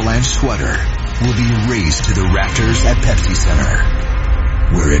 23 Avalanche sweater will be raised to the Raptors at Pepsi Center,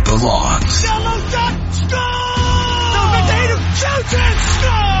 where it belongs.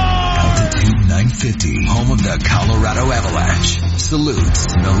 Altitude 950, home of the Colorado Avalanche, salutes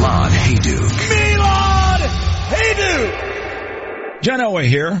Milan Hayduk. Milan Hayduk! John Elway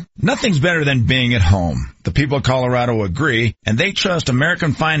here. Nothing's better than being at home. The people of Colorado agree, and they trust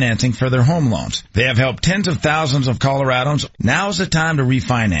American Financing for their home loans. They have helped tens of thousands of Coloradans. Now's the time to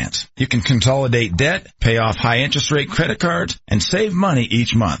refinance. You can consolidate debt, pay off high interest rate credit cards, and save money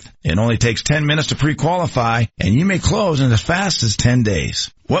each month. It only takes 10 minutes to pre-qualify, and you may close in as fast as 10 days.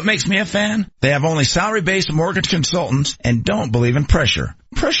 What makes me a fan? They have only salary-based mortgage consultants and don't believe in pressure.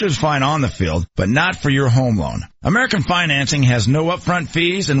 Pressure is fine on the field, but not for your home loan. American Financing has no upfront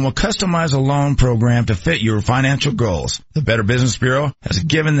fees and will customize a loan program to fit your financial goals. The Better Business Bureau has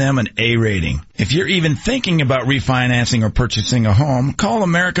given them an A rating. If you're even thinking about refinancing or purchasing a home, call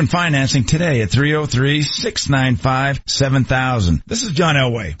American Financing today at 303-695-7000. This is John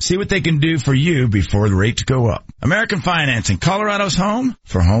Elway. See what they can do for you before the rates go up. American Financing, Colorado's home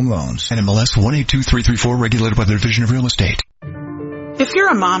for home loans. NMLS 182334, regulated by the Division of Real Estate. If you're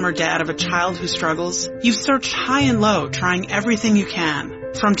a mom or dad of a child who struggles, you've searched high and low, trying everything you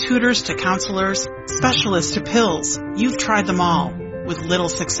can. From tutors to counselors, specialists to pills, you've tried them all with little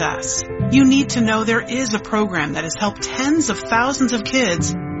success. You need to know there is a program that has helped tens of thousands of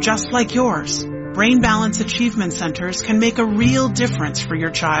kids just like yours. Brain Balance Achievement Centers can make a real difference for your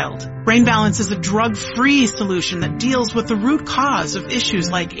child. Brain Balance is a drug-free solution that deals with the root cause of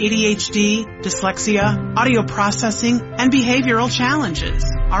issues like ADHD, dyslexia, audio processing, and behavioral challenges.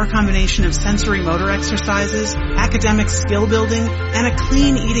 Our combination of sensory motor exercises, academic skill building, and a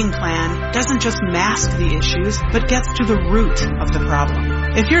clean eating plan doesn't just mask the issues, but gets to the root of the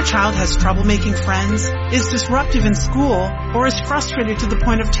problem. If your child has trouble making friends, is disruptive in school, or is frustrated to the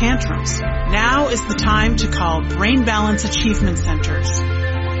point of tantrums, now is the time to call Brain Balance Achievement Centers.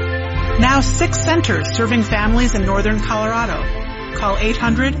 Now 6 centers serving families in northern Colorado. Call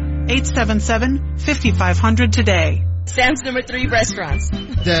 800-877-5500 today. Sam's number 3 restaurants.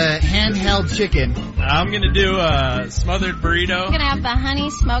 The handheld chicken. I'm going to do a smothered burrito. I'm going to have the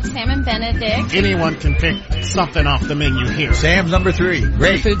honey smoked salmon Benedict. Anyone can pick something off the menu here. Sam's number 3.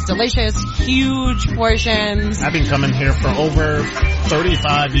 Great. The food's delicious. Huge portions. I've been coming here for over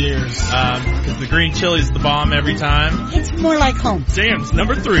 35 years. Because the green chili's the bomb every time. It's more like home. Sam's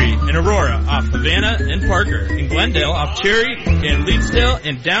number 3 in Aurora, off Havana and Parker. In Glendale, off Cherry. In Leedsdale,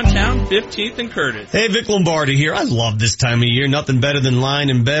 and downtown 15th and Curtis. Hey, Vic Lombardi here. I love this time of year. Nothing better than lying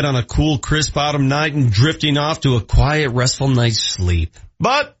in bed on a cool, crisp autumn night and drifting off to a quiet, restful night's sleep.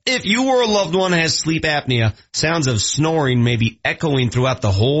 But if you or a loved one has sleep apnea, sounds of snoring may be echoing throughout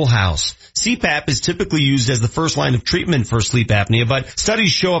the whole house. CPAP is typically used as the first line of treatment for sleep apnea, but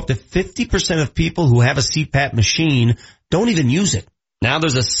studies show up to 50% of people who have a CPAP machine don't even use it. Now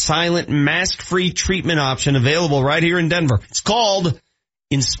there's a silent, mask-free treatment option available right here in Denver. It's called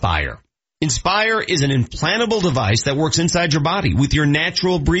Inspire. Inspire is an implantable device that works inside your body with your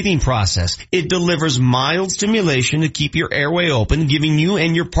natural breathing process. It delivers mild stimulation to keep your airway open, giving you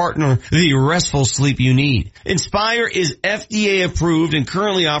and your partner the restful sleep you need. Inspire is FDA approved and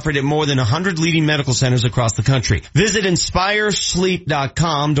currently offered at more than 100 leading medical centers across the country. Visit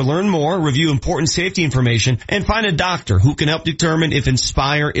InspireSleep.com to learn more, review important safety information, and find a doctor who can help determine if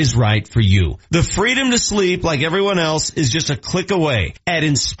Inspire is right for you. The freedom to sleep like everyone else is just a click away at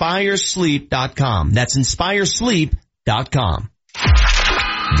InspireSleep.com. That's InspireSleep.com.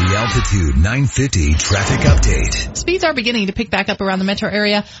 The Altitude 950 traffic update. Speeds are beginning to pick back up around the metro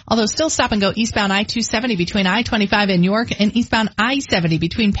area, although still stop and go eastbound I-270 between I-25 and York and eastbound I-70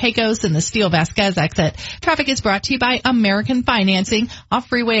 between Pecos and the Steel Vasquez exit. Traffic is brought to you by American Financing. Off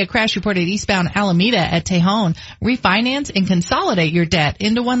freeway, a crash reported eastbound Alameda at Tejon. Refinance and consolidate your debt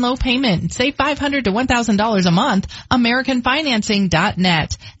into one low payment. Save $500 to $1,000 a month.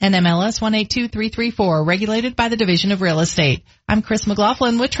 AmericanFinancing.net. NMLS 182334, regulated by the Division of Real Estate. I'm Chris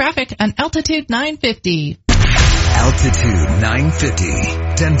McLaughlin with traffic on Altitude 950. Altitude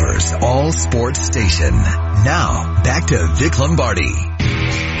 950, Denver's all sports station. Now, back to Vic Lombardi.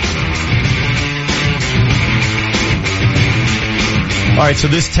 All right, so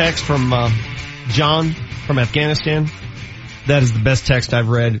this text from John from Afghanistan, that is the best text I've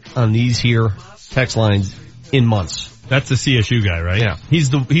read on these here text lines in months. That's the CSU guy, right? Yeah. He's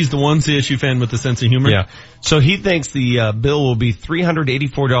the one CSU fan with the sense of humor. Yeah. So he thinks the bill will be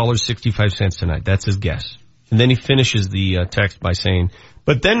 $384.65 tonight. That's his guess. And then he finishes the text by saying,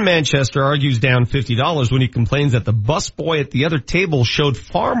 but then Manchester argues down $50 when he complains that the busboy at the other table showed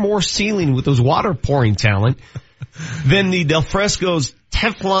far more ceiling with those water pouring talent than the Del Fresco's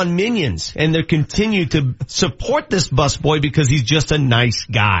Teflon minions, and they continue to support this busboy because he's just a nice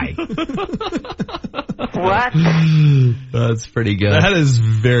guy. What? That's pretty good. That is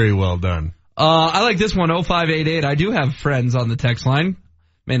very well done. I like this one, 0588. I do have friends on the text line.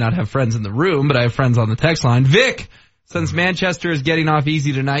 May not have friends in the room, but I have friends on the text line. Vic, since Manchester is getting off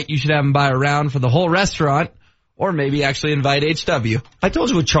easy tonight, you should have him buy a round for the whole restaurant, or maybe actually invite HW. I told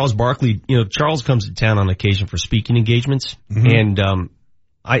you with Charles Barkley, Charles comes to town on occasion for speaking engagements, and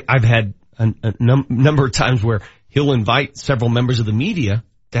I've had a number of times where he'll invite several members of the media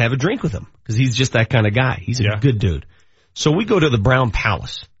to have a drink with him, because he's just that kind of guy. He's a good dude. So we go to the Brown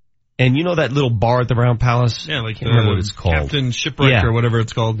Palace. And you know that little bar at the Brown Palace? Yeah, like I can't remember what it's called. Captain Shipwreck or whatever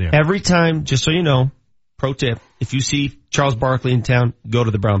it's called. Yeah. Every time, just so you know, pro tip, if you see Charles Barkley in town, go to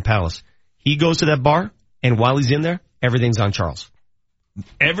the Brown Palace. He goes to that bar, and while he's in there, everything's on Charles.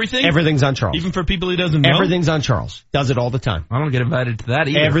 Everything? Everything's on Charles. Even for people he doesn't know? Everything's on Charles. Does it all the time. I don't get invited to that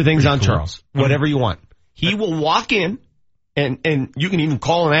either. Everything's Pretty on cool. Charles. Whatever you want. He will walk in, and you can even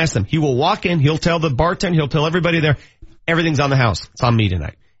call and ask them. He will walk in, he'll tell the bartender, he'll tell everybody there, everything's on the house. It's on me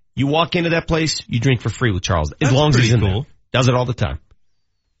tonight. You walk into that place, you drink for free with Charles, as long as he's in there. Does it all the time.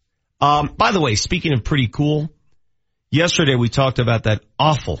 By the way, speaking of pretty cool, yesterday we talked about that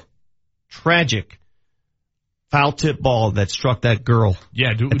awful, tragic, foul tip ball that struck that girl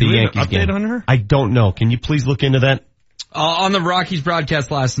at the Yankees game. On her? I don't know. Can you please look into that? On the Rockies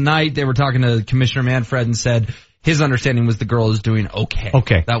broadcast last night, they were talking to Commissioner Manfred and said his understanding was the girl is doing okay.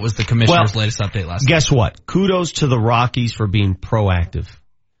 Okay. That was the commissioner's latest update last night. Guess what? Kudos to the Rockies for being proactive.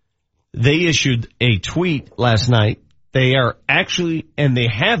 They issued a tweet last night. They are actually, and they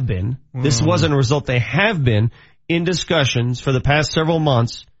have been, this wasn't a result, they have been in discussions for the past several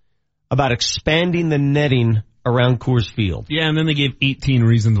months about expanding the netting around Coors Field. Yeah, and then they gave 18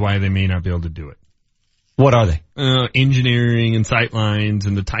 reasons why they may not be able to do it. What are they? Engineering and sight lines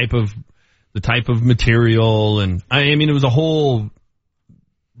and the type of material, and I mean it was a whole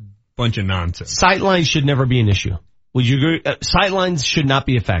bunch of nonsense. Sight lines should never be an issue. Would you agree? Sight lines should not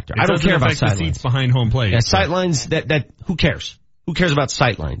be a factor. I don't care about sight lines. The seats behind home plate. Yeah, sight lines, that, who cares? Who cares about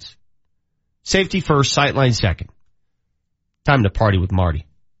sight lines? Safety first, sight line second. Time to party with Marty.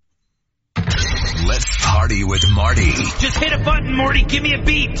 Let's party with Marty. Just hit a button, Morty. Give me a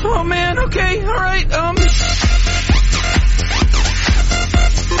beat. Oh man, okay, alright,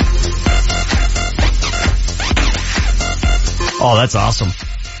 Oh, that's awesome.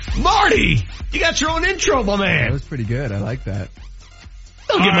 Marty! You got your own intro, my man. That was pretty good. I like that.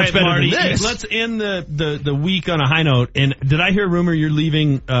 Don't get much better Marty, than this. Let's end the week on a high note. And did I hear a rumor you're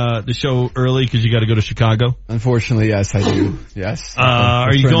leaving the show early because you got to go to Chicago? Unfortunately, yes, I do. Yes.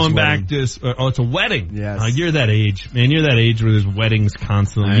 Are you going back to? It's a wedding. Yes. You're that age, man. You're that age where there's weddings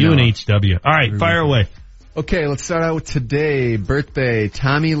constantly. You and HW. All right, fire away. Okay, let's start out with today. Birthday,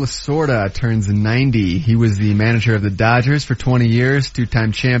 Tommy Lasorda turns 90. He was the manager of the Dodgers for 20 years,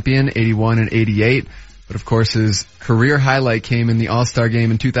 two-time champion, 81 and 88. But of course his career highlight came in the All-Star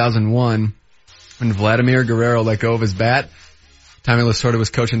game in 2001 when Vladimir Guerrero let go of his bat. Tommy Lasorda was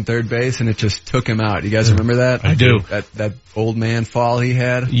coaching third base and it just took him out. You guys remember that? I do. That old man fall he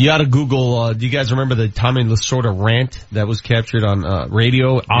had? You gotta Google, do you guys remember the Tommy Lasorda rant that was captured on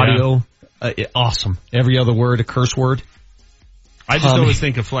radio, audio? Awesome. Every other word, a curse word. I just always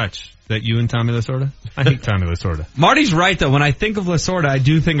think of Fletch. that you and Tommy Lasorda? I hate Tommy Lasorda. Marty's right, though. When I think of Lasorda, I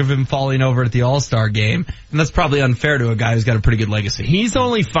do think of him falling over at the All-Star game, and that's probably unfair to a guy who's got a pretty good legacy. He's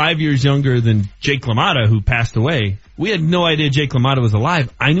only 5 years younger than Jake LaMotta, who passed away. We had no idea Jake LaMotta was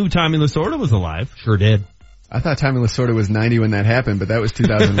alive. I knew Tommy Lasorda was alive. Sure did. I thought Tommy Lasorda was 90 when that happened, but that was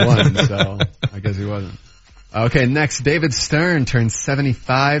 2001, so I guess he wasn't. Okay, next, David Stern turned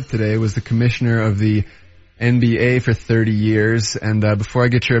 75 today, was the commissioner of the NBA for 30 years. And before I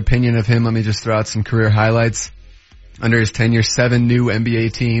get your opinion of him, let me just throw out some career highlights. Under his tenure, 7 new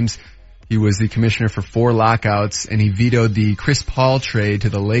NBA teams. He was the commissioner for 4 lockouts, and he vetoed the Chris Paul trade to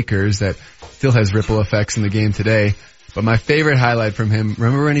the Lakers that still has ripple effects in the game today. But my favorite highlight from him,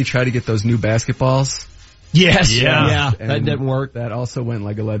 remember when he tried to get those new basketballs? Yes. Yeah. That didn't work. That also went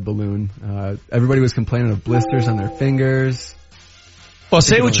like a lead balloon. Everybody was complaining of blisters on their fingers. Well,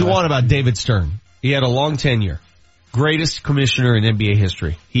 say what you want about David Stern. He had a long tenure. Greatest commissioner in NBA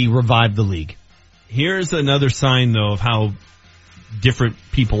history. He revived the league. Here's another sign, though, of how different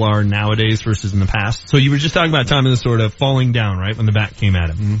people are nowadays versus in the past. So you were just talking about Tommy Lasorda falling down, right, when the bat came at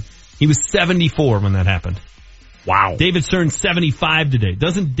him. Mm-hmm. He was 74 when that happened. Wow. David Stern, 75 today.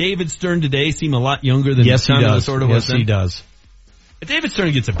 Doesn't David Stern today seem a lot younger than Tommy Lasorda was then? Yes, he does. David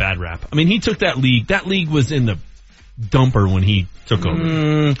Stern gets a bad rap. I mean, he took that league. That league was in the dumper when he took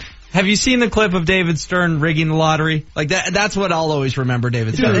over. Have you seen the clip of David Stern rigging the lottery? Like that's what I'll always remember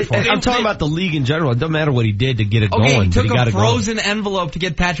David Stern for. I'm talking about the league in general. It doesn't matter what he did to get it going. He took but he a frozen envelope to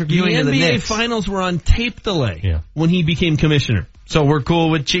get Patrick Ewing to the NBA Knicks. finals were on tape delay when he became commissioner. So we're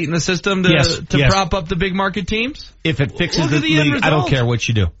cool with cheating the system to prop up the big market teams? If it fixes the league, I don't care what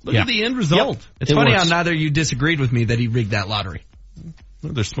you do. Look at the end result. Yep. It's funny how neither you disagreed with me that he rigged that lottery.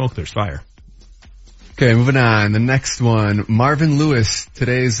 Well, there's smoke, there's fire. Okay, moving on. The next one, Marvin Lewis,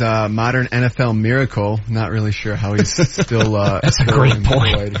 today's modern NFL miracle. Not really sure how he's still That's a great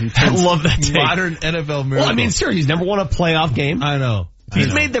point. I love that take. Modern NFL miracle. Well, I mean, sir, he's never won a playoff game. I know.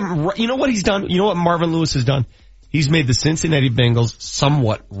 He's made them, you know what he's done? You know what Marvin Lewis has done? He's made the Cincinnati Bengals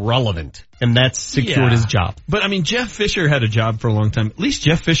somewhat relevant, and that's secured his job. But I mean, Jeff Fisher had a job for a long time. At least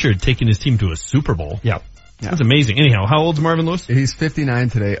Jeff Fisher had taken his team to a Super Bowl. Yeah. That's amazing. Anyhow, how old's Marvin Lewis? He's 59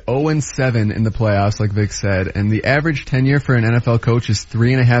 today, 0-7 in the playoffs, like Vic said, and the average tenure for an NFL coach is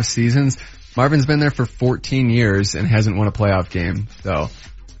 3.5 seasons. Marvin's been there for 14 years and hasn't won a playoff game. So,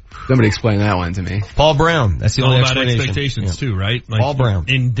 somebody explain that one to me. Paul Brown. That's the only all about explanation. expectations too, right? Like Paul Brown.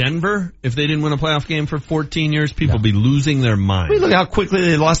 In Denver, if they didn't win a playoff game for 14 years, people would be losing their minds. I mean, look how quickly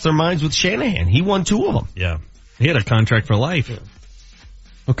they lost their minds with Shanahan. He won 2 of them. Yeah. He had a contract for life. Yeah.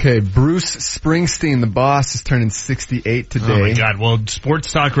 Okay, Bruce Springsteen, the boss, is turning 68 today. Oh my God. Well,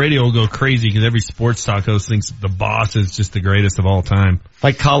 sports talk radio will go crazy because every sports talk host thinks the boss is just the greatest of all time.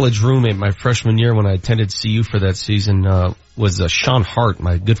 My college roommate, my freshman year when I attended CU for that season, was Sean Hart,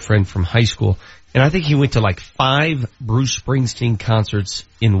 my good friend from high school. And I think he went to like 5 Bruce Springsteen concerts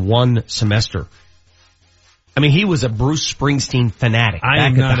in one semester. I mean, he was a Bruce Springsteen fanatic. I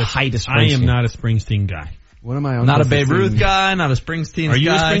am not a Springsteen guy. What am I on? Not a Babe Ruth guy, not a Springsteen guy. Are you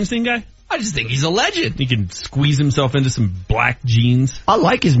a Springsteen guy? I just think he's a legend. He can squeeze himself into some black jeans. I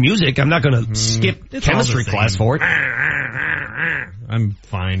like his music. I'm not going to skip chemistry class for it. I'm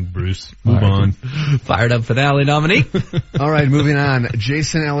fine, Bruce. Move on. Fired up finale nominee. All right, moving on.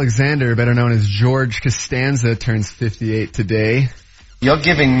 Jason Alexander, better known as George Costanza, turns 58 today. You're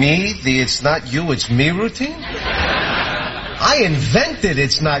giving me the "it's not you, it's me" routine? I invented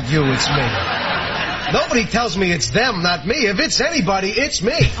 "it's not you, it's me." Nobody tells me it's them, not me. If it's anybody, it's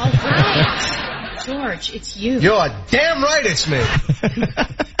me. All right. George, it's you. You're damn right it's me.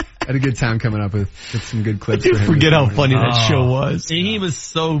 Had a good time coming up with some good clips. I do forget how funny that show was. He was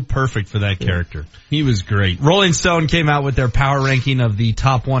so perfect for that character. He was great. Rolling Stone came out with their power ranking of the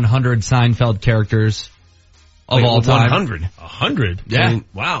top 100 Seinfeld characters of all time. 100? 100? Yeah. I mean,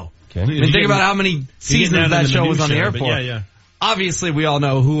 wow. Okay. I mean, think about how many seasons that show was on the air for. Yeah. Obviously, we all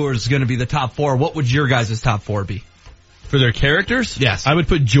know who is going to be the top 4. What would your guys' top 4 be? For their characters? Yes. I would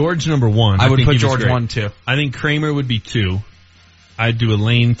put George number 1. I would put George 1, 2. I think Kramer would be 2. I'd do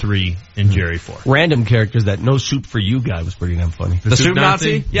Elaine 3 and Jerry 4. Random characters. That No Soup for You guy was pretty damn funny. The Soup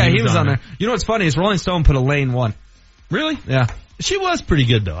Nazi? Yeah, he was on there. You know what's funny is Rolling Stone put Elaine 1. Really? Yeah. She was pretty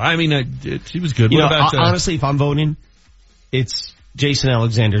good though. I mean, she was good. You know, honestly, if I'm voting, it's Jason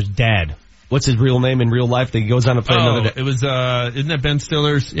Alexander's dad. What's his real name in real life that he goes on to play another day? It was, isn't that Ben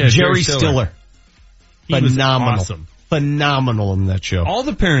Stiller's? Yeah, Jerry Stiller. Phenomenal. Was awesome. Phenomenal in that show. All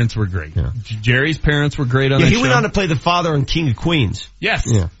the parents were great. Yeah. Jerry's parents were great on that show. He went on to play the father in King of Queens. Yes.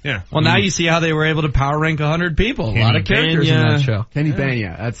 Yeah. Well, now you see how they were able to power rank 100 people. A lot of characters in that show. Kenny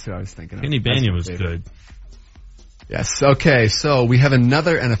Bania. That's what I was thinking of. Kenny Bania was good. Yes. Okay. So we have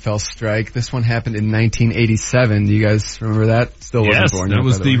another NFL strike. This one happened in 1987. Do you guys remember that? Still wasn't born yet, that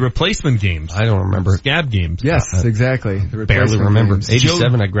was by the way. replacement games. I don't remember. Scab games. Yes, exactly. The Barely replacement remember. games.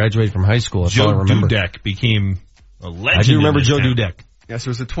 87, I graduated from high school. That's all I Joe remember. Dudek became a legend. I do remember in this Joe town. Dudek. Yes, it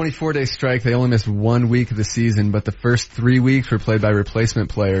was a 24-day strike. They only missed 1 week of the season, but the first 3 weeks were played by replacement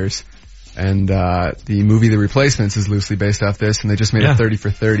players. And the movie The Replacements is loosely based off this, and they just made a 30 for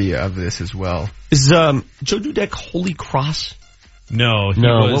 30 of this as well. Is Joe Dudek Holy Cross? No, he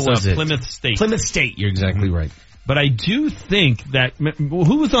what was it? Plymouth State. Plymouth State, you're exactly right. But I do think that,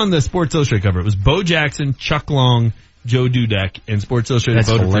 who was on the Sports Illustrated cover? It was Bo Jackson, Chuck Long, Joe Dudek, and Sports Illustrated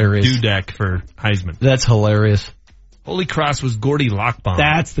voted for Dudek for Heisman. That's hilarious. Holy Cross was Gordy Lockbaum.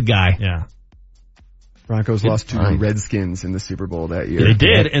 That's the guy. Yeah. Broncos lost to the Redskins in the Super Bowl that year. They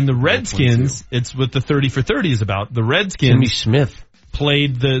did, and the Redskins, it's what the 30 for 30 is about. The Redskins Jimmy Smith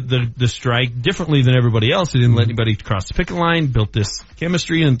played the strike differently than everybody else. They didn't let anybody cross the picket line, built this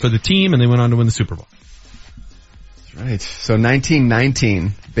chemistry and for the team, and they went on to win the Super Bowl. That's right. So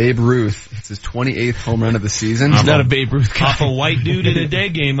 1919, Babe Ruth hits his 28th home run of the season. He's not a Babe Ruth guy. Off a white dude in a day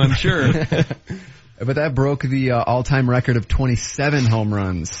game, I'm sure. But that broke the all-time record of 27 home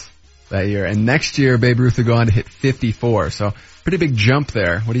runs that year. And next year, Babe Ruth would go on to hit 54. So pretty big jump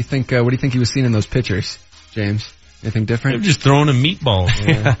there. What do you think? What do you think he was seeing in those pitchers, James? Anything different? They're just throwing him meatballs.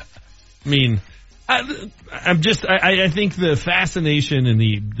 Yeah. I mean, I think the fascination and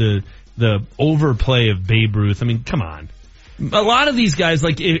the overplay of Babe Ruth. I mean, come on. A lot of these guys,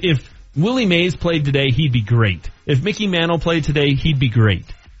 like if Willie Mays played today, he'd be great. If Mickey Mantle played today, he'd be great.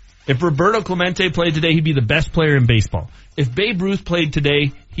 If Roberto Clemente played today, he'd be the best player in baseball. If Babe Ruth played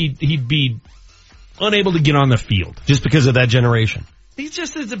today, he'd be unable to get on the field. Just because of that generation. He's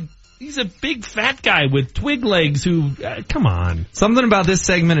a big fat guy with twig legs who, come on. Something about this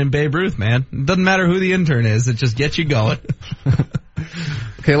segment in Babe Ruth, man. It doesn't matter who the intern is. It just gets you going.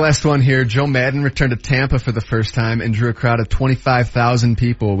 Okay, last one here. Joe Madden returned to Tampa for the first time and drew a crowd of 25,000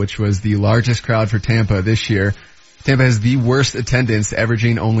 people, which was the largest crowd for Tampa this year. Tampa has the worst attendance,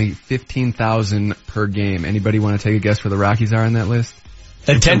 averaging only 15,000 per game. Anybody want to take a guess where the Rockies are on that list?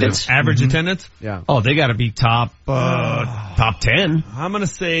 Attendance? Average attendance? Yeah. Oh, they gotta be top 10. I'm gonna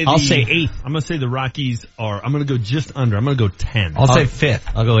say I'll say 8th. I'm gonna say the Rockies I'm gonna go just under. I'm gonna go 10. I'll say 5th.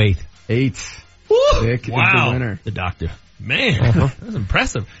 I'll go 8th. 8. Vic is the winner. The doctor. Man, that's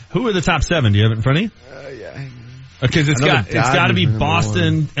impressive. Who are the top 7? Do you have it in front of you? Yeah. Because it's got to be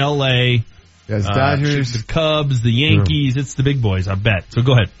Boston, L.A., Dodgers, the Cubs, the Yankees. It's the big boys, I bet. So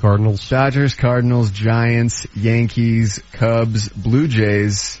go ahead. Dodgers, Cardinals, Giants, Yankees, Cubs, Blue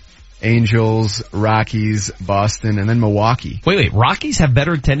Jays, Angels, Rockies, Boston, and then Milwaukee. Wait. Rockies have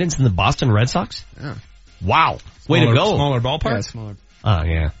better attendance than the Boston Red Sox? Yeah. Wow. Way to go. Smaller ballpark? Yeah, smaller. Oh,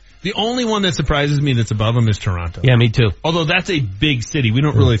 yeah. The only one that surprises me that's above them is Toronto. Yeah, me too. Although that's a big city. We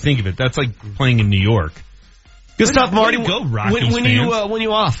don't really think of it. That's like playing in New York. Good stuff, Marty. Go, Rockies when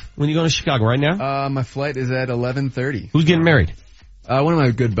you off? When you going to Chicago right now? My flight is at 11:30. Who's getting married? One of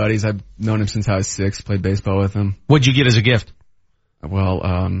my good buddies. I've known him since I was 6. Played baseball with him. What'd you get as a gift? Well,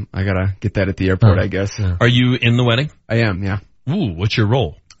 I gotta get that at the airport, I guess. Yeah. Are you in the wedding? I am, yeah. Ooh, what's your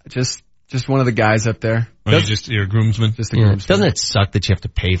role? Just one of the guys up there. You're a groomsman? Just a groomsman. Doesn't it suck that you have to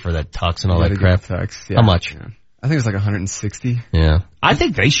pay for that tux and all that crap? Tux, yeah. How much? Yeah. I think it's like 160. Yeah. I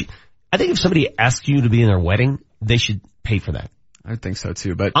think if somebody asks you to be in their wedding, they should pay for that. I think so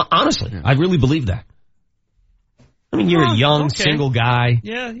too, but honestly, I really believe that. I mean, you're a young, single guy.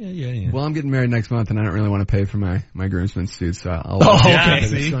 Yeah. Well, I'm getting married next month, and I don't really want to pay for my groomsman suit, so I'll... okay. I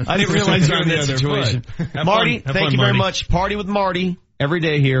didn't realize you were in that situation. Marty, thank you very much. Party with Marty every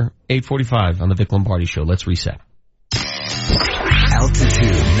day here, 8:45 on the Vic Lombardi Show. Let's reset.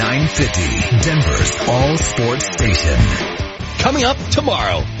 Altitude 950, Denver's all sports station. Coming up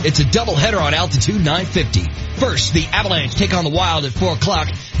tomorrow, it's a doubleheader on Altitude 950. First, the Avalanche take on the Wild at 4 o'clock.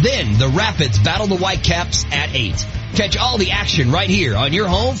 Then, the Rapids battle the Whitecaps at 8. Catch all the action right here on your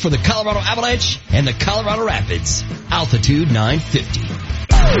home for the Colorado Avalanche and the Colorado Rapids. Altitude 950.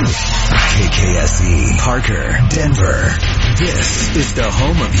 KKSE, Parker, Denver. This is the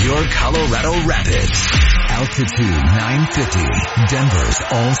home of your Colorado Rapids. Altitude 950, Denver's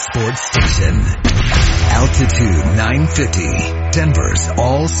all sports station. Altitude 950, Denver's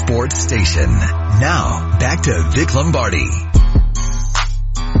all sports station. Now, back to Vic Lombardi.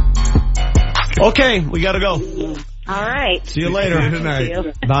 Okay, we gotta go. All right. See you later. See you tonight. See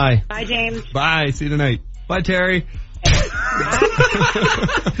you. Bye. Bye, James. Bye. See you tonight. Bye, Terry.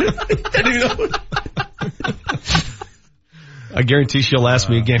 I guarantee she'll ask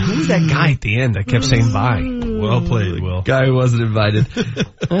me again, who's that guy at the end that kept saying bye? Well played, Will. Guy who wasn't invited.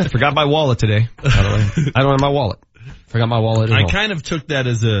 I forgot my wallet today, by the way. I don't have my wallet. Forgot my wallet at I home. kind of took that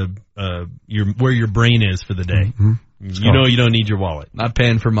as where your brain is for the day. Mm-hmm. You know you don't need your wallet. Not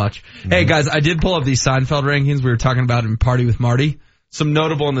paying for much. Hey guys, I did pull up these Seinfeld rankings we were talking about in Party with Marty. Some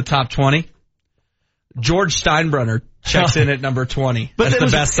notable in the top 20. George Steinbrenner checks in at number 20. But That's the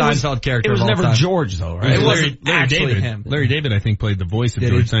best Seinfeld character It was of all never time. George though, right? It wasn't Larry actually David. him. Larry David, I think, played the voice of Did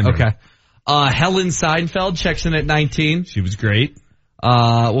George he? Steinbrenner. Okay. Helen Seinfeld checks in at 19. She was great.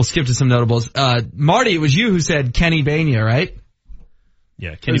 We'll skip to some notables. Marty, it was you who said Kenny Bania, right?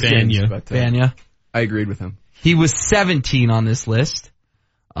 Yeah, Kenny Bania. Bania. I agreed with him. He was 17 on this list.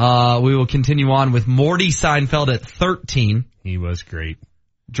 We will continue on with Morty Seinfeld at 13. He was great.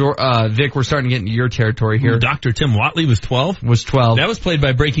 Vic, we're starting to get into your territory here. Dr. Tim Watley was 12? Was 12. That was played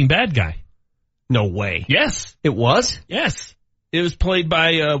by Breaking Bad guy. No way. Yes. It was? Yes. It was played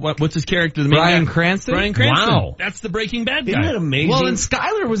by, what's his character? The main Bryan guy? Cranston? Bryan Cranston. Wow. That's the Breaking Bad guy. Isn't that amazing? Well, and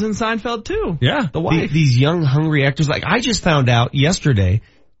Skyler was in Seinfeld too. Yeah. The wife. These young, hungry actors. Like, I just found out yesterday,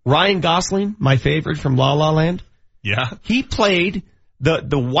 Ryan Gosling, my favorite from La La Land, Yeah. he played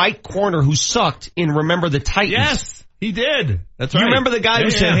the white corner who sucked in Remember the Titans. Yes, he did. That's right. You remember the guy who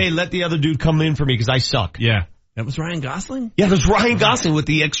said, yeah. hey, let the other dude come in for me because I suck? Yeah. That was Ryan Gosling? Yeah, there's Ryan Gosling with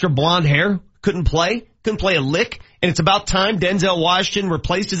the extra blonde hair. Couldn't play a lick. And it's about time Denzel Washington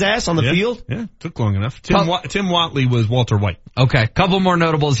replaced his ass on the field. Yeah, took long enough. Tim Watley was Walter White. Okay, couple more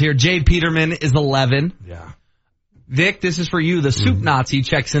notables here. Jay Peterman is 11. Yeah. Vic, this is for you. The Soup Nazi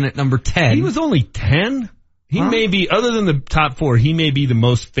checks in at number 10. He was only 10? He may be, other than the top 4, he may be the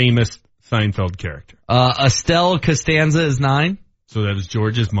most famous Seinfeld character. Estelle Costanza is 9. So that is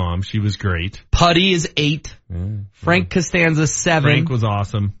George's mom. She was great. Putty is 8. Frank Costanza 7. Frank was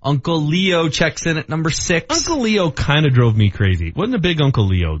awesome. Uncle Leo checks in at number 6. Uncle Leo kind of drove me crazy. Wasn't a big Uncle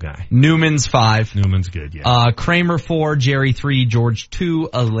Leo guy. Newman's 5. Newman's good, yeah. Kramer 4, Jerry 3, George 2,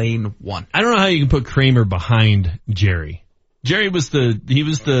 Elaine 1. I don't know how you can put Kramer behind Jerry. Jerry was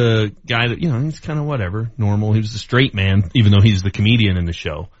the guy that, he's kind of whatever, normal. He was the straight man, even though he's the comedian in the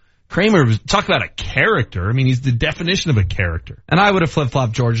show. Kramer was, talk about a character. I mean, he's the definition of a character. And I would have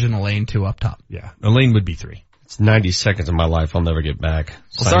flip-flopped George and Elaine 2 up top. Yeah. Elaine would be 3. It's 90 seconds of my life I'll never get back.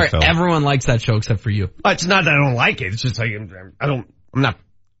 Well, sorry, everyone likes that show except for you. It's not that I don't like it. It's just like, I'm not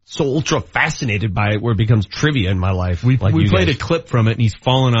so ultra fascinated by it where it becomes trivia in my life. We played a clip from it and he's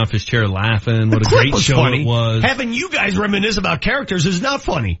falling off his chair laughing. What a great show it was. Having you guys reminisce about characters is not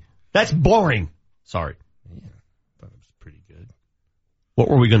funny. That's boring. Sorry. What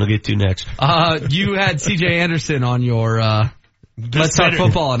were we going to get to next? You had CJ Anderson on your, Let's Talk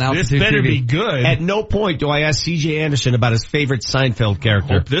Football on Altitude This better TV. be good. At no point do I ask CJ Anderson about his favorite Seinfeld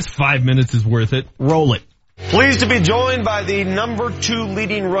character. Hope this 5 minutes is worth it. Roll it. Pleased to be joined by the number 2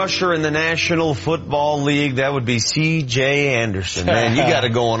 leading rusher in the National Football League. That would be C.J. Anderson. Man, you got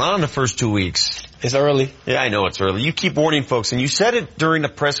it going on the first 2 weeks. It's early. Yeah, I know it's early. You keep warning folks, and you said it during the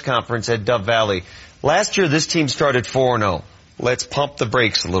press conference at Dove Valley. Last year, this team started 4-0. Let's pump the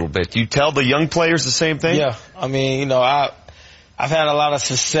brakes a little bit. You tell the young players the same thing? Yeah. I mean, I've had a lot of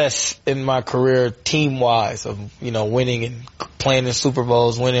success in my career team-wise of, winning and playing in Super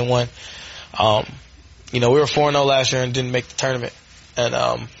Bowls, winning one. We were 4-0 last year and didn't make the tournament. And,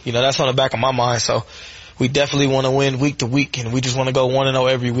 that's on the back of my mind. So we definitely want to win week to week, and we just want to go 1-0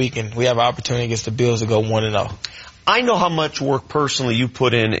 every week, and we have an opportunity against the Bills to go 1-0. I know how much work personally you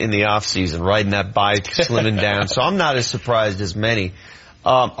put in the off season, riding that bike, slimming down, so I'm not as surprised as many.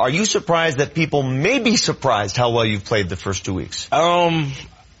 Are you surprised that people may be surprised how well you've played the first 2 weeks?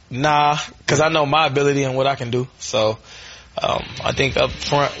 Nah, cause I know my ability and what I can do. So, I think up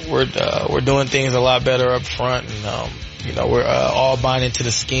front, we're doing things a lot better up front, and, we're all buying into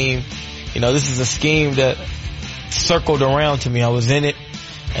the scheme. This is a scheme that circled around to me. I was in it.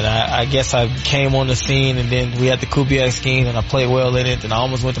 And I guess I came on the scene, and then we had the Kubiak scheme, and I played well in it, and I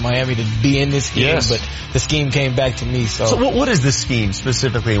almost went to Miami to be in this scheme, but the scheme came back to me. So what is the scheme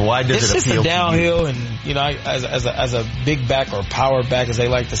specifically, and why does it appeal to you? It's just a downhill, and as a big back or power back, as they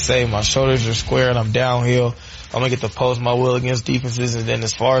like to say, my shoulders are square and I'm downhill. I'm gonna get to post my will against defenses, and then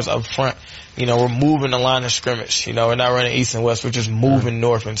as far as up front, we're moving the line of scrimmage. We're not running east and west. We're just moving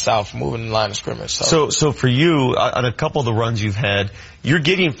north and south, moving the line of scrimmage. So for you, on a couple of the runs you've had, you're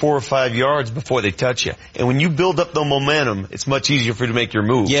getting 4 or 5 yards before they touch you. And when you build up the momentum, it's much easier for you to make your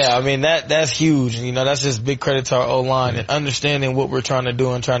moves. Yeah, I mean, that's huge. That's just big credit to our O-line and understanding what we're trying to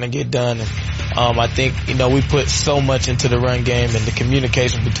do and trying to get done. And, I think, we put so much into the run game, and the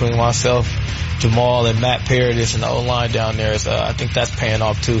communication between myself, Jamal, and Matt Paradis and the O-line down there is, I think that's paying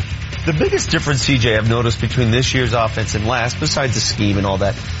off too. The biggest difference, CJ, I've noticed between this year's offense and last, besides the scheme and all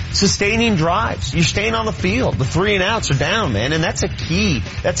that, sustaining drives. You're staying on the field. The 3 and outs are down, man, and that's a key.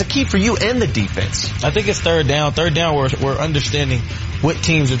 That's a key for you and the defense. I think it's third down. Third down, we're understanding what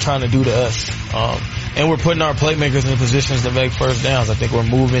teams are trying to do to us. And we're putting our playmakers in positions to make first downs. I think we're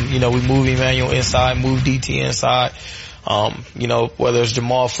moving, we move Emmanuel inside, move DT inside. Whether it's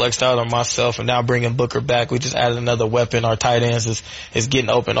Jamal flexed out or myself, and now bringing Booker back, we just added another weapon. Our tight ends is getting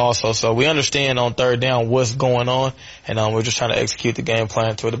open also. So we understand on third down what's going on, and we're just trying to execute the game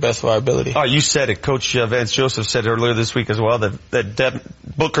plan to the best of our ability. Oh, you said it. Coach Vance Joseph said earlier this week as well that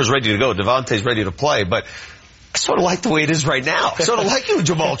Booker's ready to go. Devontae's ready to play, but I sort of like the way it is right now. Sort of like you,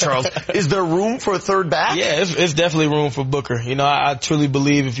 Jamal Charles. Is there room for a third back? Yeah, it's definitely room for Booker. I truly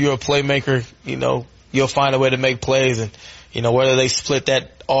believe if you're a playmaker, you'll find a way to make plays, and whether they split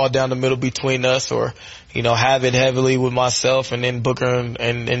that all down the middle between us or have it heavily with myself and then Booker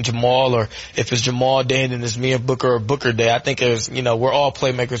and Jamal, or if it's Jamal Day and it's me and Booker or Booker Day. I think there's we're all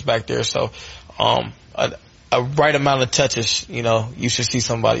playmakers back there, so a right amount of touches, you should see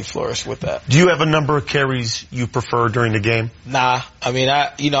somebody flourish with that. Do you have a number of carries you prefer during the game? Nah, I mean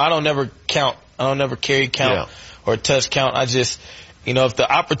I don't never count. I don't never carry count or touch count. I just if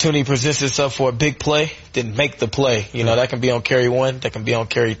the opportunity presents itself for a big play, then make the play. That can be on carry 1, that can be on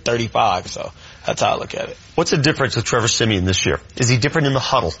carry 35. So that's how I look at it. What's the difference with Trevor Siemian this year? Is he different in the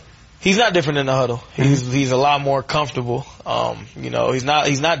huddle? He's not different in the huddle. He's a lot more comfortable. He's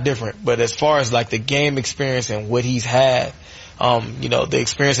not different. But as far as like the game experience and what he's had, the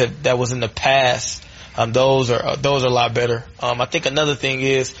experience that was in the past, those are a lot better. I think another thing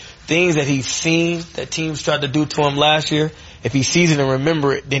is things that he's seen that teams tried to do to him last year. If he sees it and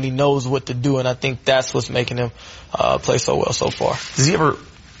remember it, then he knows what to do, and I think that's what's making him play so well so far. Does he ever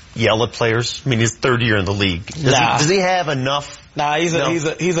yell at players? I mean, his third year in the league. Does he have enough? Nah, he's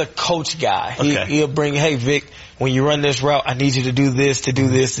a coach guy. Okay. He'll bring, hey Vic, when you run this route, I need you to do this, to do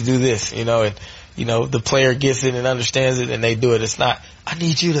this, to do this. And the player gets it and understands it, and they do it. It's not, I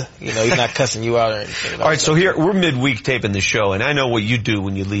need you to, he's not cussing you out or anything. All right, so here we're midweek taping the show, and I know what you do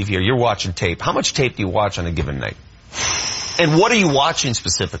when you leave here. You're watching tape. How much tape do you watch on a given night? And what are you watching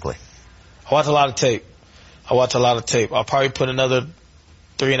specifically? I watch a lot of tape. I'll probably put another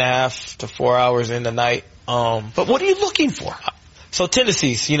 3.5 to 4 hours in the night. But what are you looking for? So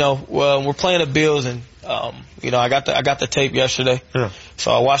tendencies, we're playing the Bills, and I got the tape yesterday. Yeah.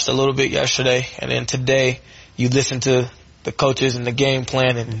 So I watched a little bit yesterday, and then today you listen to the coaches and the game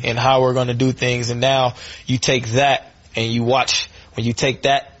plan and how we're going to do things. And now you take that and you watch. When you take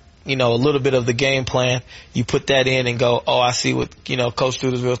that, a little bit of the game plan, you put that in and go, oh, I see what, Coach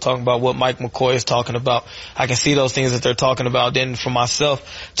Studesville was talking about, what Mike McCoy is talking about. I can see those things that they're talking about. Then for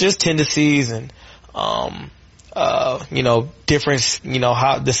myself, just tendencies and, difference,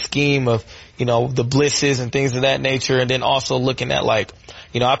 how the scheme of, the blitzes and things of that nature. And then also looking at I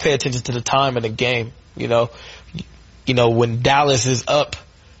pay attention to the time of the game, when Dallas is up,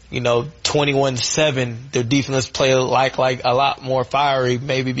 21-7, their defense play like a lot more fiery,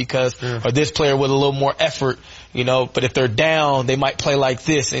 maybe because, or this player with a little more effort, but if they're down, they might play like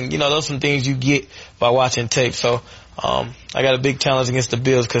this. And, those are some things you get by watching tape. So, I got a big challenge against the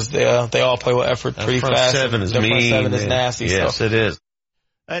Bills because they all play with effort pretty fast. Their front seven is nasty. Yes, so. It is.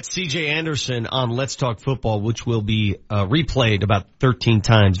 That's CJ Anderson on Let's Talk Football, which will be replayed about 13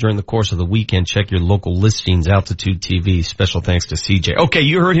 times during the course of the weekend. Check your local listings, Altitude TV. Special thanks to CJ. Okay,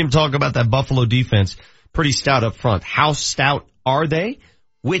 you heard him talk about that Buffalo defense. Pretty stout up front. How stout are they?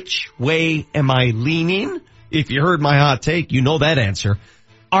 Which way am I leaning? If you heard my hot take, you know that answer.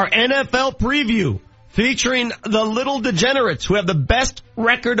 Our NFL preview featuring the Little Degenerates who have the best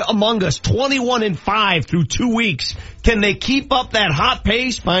record among us, 21-5 through 2 weeks. Can they keep up that hot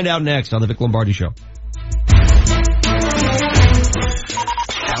pace? Find out next on the Vic Lombardi Show.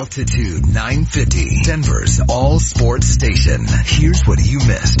 Altitude 950, Denver's all sports station. Here's what you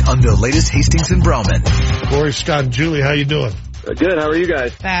missed on the latest Hastings and Browman. Corey, Scott, and Julie, how you doing? Good. How are you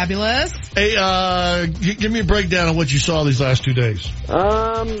guys? Fabulous. Hey, give me a breakdown of what you saw these last 2 days.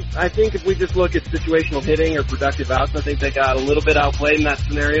 I think if we just look at situational hitting or productive outs, I think they got a little bit outplayed in that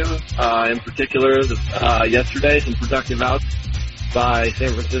scenario. In particular, yesterday, some productive outs by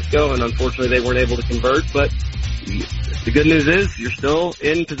San Francisco, and unfortunately they weren't able to convert. But the good news is you're still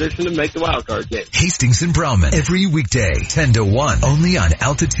in position to make the wild card game. Hastings and Browman, every weekday, 10 to 1, only on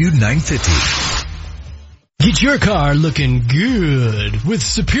Altitude 950. Get your car looking good with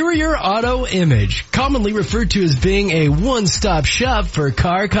Superior Auto Image, commonly referred to as being a one-stop shop for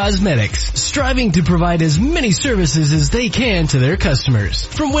car cosmetics, striving to provide as many services as they can to their customers.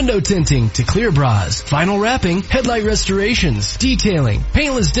 From window tinting to clear bras, vinyl wrapping, headlight restorations, detailing,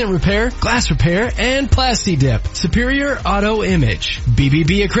 paintless dent repair, glass repair, and plasti dip. Superior Auto Image.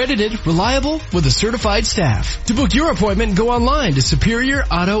 BBB accredited, reliable, with a certified staff. To book your appointment, go online to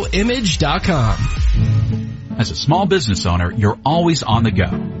superiorautoimage.com. As a small business owner, you're always on the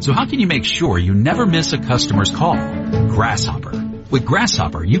go. So how can you make sure you never miss a customer's call? Grasshopper. With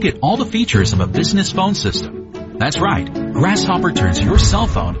Grasshopper, you get all the features of a business phone system. That's right. Grasshopper turns your cell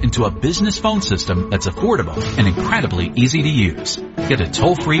phone into a business phone system that's affordable and incredibly easy to use. Get a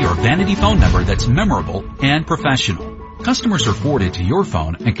toll-free or vanity phone number that's memorable and professional. Customers are forwarded to your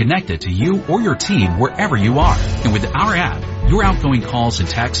phone and connected to you or your team wherever you are. And with our app, your outgoing calls and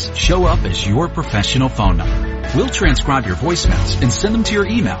texts show up as your professional phone number. We'll transcribe your voicemails and send them to your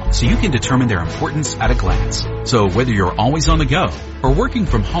email so you can determine their importance at a glance. So whether you're always on the go or working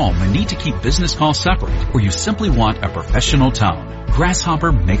from home and need to keep business calls separate, or you simply want a professional tone,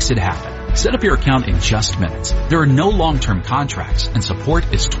 Grasshopper makes it happen. Set up your account in just minutes. There are no long-term contracts and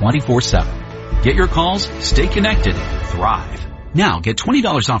support is 24/7. Get your calls, stay connected, thrive. Now get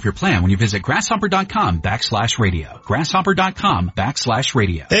 $20 off your plan when you visit grasshopper.com/radio.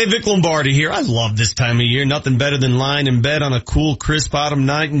 Grasshopper.com/radio. Hey, Vic Lombardi here. I love this time of year. Nothing better than lying in bed on a cool, crisp autumn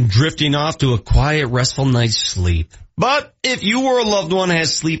night and drifting off to a quiet, restful night's sleep. But if you or a loved one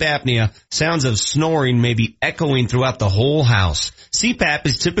has sleep apnea, sounds of snoring may be echoing throughout the whole house. CPAP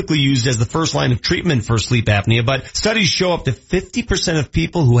is typically used as the first line of treatment for sleep apnea, but studies show up to 50% of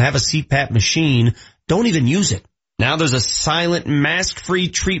people who have a CPAP machine don't even use it. Now there's a silent, mask-free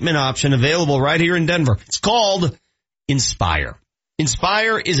treatment option available right here in Denver. It's called Inspire.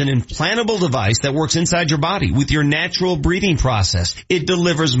 Inspire is an implantable device that works inside your body with your natural breathing process. It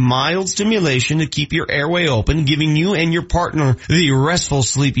delivers mild stimulation to keep your airway open, giving you and your partner the restful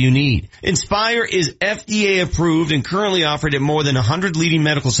sleep you need. Inspire is FDA approved and currently offered at more than 100 leading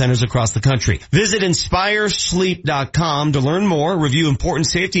medical centers across the country. Visit InspireSleep.com to learn more, review important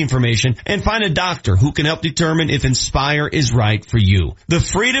safety information, and find a doctor who can help determine if Inspire is right for you. The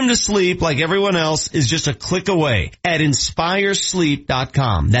freedom to sleep like everyone else is just a click away at InspireSleep.com.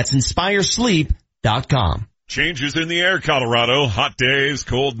 That's InspireSleep.com. Changes in the air, Colorado. Hot days,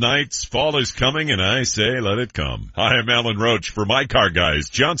 cold nights, fall is coming, and I say let it come. Hi, I'm Alan Roach for my car guys,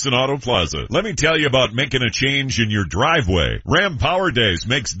 Johnson Auto Plaza. Let me tell you about making a change in your driveway. Ram Power Days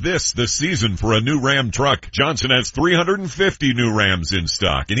makes this the season for a new Ram truck. Johnson has 350 new Rams in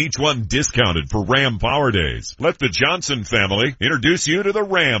stock, and each one discounted for Ram Power Days. Let the Johnson family introduce you to the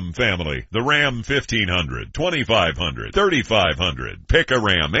Ram family. The Ram 1500, 2500, 3500. Pick a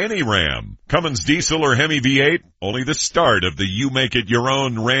Ram, any Ram. Cummins diesel or Hemi V8, only the start of the you make it your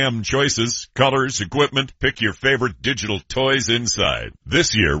own Ram choices, colors, equipment. Pick your favorite digital toys inside.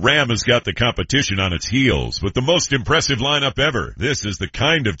 This year, Ram has got the competition on its heels with the most impressive lineup ever. This is the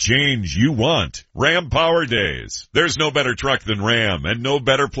kind of change you want. Ram Power Days. There's no better truck than Ram and no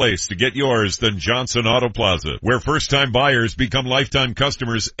better place to get yours than Johnson Auto Plaza, where first-time buyers become lifetime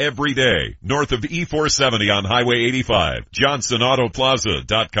customers every day. North of E470 on Highway 85.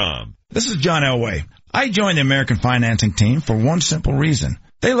 JohnsonAutoplaza.com. This is John Elway. I joined the American Financing team for one simple reason.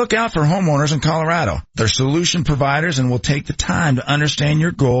 They look out for homeowners in Colorado. They're solution providers and will take the time to understand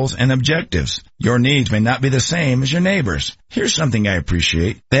your goals and objectives. Your needs may not be the same as your neighbors. Here's something I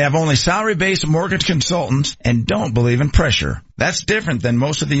appreciate. They have only salary-based mortgage consultants and don't believe in pressure. That's different than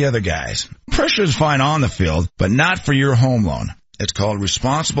most of the other guys. Pressure is fine on the field, but not for your home loan. It's called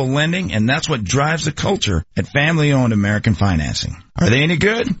responsible lending, and that's what drives the culture at family-owned American Financing. Are they any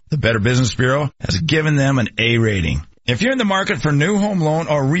good? The Better Business Bureau has given them an A rating. If you're in the market for new home loan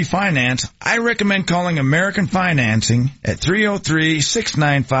or refinance, I recommend calling American Financing at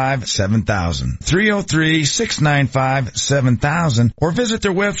 303-695-7000. 303-695-7000, or visit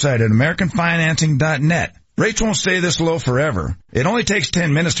their website at americanfinancing.net. Rates won't stay this low forever. It only takes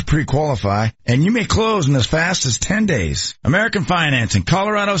 10 minutes to pre-qualify, and you may close in as fast as 10 days. American Financing,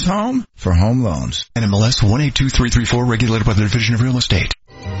 Colorado's home for home loans. NMLS 182334, regulated by the Division of Real Estate.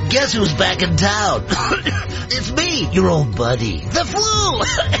 Guess who's back in town? It's me, your old buddy, the flu.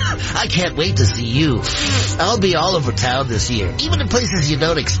 I can't wait to see you. I'll be all over town this year, even in places you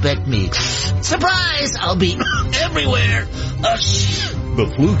don't expect me. Surprise! I'll be everywhere.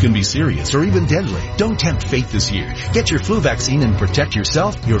 The flu can be serious or even deadly. Don't tempt fate this year. Get your flu vaccine and protect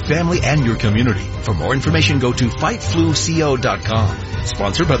yourself, your family, and your community. For more information, go to fightfluco.com.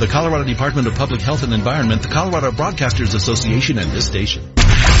 Sponsored by the Colorado Department of Public Health and Environment, the Colorado Broadcasters Association, and this station.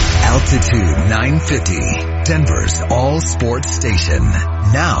 Altitude 950, Denver's all sports station.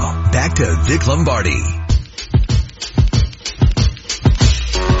 Now, back to Vic Lombardi.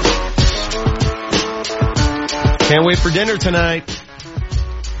 Can't wait for dinner tonight.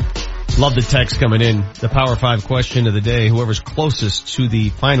 Love the text coming in. The Power 5 question of the day. Whoever's closest to the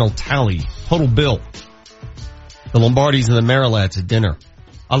final tally. Total bill. The Lombardis and the Marilats at dinner.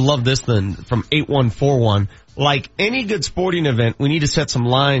 I love this then from 8141. Like any good sporting event, we need to set some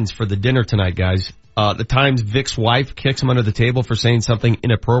lines for the dinner tonight, guys. The times Vic's wife kicks him under the table for saying something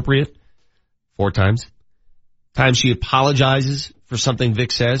inappropriate. 4 times. Times she apologizes for something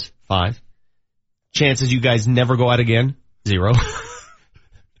Vic says. 5. Chances you guys never go out again. 0.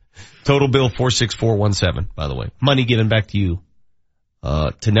 Total bill 46417, by the way. Money given back to you,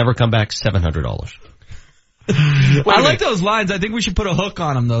 to never come back, $700. I like those lines. I think we should put a hook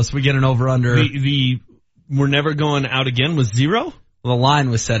on them though, so we get an over-under. The we're never going out again was 0? Well, the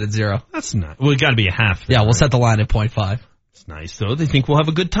line was set at 0. That's not, well, it gotta be a half. Yeah, we'll set the line at 0.5. It's nice though. They think we'll have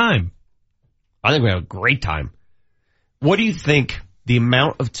a good time. I think we have a great time. What do you think the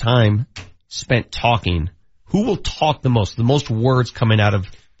amount of time spent talking, who will talk the most words coming out of,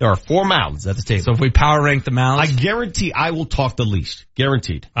 there are 4 mouths at the table. So if we power rank the mouths? I guarantee I will talk the least.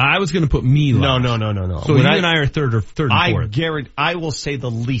 Guaranteed. I was gonna put me last. No. So you and I are third and fourth. I will say the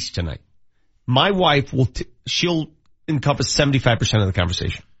least tonight. My wife she'll encompass 75% of the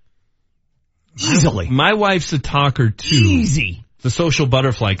conversation. Easily. My wife's a talker too. Easy. The social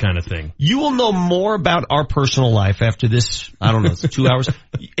butterfly kind of thing. You will know more about our personal life after this, I don't know, it's 2 hours.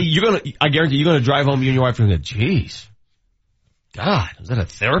 I guarantee you're gonna drive home, you and your wife are gonna go, geez. God, was that a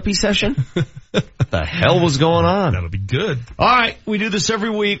therapy session? What the hell was going on? That'll be good. All right, we do this every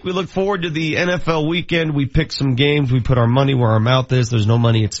week. We look forward to the NFL weekend. We pick some games. We put our money where our mouth is. There's no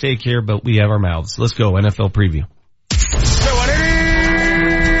money at stake here, but we have our mouths. Let's go, NFL preview.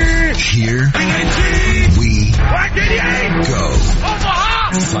 Here we go.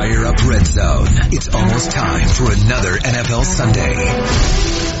 Fire up Red Zone. It's almost time for another NFL Sunday.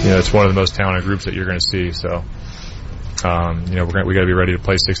 You know, it's one of the most talented groups that you're going to see, so you know, we got to be ready to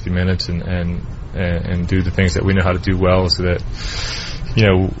play 60 minutes and do the things that we know how to do well, so that, you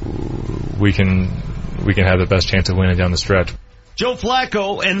know, we can have the best chance of winning down the stretch. Joe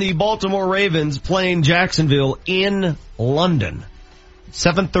Flacco and the Baltimore Ravens playing Jacksonville in London.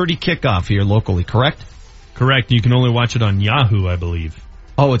 7:30 kickoff here locally, correct? Correct. You can only watch it on Yahoo, I believe.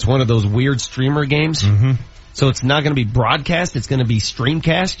 Oh, it's one of those weird streamer games? Mm-hmm. So it's not going to be broadcast, it's going to be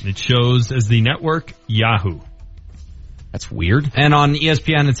streamcast? It shows as the network Yahoo. That's weird. And on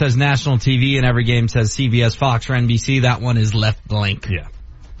ESPN it says national TV, and every game says CBS, Fox, or NBC. That one is left blank. Yeah.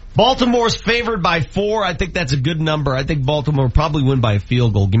 Baltimore's favored by 4. I think that's a good number. I think Baltimore will probably win by a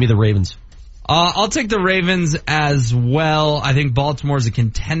field goal. Give me the Ravens. I'll take the Ravens as well. I think Baltimore's a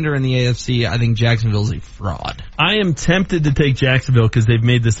contender in the AFC. I think Jacksonville's a fraud. I am tempted to take Jacksonville because they've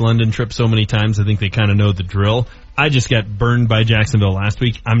made this London trip so many times. I think they kind of know the drill. I just got burned by Jacksonville last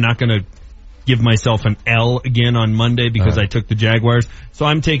week. I'm not going to give myself an L again on Monday because I took the Jaguars. So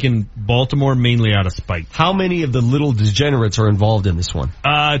I'm taking Baltimore mainly out of spite. How many of the little degenerates are involved in this one?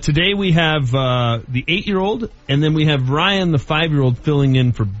 Today we have the 8-year-old, and then we have Ryan, the 5-year-old, filling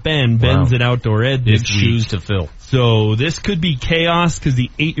in for Ben. Ben's at Outdoor Ed this week. Shoes to fill. So this could be chaos because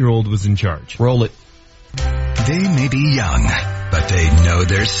the 8-year-old was in charge. Roll it. They may be young, but they know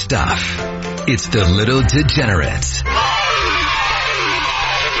their stuff. It's the little degenerates.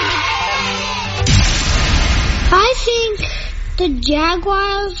 I think the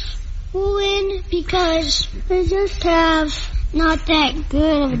Jaguars will win because they just have not that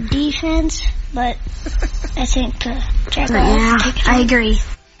good of a defense, but I think the Jaguars I agree.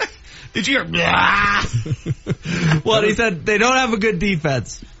 Did you hear? Well, he said they don't have a good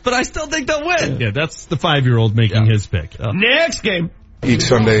defense, but I still think they'll win. Yeah, that's the 5-year-old making his pick. Next game. Each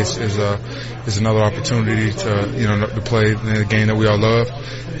Sunday is another opportunity to, to play the game that we all love,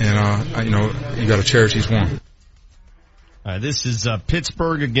 and you got to cherish each one. All right, this is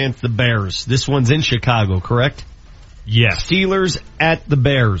Pittsburgh against the Bears. This one's in Chicago, correct? Yes. Steelers at the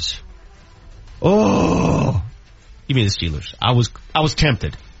Bears. Oh, give me the Steelers. I was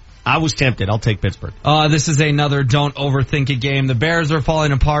tempted. I'll take Pittsburgh. This is another don't overthink a game. The Bears are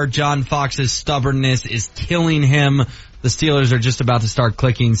falling apart. John Fox's stubbornness is killing him. The Steelers are just about to start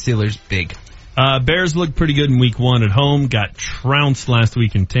clicking. Steelers big. Bears looked pretty good in week 1 at home. Got trounced last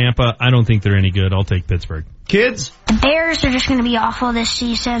week in Tampa. I don't think they're any good. I'll take Pittsburgh. Kids? The Bears are just going to be awful this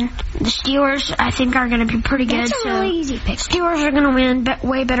season. The Steelers, I think, are going to be pretty good. That's a really easy pick. Steelers are going to win,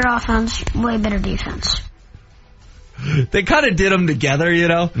 way better offense, way better defense. They kind of did them together, you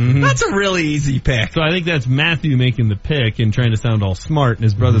know? Mm-hmm. That's a really easy pick. So I think that's Matthew making the pick and trying to sound all smart, and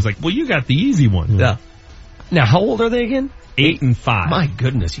his brother's like, well, you got the easy one. Yeah. Now, how old are they again? 8 and 5. My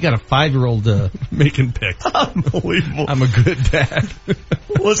goodness, you got a 5-year-old making picks. Unbelievable. I'm a good dad.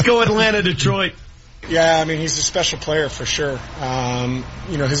 Let's go Atlanta, Detroit. Yeah, I mean, he's a special player for sure.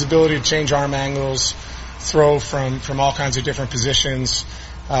 His ability to change arm angles, throw from all kinds of different positions.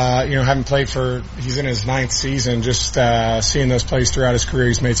 Having played he's in his 9th season, just seeing those plays throughout his career,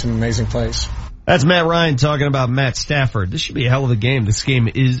 he's made some amazing plays. That's Matt Ryan talking about Matt Stafford. This should be a hell of a game. This game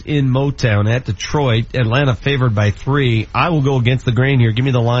is in Motown at Detroit. Atlanta favored by 3. I will go against the grain here. Give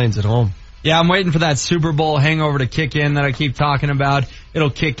me the Lions at home. Yeah, I'm waiting for that Super Bowl hangover to kick in that I keep talking about.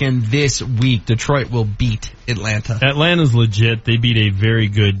 It'll kick in this week. Detroit will beat Atlanta. Atlanta's legit. They beat a very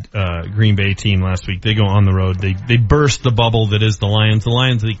good Green Bay team last week. They go on the road. They burst the bubble that is the Lions. The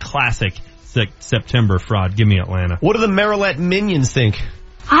Lions are the classic September fraud. Give me Atlanta. What do the Maryland Minions think?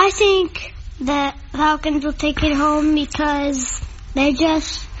 I think that Falcons will take it home because they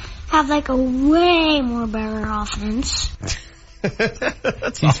just have like a way more better offense.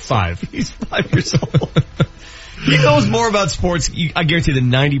 He's 5. He's 5 years old. He knows more about sports. I guarantee that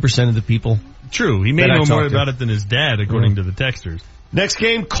 90% of the people. True. He may know more about it than his dad, according to the texters. Next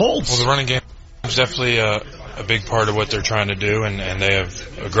game, Colts. Well, the running game is definitely a big part of what they're trying to do, and they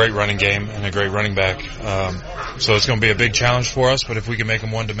have a great running game and a great running back. So it's going to be a big challenge for us, but if we can make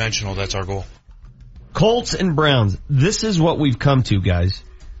them one-dimensional, that's our goal. Colts and Browns. This is what we've come to, guys.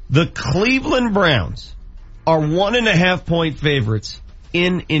 The Cleveland Browns are 1.5-point favorites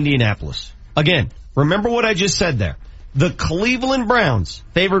in Indianapolis. Again, remember what I just said there. The Cleveland Browns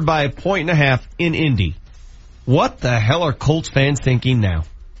favored by 1.5 in Indy. What the hell are Colts fans thinking now?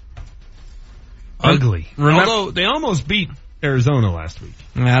 Ugly. Although they almost beat Arizona last week.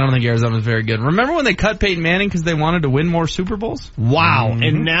 I don't think Arizona's very good. Remember when they cut Peyton Manning because they wanted to win more Super Bowls? Wow. Mm-hmm.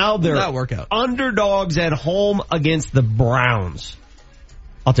 And now they're that work out? Underdogs at home against the Browns.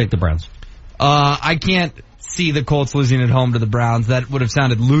 I'll take the Browns. I can't see the Colts losing at home to the Browns. That would have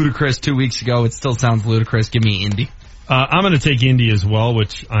sounded ludicrous 2 weeks ago. It still sounds ludicrous. Give me Indy. I'm going to take Indy as well,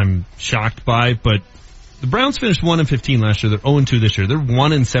 which I'm shocked by, but the Browns finished 1-15 last year. They're 0-2 this year. They're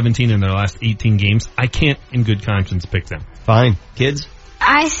 1-17 in their last 18 games. I can't in good conscience pick them. Fine. Kids?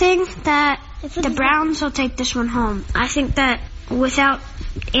 I think that the Browns will take this one home. I think that without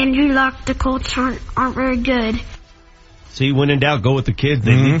Andrew Luck, the Colts aren't very good. See, when in doubt, go with the kids.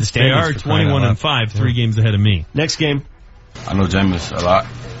 They lead the standings. They are 21-5, 3 games ahead of me. Next game. I know Jameis a lot.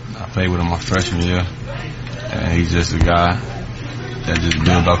 I played with him my freshman year. And he's just a guy that just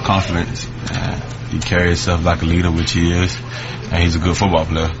builds up confidence. And he carries himself like a leader, which he is. And he's a good football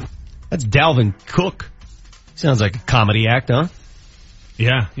player. That's Dalvin Cook. Sounds like a comedy act, huh?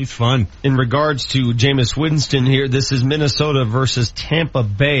 Yeah, he's fun. In regards to Jameis Winston here, this is Minnesota versus Tampa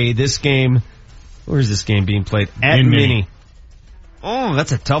Bay. This game, where is this game being played? At Mini. Oh,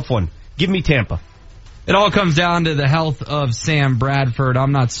 that's a tough one. Give me Tampa. It all comes down to the health of Sam Bradford.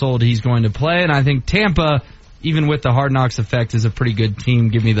 I'm not sold he's going to play, and I think Tampa, even with the Hard Knocks effect, is a pretty good team.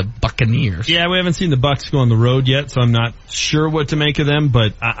 Give me the Buccaneers. Yeah, we haven't seen the Bucs go on the road yet, so I'm not sure what to make of them,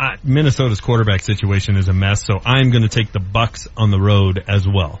 but Minnesota's quarterback situation is a mess, so I'm going to take the Bucs on the road as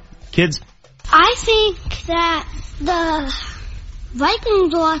well. Kids? I think that the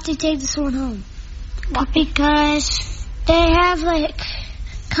Vikings will have to take this one home because they have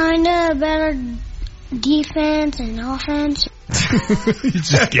kind of better defense and offense. You're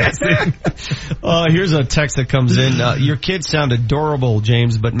just guessing. Here's a text that comes in. Your kids sound adorable,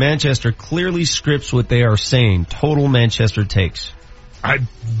 James, but Manchester clearly scripts what they are saying. Total Manchester takes. I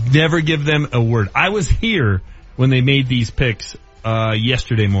never give them a word. I was here when they made these picks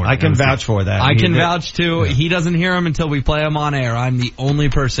yesterday morning. I can vouch for that. I can vouch too. Yeah. He doesn't hear them until we play them on air. I'm the only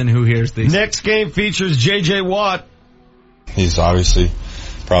person who hears these. Next game features J.J. Watt. He's obviously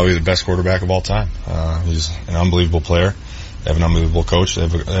probably the best quarterback of all time. He's an unbelievable player. They have an unbelievable coach. They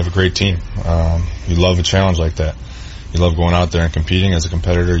have a great team. You love a challenge like that. You love going out there and competing as a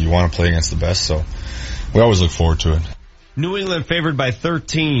competitor. You want to play against the best, so we always look forward to it. New England favored by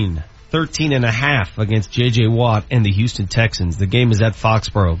 13.5 against J.J. Watt and the Houston Texans. The game is at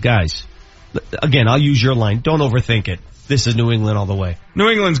Foxborough. Guys, again, I'll use your line. Don't overthink it. This is New England all the way. New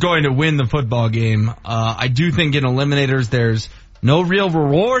England's going to win the football game. I do think in eliminators there's no real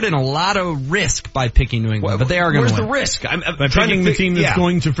reward and a lot of risk by picking New England, but they are going to win. Where's the risk? I'm by picking the team that's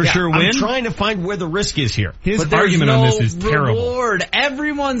going to sure win? I'm trying to find where the risk is here. His argument on this is terrible. Reward.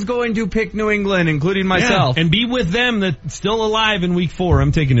 Everyone's going to pick New England, including myself. Yeah, and be with them that's still alive in week 4.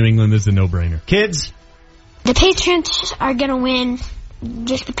 I'm taking New England. This is a no-brainer. Kids? The Patriots are going to win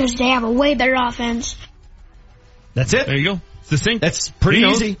just because they have a way better offense. That's it. There you go. Succinct. That's pretty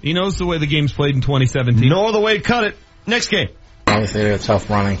easy. He knows the way the game's played in 2017. No other way to cut it. Next game. Obviously, they're a tough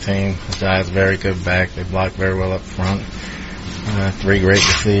running team. The Giants very good back. They block very well up front. 3 great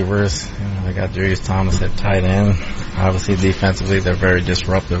receivers. They got Julius Thomas at tight end. Obviously, defensively, they're very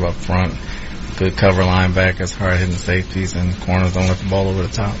disruptive up front. Good cover linebackers, hard-hitting safeties, and corners don't let the ball over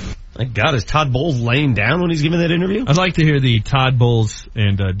the top. Thank God, is Todd Bowles laying down when he's giving that interview? I'd like to hear the Todd Bowles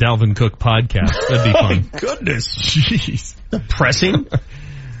and Dalvin Cook podcast. That'd be fun. Oh, my goodness. Jeez. Depressing.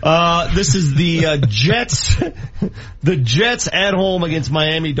 This is the Jets. The Jets at home against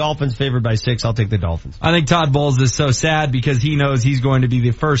Miami Dolphins, favored by 6. I'll take the Dolphins. I think Todd Bowles is so sad because he knows he's going to be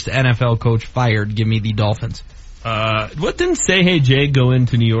the first NFL coach fired. Give me the Dolphins. What didn't Say Jay go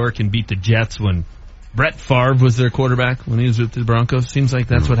into New York and beat the Jets when Brett Favre was their quarterback when he was with the Broncos? Seems like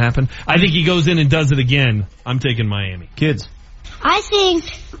that's what happened. I think he goes in and does it again. I'm taking Miami. Kids. I think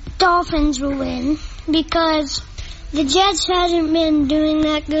Dolphins will win because the Jets hasn't been doing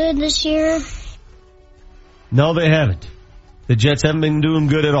that good this year. No, they haven't. The Jets haven't been doing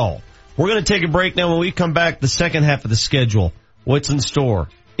good at all. We're going to take a break now. When we come back, the second half of the schedule. What's in store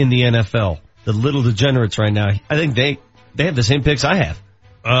in the NFL? The little degenerates right now. I think they have the same picks I have.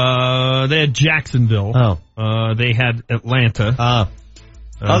 They had Jacksonville. Oh. They had Atlanta.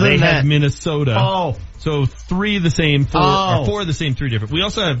 They had Minnesota. Oh. So 3 the same, 4 the same, 3 different. We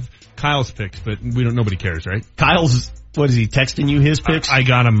also have Kyle's picks, but nobody cares, right? Kyle's, what is he, texting you his picks? I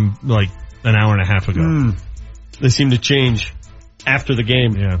got him like an hour and a half ago. They seem to change after the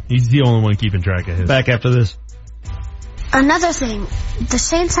game. Yeah, he's the only one keeping track of his. Back after this. Another thing, the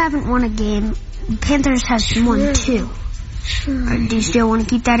Saints haven't won a game. Panthers has won 2. Do you still want to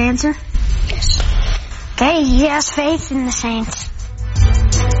keep that answer? Yes. Okay, he has faith in the Saints.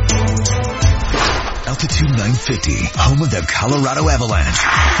 Altitude 950, home of the Colorado Avalanche,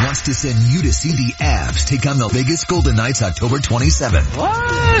 wants to send you to see the Avs take on the Vegas Golden Knights October 27th.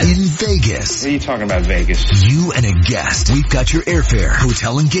 What? In Vegas. What are you talking about, Vegas? You and a guest. We've got your airfare,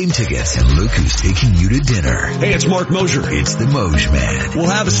 hotel and game tickets, and look who's taking you to dinner. Hey, it's Mark Mosier. It's the Moj Man. We'll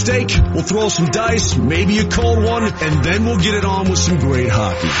have a steak, we'll throw some dice, maybe a cold one, and then we'll get it on with some great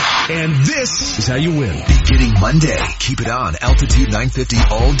hockey. And this is how you win. Beginning Monday, keep it on Altitude 950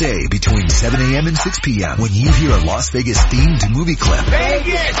 all day between 7 a.m. and 6 p.m. When you hear a Las Vegas themed movie clip,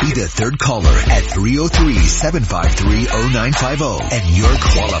 Vegas! Be the third caller at 303-753-0950 and you're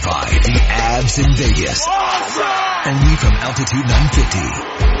qualified. The Avs in Vegas. Awesome! Only from Altitude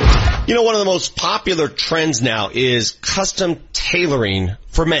 950. You know, one of the most popular trends now is custom tailoring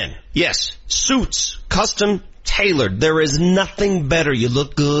for men. Yes, suits, custom tailored. There is nothing better. You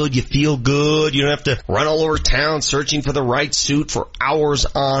look good, you feel good, you don't have to run all over town searching for the right suit for hours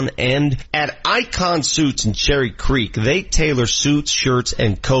on end. At Icon Suits in Cherry Creek, they tailor suits, shirts,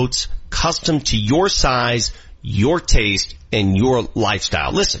 and coats custom to your size, your taste, and your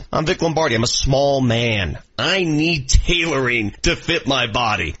lifestyle. Listen, I'm Vic Lombardi. I'm a small man. I need tailoring to fit my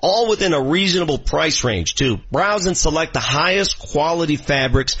body. All within a reasonable price range, too. Browse and select the highest quality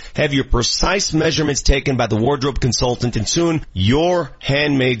fabrics, have your precise measurements taken by the wardrobe consultant, and soon your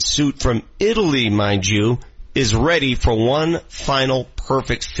handmade suit from Italy, mind you, is ready for one final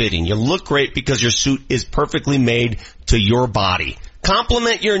perfect fitting. You look great because your suit is perfectly made to your body.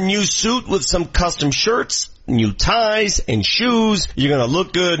 Complement your new suit with some custom shirts, new ties, and shoes. You're going to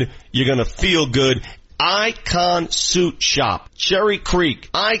look good. You're going to feel good. Icon Suit Shop. Cherry Creek.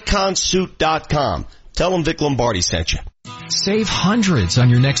 IconSuit.com. Tell them Vic Lombardi sent you. Save hundreds on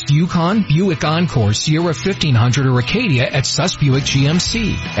your next Yukon, Buick Encore, Sierra 1500, or Acadia at Suss Buick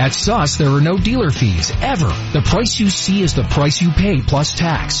GMC. At Suss, there are no dealer fees, ever. The price you see is the price you pay plus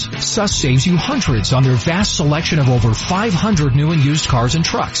tax. Suss saves you hundreds on their vast selection of over 500 new and used cars and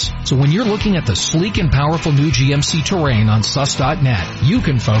trucks. So when you're looking at the sleek and powerful new GMC Terrain on Suss.net, you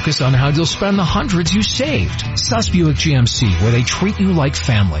can focus on how you'll spend the hundreds you saved. Suss Buick GMC, where they treat you like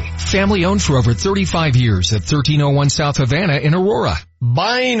family. Family owned for over 35 years at 1301 South Havana in Aurora.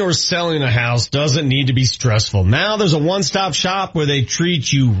 Buying or selling a house doesn't need to be stressful. Now there's a one-stop shop where they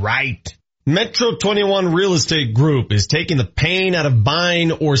treat you right. Metro 21 Real Estate Group is taking the pain out of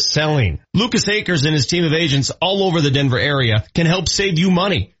buying or selling. Lucas Akers and his team of agents all over the Denver area can help save you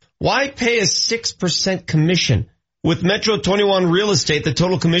money. Why pay a 6% commission? With Metro 21 Real Estate, the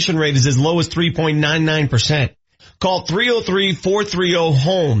total commission rate is as low as 3.99%. Call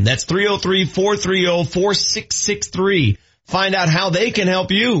 303-430-HOME. That's 303-430-4663. Find out how they can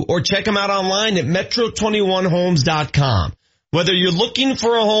help you or check them out online at metro21homes.com. Whether you're looking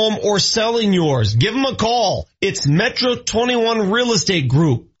for a home or selling yours, give them a call. It's Metro 21 Real Estate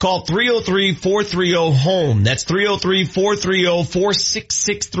Group. Call 303-430-HOME. That's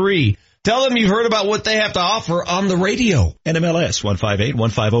 303-430-4663. Tell them you've heard about what they have to offer on the radio. NMLS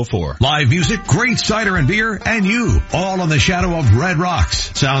 1581504. Live music, great cider and beer, and you, all in the shadow of Red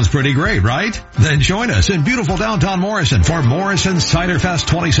Rocks. Sounds pretty great, right? Then join us in beautiful downtown Morrison for Morrison Cider Fest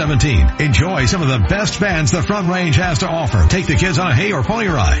 2017. Enjoy some of the best bands the Front Range has to offer. Take the kids on a hay or pony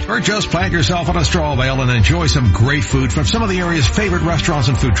ride, or just plant yourself on a straw bale and enjoy some great food from some of the area's favorite restaurants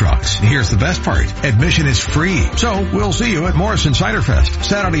and food trucks. Here's the best part. Admission is free. So we'll see you at Morrison Cider Fest,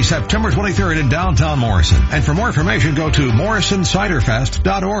 Saturday, September 23rd in downtown Morrison. And for more information, go to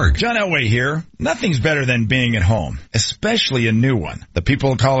morrisоnciderfest.org. John Elway here. Nothing's better than being at home, especially a new one. The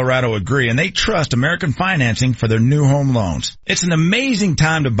people of Colorado agree, and they trust American Financing for their new home loans. It's an amazing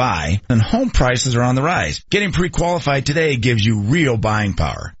time to buy, and home prices are on the rise. Getting pre-qualified today gives you real buying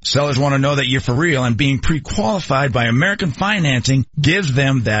power. Sellers want to know that you're for real, and being pre-qualified by American Financing gives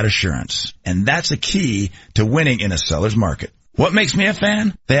them that assurance. And that's the key to winning in a seller's market. What makes me a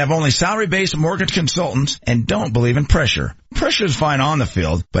fan? They have only salary-based mortgage consultants and don't believe in pressure. Pressure is fine on the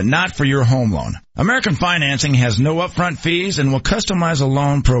field, but not for your home loan. American Financing has no upfront fees and will customize a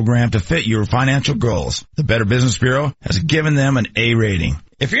loan program to fit your financial goals. The Better Business Bureau has given them an A rating.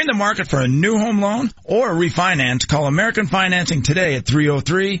 If you're in the market for a new home loan or a refinance, call American Financing today at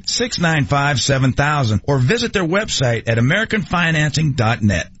 303-695-7000 or visit their website at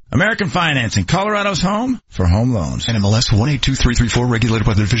americanfinancing.net. American Financing, Colorado's home for home loans. NMLS 182334, regulated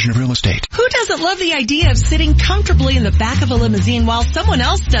by the Division of Real Estate. Who doesn't love the idea of sitting comfortably in the back of a limousine while someone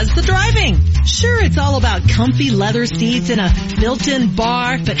else does the driving? Sure, it's all about comfy leather seats and a built-in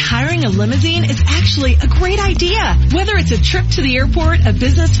bar, but hiring a limousine is actually a great idea. Whether it's a trip to the airport, a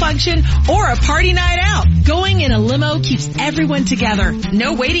business function, or a party night out, going in a limo keeps everyone together.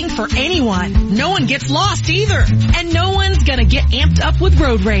 No waiting for anyone. No one gets lost either. And no one's gonna get amped up with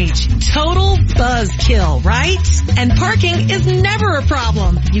road rage. Total buzzkill, right? And parking is never a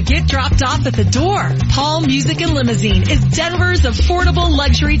problem. You get dropped off at the door. Palm Music and Limousine is Denver's affordable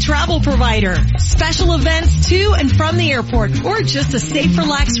luxury travel provider. Special events to and from the airport, or just a safe,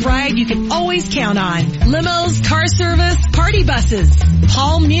 relaxed ride you can always count on. Limos, car service, party buses.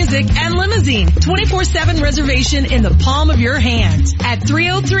 Palm Music and Limousine. 24/7 reservation in the palm of your hand at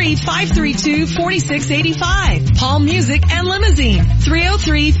 303-532-4685. Palm Music and Limousine.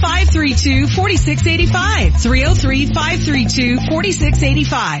 303-532-4685.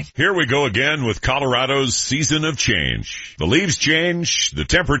 303-532-4685. Here we go again with Colorado's season of change. The leaves change, the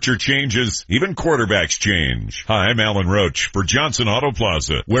temperature changes, even quarterbacks change. Hi, I'm Alan Roach for Johnson Auto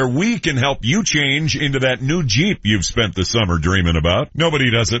Plaza, where we can help you change into that new Jeep you've spent the summer dreaming about.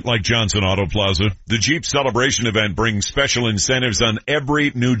 Nobody does it like Johnson Auto Plaza. The Jeep Celebration event brings special incentives on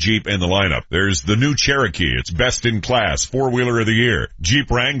every new Jeep in the lineup. There's the new Cherokee. It's best in class, four-wheeler of the year.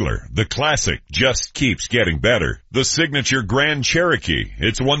 Jeep Wrangler, the classic, just keeps getting better. The signature Grand Cherokee.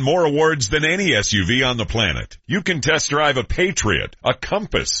 It's won more awards than any SUV on the planet. You can test drive a Patriot, a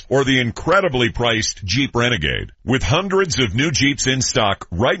Compass, or the incredibly priced Jeep Renegade. With hundreds of new Jeeps in stock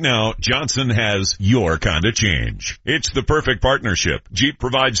right now, Johnson has your kind of change. It's the perfect partnership. Jeep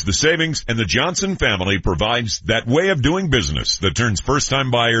provides the savings, and the Johnson family provides that way of doing business that turns first-time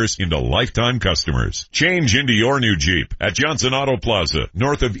buyers into lifetime customers. Change into your new Jeep at Johnson Auto Plaza,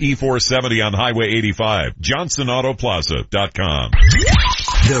 north of E470 on Highway 85, JohnsonAutoPlaza.com.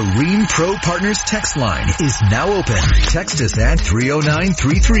 The Rheem Pro Partners text line is now open. Text us at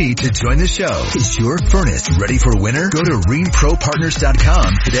 30933 to join the show. Is your furnace ready for winter? Go to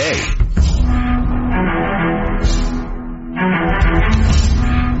RheemProPartners.com today.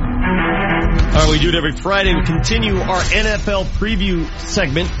 All right, we do it every Friday. We continue our NFL preview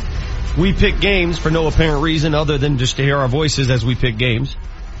segment. We pick games for no apparent reason other than just to hear our voices as we pick games.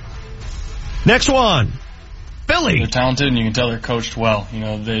 Next one. Philly. They're talented, and you can tell they're coached well. You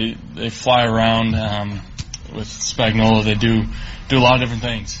know, they fly around with Spagnuolo. They do a lot of different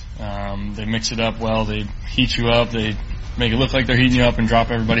things. They mix it up well. They heat you up. They make it look like they're heating you up and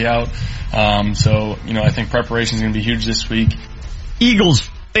drop everybody out. So, you know, I think preparation is going to be huge this week. Eagles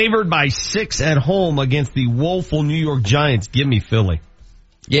favored by 6 at home against the woeful New York Giants. Give me Philly.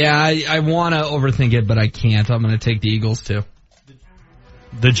 Yeah, I want to overthink it, but I can't. I'm going to take the Eagles, too.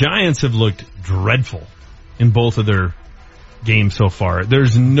 The Giants have looked dreadful in both of their games so far.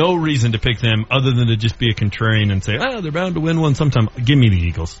 There's no reason to pick them other than to just be a contrarian and say, they're bound to win one sometime. Give me the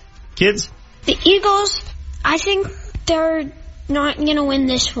Eagles. Kids? The Eagles, I think they're not going to win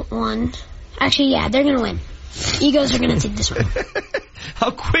this one. Actually, yeah, they're going to win. Eagles are going to take this one.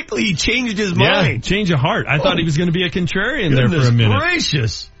 How quickly he changed his mind. Yeah, change of heart. I thought he was going to be a contrarian there for a minute.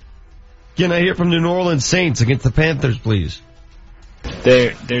 Gracious. Can I hear from the New Orleans Saints against the Panthers, please?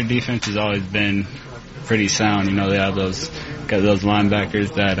 Their defense has always been pretty sound. You know, they have those got those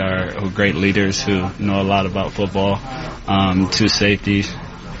linebackers that are great leaders who know a lot about football. 2 safeties.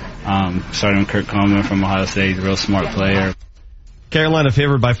 Starting with Kurt Coleman from Ohio State, he's a real smart player. Carolina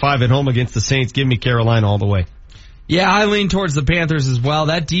favored by 5 at home against the Saints. Give me Carolina all the way. Yeah, I lean towards the Panthers as well.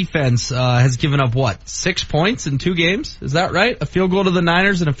 That defense has given up, 6 points in 2 games? Is that right? A field goal to the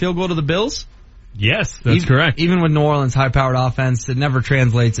Niners and a field goal to the Bills? Yes, that's correct. Even with New Orleans' high-powered offense, it never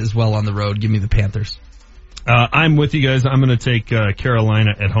translates as well on the road. Give me the Panthers. I'm with you guys. I'm going to take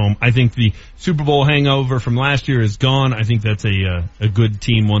Carolina at home. I think the Super Bowl hangover from last year is gone. I think that's a good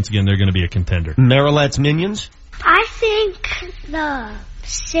team. Once again, they're going to be a contender. Marilette's Minions? I think the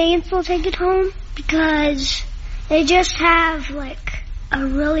Saints will take it home because they just have, a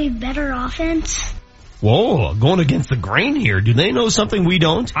really better offense. Whoa, going against the grain here. Do they know something we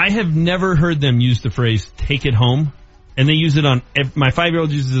don't? I have never heard them use the phrase, take it home. And they use it on, my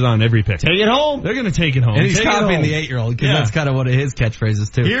 5-year-old uses it on every pick. Take it home. They're going to take it home. And he's copying the 8-year-old because that's kind of one of his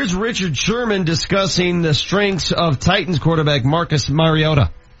catchphrases too. Here's Richard Sherman discussing the strengths of Titans quarterback Marcus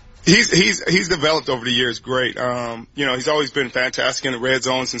Mariota. He's developed over the years great. He's always been fantastic in the red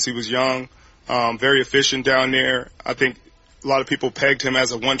zone since he was young. Very efficient down there. I think a lot of people pegged him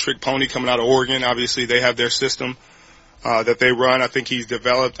as a one-trick pony coming out of Oregon. Obviously, they have their system that they run. I think he's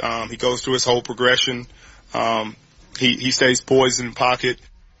developed. He goes through his whole progression. He stays poised in the pocket.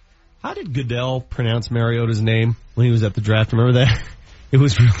 How did Goodell pronounce Mariota's name when he was at the draft? Remember that? It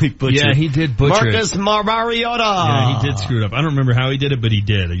was really butchered. Yeah, he did butcher Marcus Mariota. Yeah, he did screw it up. I don't remember how he did it, but he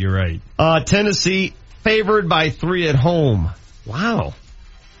did. You're right. Tennessee favored by 3 at home. Wow.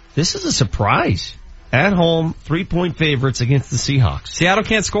 This is a surprise. At home, 3-point favorites against the Seahawks. Seattle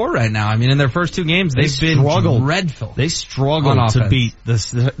can't score right now. I mean, in their first 2 games, they've been dreadful. They struggled to beat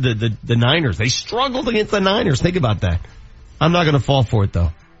the Niners. They struggled against the Niners. Think about that. I'm not going to fall for it,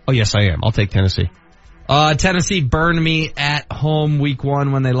 though. Oh, yes, I am. I'll take Tennessee. Tennessee burned me at home week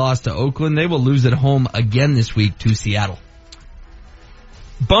 1 when they lost to Oakland. They will lose at home again this week to Seattle.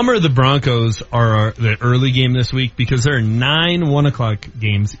 Bummer the Broncos are the early game this week because there are 9 1 o'clock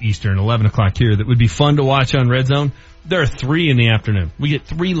games Eastern, 11 o'clock here that would be fun to watch on Red Zone. There are 3 in the afternoon. We get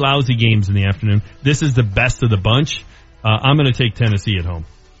 3 lousy games in the afternoon. This is the best of the bunch. I'm going to take Tennessee at home.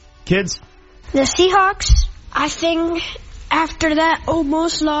 Kids? The Seahawks, I think after that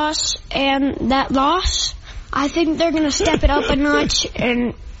almost loss and that loss, I think they're going to step it up a notch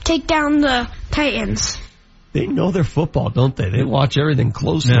and take down the Titans. They know their football, don't they? They watch everything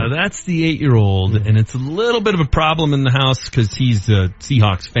closely. Now, that's the 8-year-old, and it's a little bit of a problem in the house because he's a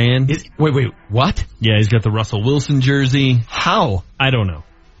Seahawks fan. Wait, what? Yeah, he's got the Russell Wilson jersey. How? I don't know.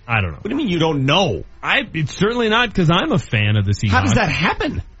 What do you mean you don't know? It's certainly not because I'm a fan of the Seahawks. How does that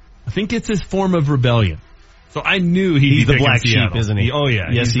happen? I think it's his form of rebellion. So I knew he's be the black Seattle. sheep, isn't he? Oh, yeah.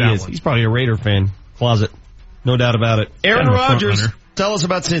 Yes, he is. One. He's probably a Raider fan. Closet. No doubt about it. Aaron Rodgers, tell us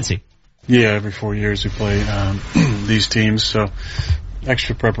about Cincy. Yeah, every 4 years we play these teams, so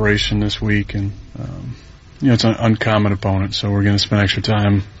extra preparation this week, and it's an uncommon opponent, so we're going to spend extra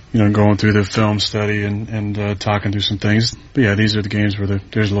time, going through the film study and talking through some things. But yeah, these are the games where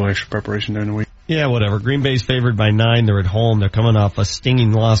there's a little extra preparation during the week. Yeah, whatever. Green Bay's favored by 9. They're at home. They're coming off a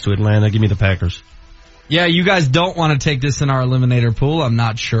stinging loss to Atlanta. Give me the Packers. Yeah, you guys don't want to take this in our eliminator pool. I'm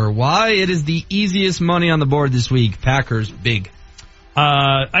not sure why. It is the easiest money on the board this week. Packers, big.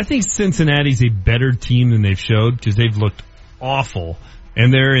 I think Cincinnati's a better team than they've showed because they've looked awful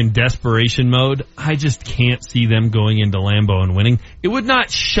and they're in desperation mode. I just can't see them going into Lambeau and winning. It would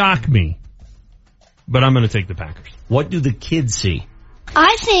not shock me, but I'm going to take the Packers. What do the kids see?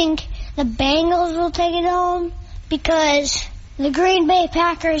 I think the Bengals will take it home because the Green Bay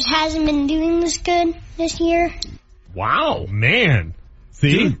Packers hasn't been doing this good this year. Wow, man.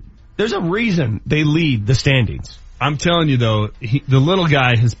 See? Dude, there's a reason they lead the standings. I'm telling you, though, the little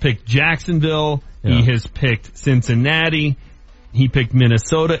guy has picked Jacksonville. Yeah. He has picked Cincinnati. He picked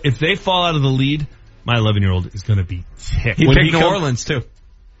Minnesota. If they fall out of the lead, my 11-year-old is going to be ticked. He picked New Orleans, too.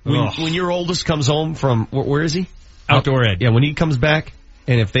 When your oldest comes home from, where is he? Outdoor Ed. Yeah, when he comes back,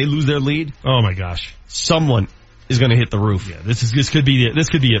 and if they lose their lead, oh my gosh, someone is going to hit the roof. Yeah, this could be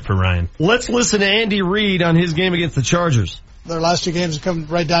it for Ryan. Let's listen to Andy Reid on his game against the Chargers. Their last 2 games have come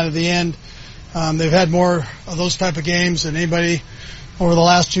right down to the end. They've had more of those type of games than anybody over the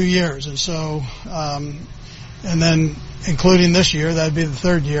last 2 years. And so, and then including this year, that'd be the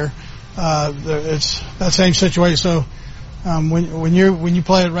 3rd year. It's that same situation. So, when you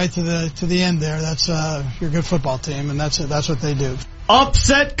play it right to the end there, that's, you're a good football team, and that's what they do.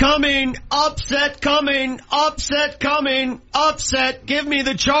 Upset coming, upset coming, upset coming, upset. Give me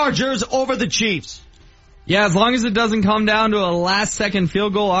the Chargers over the Chiefs. Yeah, as long as it doesn't come down to a last-second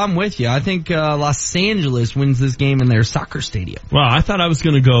field goal, I'm with you. I think Los Angeles wins this game in their soccer stadium. Well, I thought I was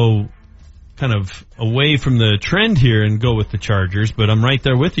going to go kind of away from the trend here and go with the Chargers, but I'm right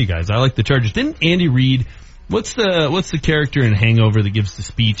there with you guys. I like the Chargers. Didn't Andy Reid, what's the character in Hangover that gives the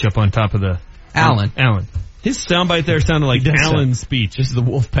speech up on top of the... Alan. His soundbite there sounded like Alan's speech. This is the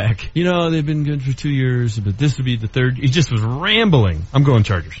Wolfpack. You know, they've been good for 2 years, but this would be the third. He just was rambling. I'm going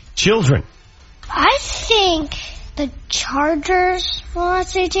Chargers. Children. I think the Chargers will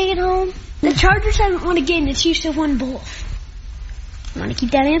actually take it home. The Chargers haven't won a game. The Chiefs have won both. Want to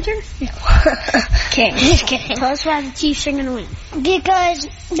keep that answer? Okay. Just kidding. Tell us why the Chiefs are going to win. Because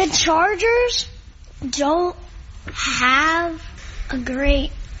the Chargers don't have a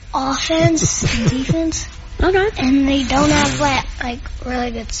great offense and defense. Okay. And they don't have like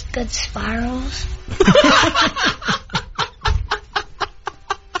really good spirals.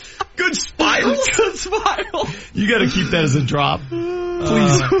 Good spirals. Good spiral. You got to keep that as a drop.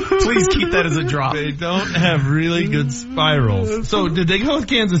 Please keep that as a drop. They don't have really good spirals. So did they go with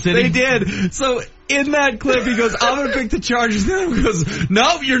Kansas City? They did. So in that clip, he goes, "I'm going to pick the Chargers." Then he goes,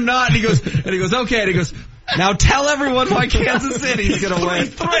 "Nope, you're not." And he goes, "Okay." And he goes, "Now tell everyone why Kansas City's going to win."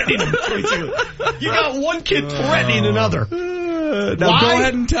 Threatening them. You got one kid threatening another. Now go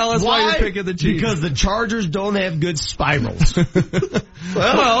ahead and tell us why you're picking the Chiefs. Because the Chargers don't have good spirals.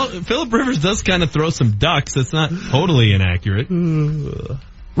 Well, Phillip Rivers does kind of throw some ducks. That's not totally inaccurate.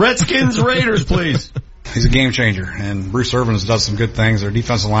 Redskins, Raiders, please. He's a game changer, and Bruce Irvin does some good things. Their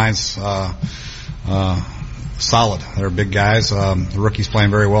defensive line's solid. They're big guys. The rookie's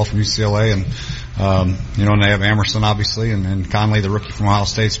playing very well from UCLA, and and they have Emerson, obviously, and Conley, the rookie from Ohio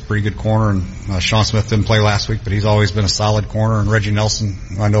State's a pretty good corner, and Sean Smith didn't play last week, but he's always been a solid corner, and Reggie Nelson,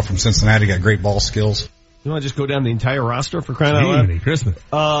 who I know from Cincinnati, got great ball skills. You want to just go down the entire roster for crying out loud? Christmas.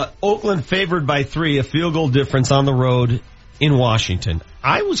 Oakland favored by 3, a field goal difference on the road in Washington.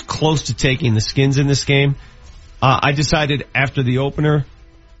 I was close to taking the Skins in this game. I decided after the opener,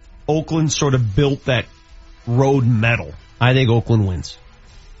 Oakland sort of built that road medal. I think Oakland wins.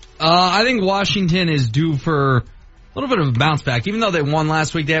 I think Washington is due for a little bit of a bounce back. Even though they won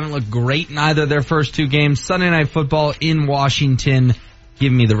last week, they haven't looked great in either of their first 2 games. Sunday Night Football in Washington.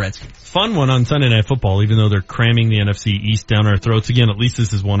 Give me the Redskins. Fun one on Sunday Night Football, even though they're cramming the NFC East down our throats again. At least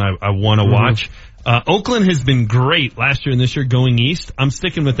this is one I want to watch. Oakland has been great last year and this year going east. I'm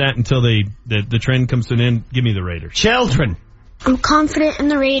sticking with that until the trend comes to an end. Give me the Raiders. Children. I'm confident in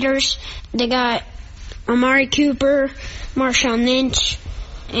the Raiders. They got Amari Cooper, Marshawn Lynch,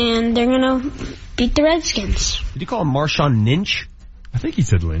 and they're going to beat the Redskins. Did you call him Marshawn Lynch? I think he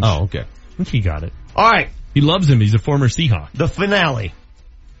said Lynch. Oh, okay. I think he got it. All right. He loves him. He's a former Seahawk. The finale.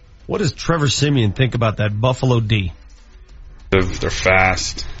 What does Trevor Siemian think about that Buffalo D? They're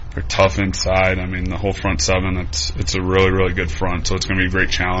fast. They're tough inside. I mean, the whole front seven, it's a really, really good front, so it's going to be a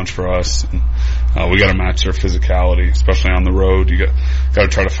great challenge for us. And, we got to match their physicality, especially on the road. You got to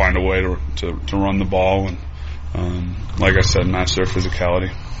try to find a way to run the ball and, like I said, match their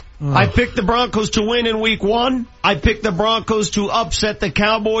physicality. I picked the Broncos to win in week 1. I picked the Broncos to upset the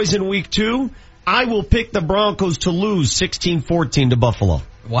Cowboys in week 2. I will pick the Broncos to lose 16-14 to Buffalo.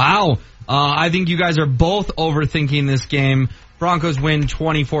 Wow. I think you guys are both overthinking this game. Broncos win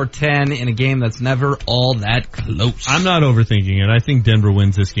 24-10 in a game that's never all that close. I'm not overthinking it. I think Denver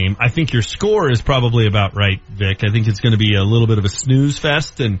wins this game. I think your score is probably about right, Vic. I think it's going to be a little bit of a snooze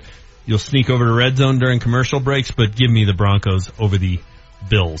fest, and you'll sneak over to Red Zone during commercial breaks, but give me the Broncos over the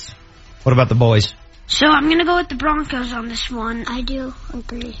Bills. What about the boys? So I'm going to go with the Broncos on this one. I do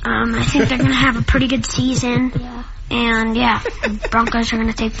agree. I think they're going to have a pretty good season. Yeah. And yeah, the Broncos are going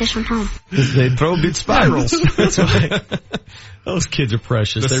to take this one home. They throw good spirals. That's why. Those kids are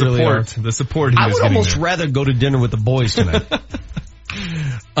precious. They really are. The support. I would almost rather go to dinner with the boys tonight.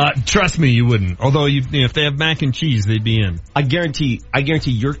 Trust me, you wouldn't. Although if they have mac and cheese, they'd be in. I guarantee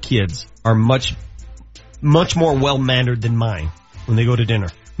your kids are much more well-mannered than mine when they go to dinner.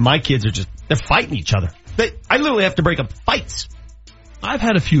 My kids are they're fighting each other. I literally have to break up fights. I've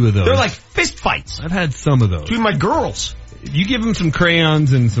had a few of those. They're like fist fights. I've had some of those. Between my girls. You give them some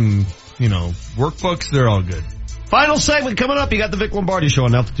crayons and some, workbooks, they're all good. Final segment coming up. You got the Vic Lombardi Show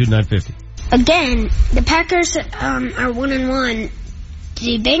on Altitude 950. Again, the Packers are 1-1.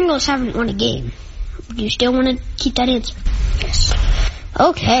 The Bengals haven't won a game. Do you still want to keep that answer? Yes.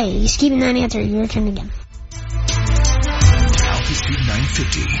 Okay, he's keeping that answer. Your turn again. Altitude 950.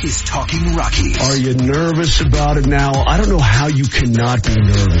 950 is Talking Rockies. Are you nervous about it now? I don't know how you cannot be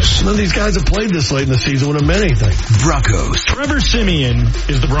nervous. None of these guys have played this late in the season would have meant anything. Broncos. Trevor Siemian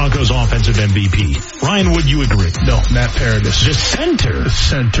is the Broncos offensive MVP. Ryan, would you agree? No, Matt Paradis. Just center.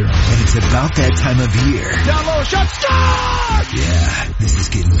 Center. And it's about that time of year. Down low, shot, start! Yeah, this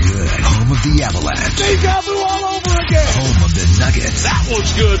is getting good. Home of the Avalanche. Deja vu all over again. Home of the Nuggets. That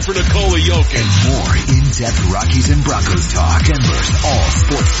looks good for Nikola Jokic. And more in-depth Rockies and Broncos talk. Denver's all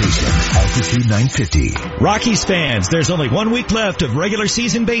sports station, Altitude 950. Rockies fans, there's only 1 week left of regular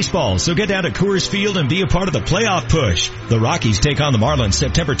season baseball, so get down to Coors Field and be a part of the playoff push. The Rockies take on the Marlins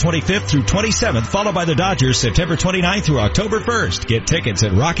September 25th through 27th, followed by the Dodgers September 29th through October 1st. Get tickets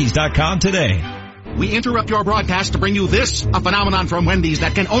at Rockies.com today. We interrupt your broadcast to bring you this, a phenomenon from Wendy's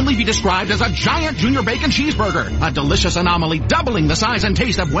that can only be described as a giant Junior Bacon Cheeseburger. A delicious anomaly doubling the size and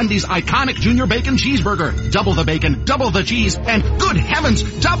taste of Wendy's iconic Junior Bacon Cheeseburger. Double the bacon, double the cheese, and good heavens,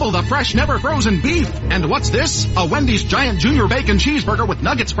 double the fresh, never frozen beef. And what's this? A Wendy's giant Junior Bacon Cheeseburger with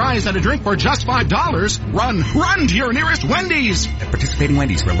nuggets, fries, and a drink for just $5. Run to your nearest Wendy's. At participating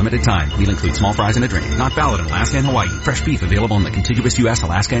Wendy's for a limited time. Meal includes small fries and a drink. Not valid in Alaska and Hawaii. Fresh beef available in the contiguous U.S.,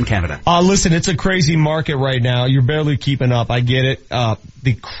 Alaska, and Canada. Listen, it's a crazy market right now. You're barely keeping up. I get it.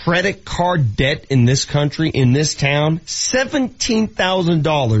 The credit card debt in this country, in this town,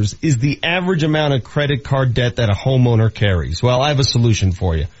 $17,000 is the average amount of credit card debt that a homeowner carries. Well, I have a solution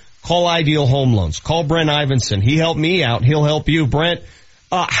for you. Call Ideal Home Loans. Call Brent Ivinson. He helped me out. He'll help you. Brent,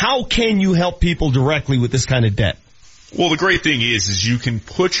 how can you help people directly with this kind of debt? Well, the great thing is you can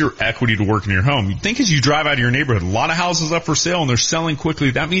put your equity to work in your home. You think as you drive out of your neighborhood, a lot of houses up for sale and they're selling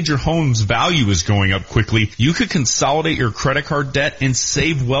quickly. That means your home's value is going up quickly. You could consolidate your credit card debt and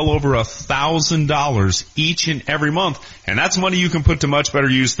save well over $1,000 each and every month. And that's money you can put to much better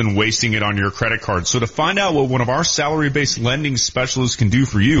use than wasting it on your credit card. So to find out what one of our salary-based lending specialists can do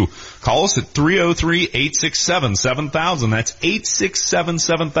for you, call us at 303-867-7000. That's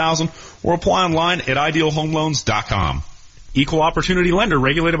 867-7000, or apply online at idealhomeloans.com. Equal opportunity lender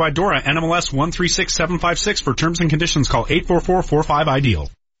regulated by DORA, NMLS 136756. For terms and conditions, call 844-45-IDEAL.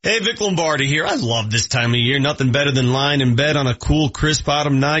 Hey, Vic Lombardi here. I love this time of year. Nothing better than lying in bed on a cool, crisp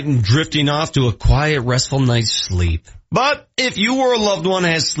autumn night and drifting off to a quiet, restful night's sleep. But if you or a loved one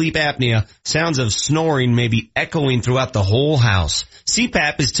has sleep apnea, sounds of snoring may be echoing throughout the whole house.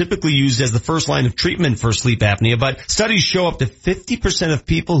 CPAP is typically used as the first line of treatment for sleep apnea, but studies show up to 50% of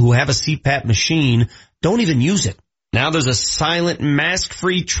people who have a CPAP machine don't even use it. Now there's a silent,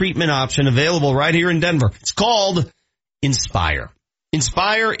 mask-free treatment option available right here in Denver. It's called Inspire.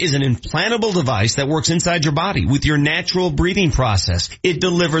 Inspire is an implantable device that works inside your body with your natural breathing process. It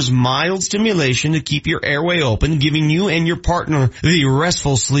delivers mild stimulation to keep your airway open, giving you and your partner the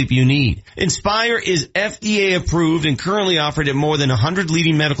restful sleep you need. Inspire is FDA approved and currently offered at more than 100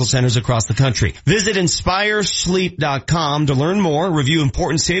 leading medical centers across the country. Visit InspireSleep.com to learn more, review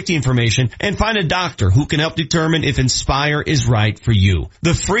important safety information, and find a doctor who can help determine if Inspire is right for you.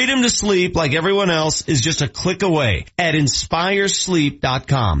 The freedom to sleep like everyone else is just a click away at InspireSleep.com.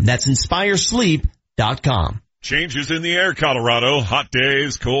 That's InspireSleep.com. Changes in the air, Colorado. Hot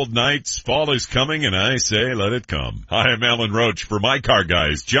days, cold nights. Fall is coming, and I say let it come. Hi, I'm Alan Roach for my car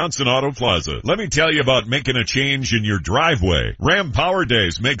guys, Johnson Auto Plaza. Let me tell you about making a change in your driveway. Ram Power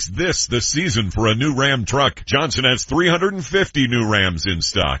Days makes this the season for a new Ram truck. Johnson has 350 new Rams in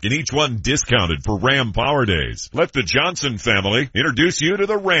stock, and each one discounted for Ram Power Days. Let the Johnson family introduce you to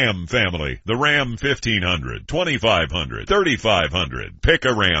the Ram family. The Ram 1500, 2500, 3500. Pick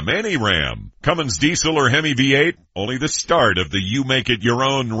a Ram, any Ram. Cummins diesel or Hemi V8, only the start of the you make it your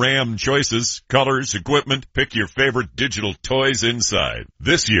own Ram choices, colors, equipment. Pick your favorite digital toys inside.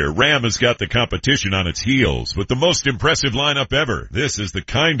 This year, Ram has got the competition on its heels with the most impressive lineup ever. This is the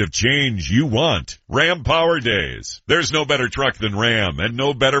kind of change you want. Ram Power Days. There's no better truck than Ram and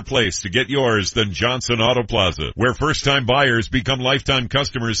no better place to get yours than Johnson Auto Plaza, where first-time buyers become lifetime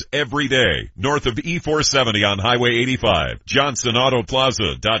customers every day. North of E470 on Highway 85.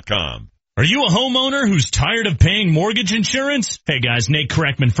 JohnsonAutoplaza.com. Are you a homeowner who's tired of paying mortgage insurance? Hey guys, Nate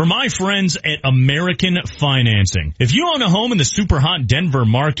Kreckman for my friends at American Financing. If you own a home in the super hot Denver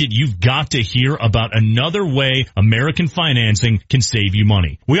market, you've got to hear about another way American Financing can save you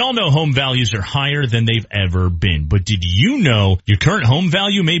money. We all know home values are higher than they've ever been, but did you know your current home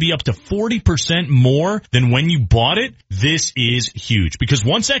value may be up to 40% more than when you bought it? This is huge because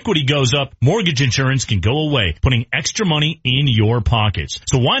once equity goes up, mortgage insurance can go away, putting extra money in your pockets.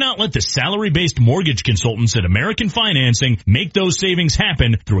 So why not let the salary salary-based mortgage consultants at American Financing make those savings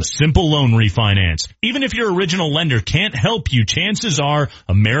happen through a simple loan refinance. Even if your original lender can't help you, chances are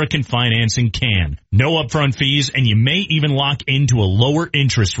American Financing can. No upfront fees, and you may even lock into a lower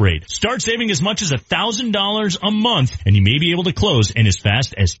interest rate. Start saving as much as $1,000 a month, and you may be able to close in as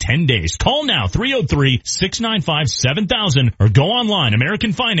fast as 10 days. Call now, 303-695-7000, or go online,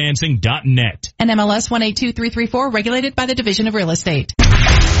 AmericanFinancing.net. NMLS 182334, regulated by the Division of Real Estate.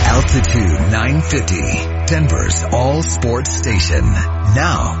 Altitude 950, Denver's all sports station.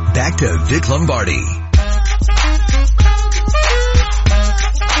 Now, back to Vic Lombardi.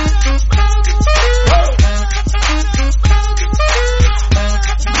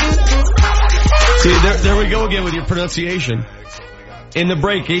 See, there we go again with your pronunciation. In the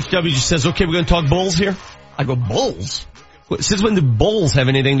break, HW just says, okay, we're going to talk Bulls here. I go, Bulls? Since when do Bulls have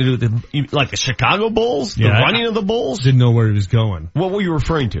anything to do with like the Chicago Bulls? The running of the Bulls? Didn't know where he was going. What were you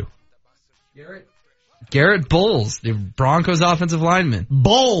referring to? Garrett Bowles, the Broncos offensive lineman.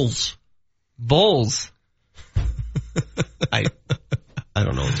 Bulls. I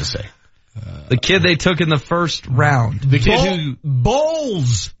don't know what to say. The kid they took in the first round. The kid who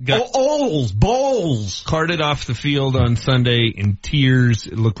Bulls carted off the field on Sunday in tears.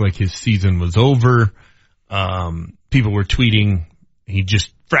 It looked like his season was over. People were tweeting he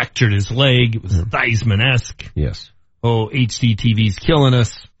just fractured his leg. It was Theismann-esque. Yes. Oh, HDTV's killing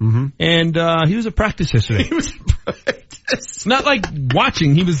us. Mm-hmm. And he was at practice yesterday. He was at practice. Not like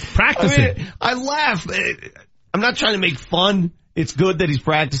watching. He was practicing. I mean, I laugh. I'm not trying to make fun. It's good that he's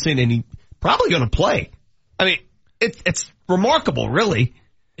practicing, and he's probably going to play. I mean, it's remarkable, really.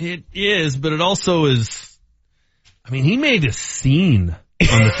 It is, but it also is. I mean, he made a scene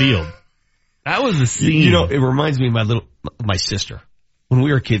on the field. That was a scene. You know, it reminds me of my sister. When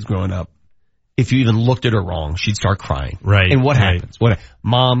we were kids growing up, if you even looked at her wrong, she'd start crying. Right. And what happens?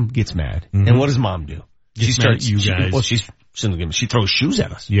 Mom gets mad. Mm-hmm. And what does mom do? She throws shoes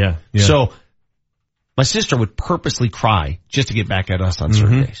at us. Yeah. So my sister would purposely cry just to get back at us on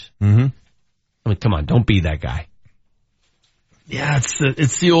certain days. Mm-hmm. I mean, come on, don't be that guy. Yeah,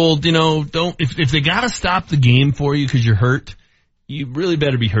 it's the old, if they gotta stop the game for you because you're hurt, you really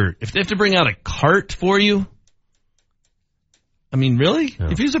better be hurt. If they have to bring out a cart for you, I mean, really?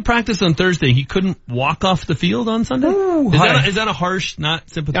 Yeah. If he was at practice on Thursday, he couldn't walk off the field on Sunday? Ooh, is that a harsh, not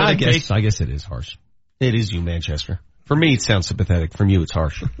sympathetic take? I guess it is harsh. It is you, Manchester. For me, it sounds sympathetic. From you, it's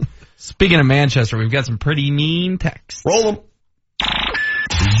harsh. Speaking of Manchester, we've got some pretty mean texts. Roll them. Were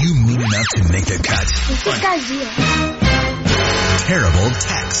you mean enough to make the cut? This guy's here. Terrible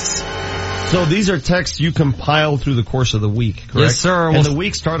texts. So these are texts you compile through the course of the week, correct? Yes, sir. And the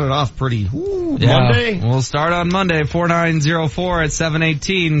week started off pretty Monday. We'll start on Monday, 4904 at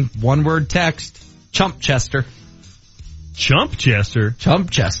 718. One word text. Chumpchester.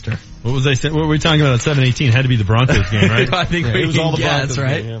 Chumpchester. What was I saying? What were we talking about at 718? Had to be the Broncos game, right? I think we it was all the guess, Broncos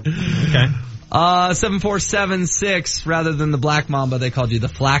right? Game, yeah. Okay. 7476, rather than the Black Mamba, they called you the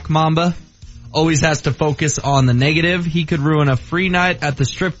Flack Mamba. Always has to focus on the negative. He could ruin a free night at the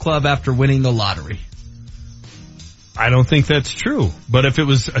strip club after winning the lottery. I don't think that's true. But if it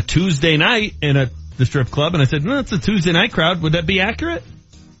was a Tuesday night in the strip club and I said, no, it's a Tuesday night crowd, would that be accurate?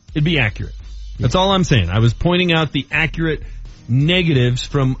 It'd be accurate. That's all I'm saying. I was pointing out the accurate negatives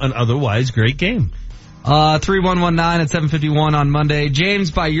from an otherwise great game. 3119 at 751 on Monday.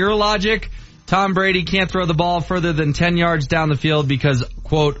 James, by your logic, Tom Brady can't throw the ball further than 10 yards down the field because,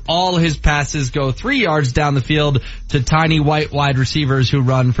 quote, all his passes go 3 yards down the field to tiny white wide receivers who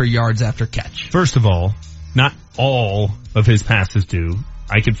run for yards after catch. First of all, not all of his passes do.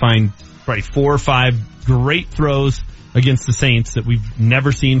 I could find probably 4 or 5 great throws against the Saints that we've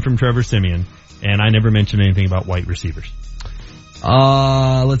never seen from Trevor Siemian, and I never mentioned anything about white receivers.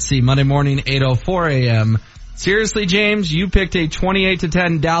 Let's see, Monday morning, 8:04 a.m. Seriously, James, you picked a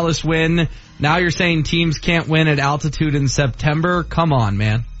 28-10 Dallas win. Now you're saying teams can't win at altitude in September? Come on,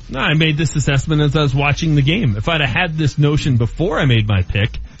 man. No, I made this assessment as I was watching the game. If I'd have had this notion before I made my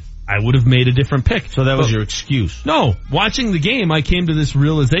pick, I would have made a different pick. So that was your excuse? No, watching the game, I came to this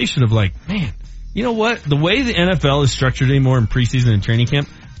realization of like, man, you know what? The way the NFL is structured anymore in preseason and training camp,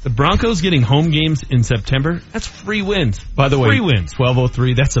 the Broncos getting home games in September, that's free wins. By the way, free wins.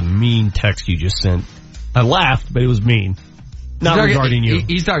 1203, that's a mean text you just sent. I laughed, but it was mean. Not regarding you.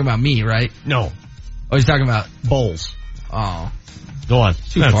 He's talking about me, right? No. Oh, he's talking about Bulls. Oh. Go on.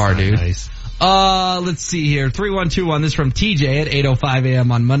 Too far, dude. Nice. Let's see here. 312 this from TJ at 8:05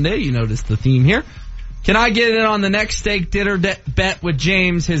 a.m. on Monday. You noticed the theme here. Can I get in on the next steak dinner bet with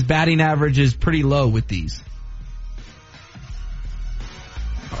James? His batting average is pretty low with these.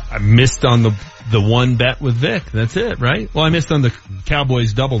 I missed on the one bet with Vic. That's it, right? Well, I missed on the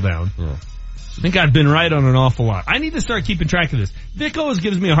Cowboys double down. Yeah. I think I've been right on an awful lot. I need to start keeping track of this. Vic always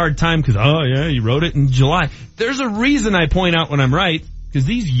gives me a hard time because, oh yeah, you wrote it in July. There's a reason I point out when I'm right, because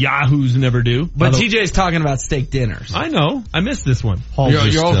these yahoos never do. But TJ's talking about steak dinners. I know. I missed this one.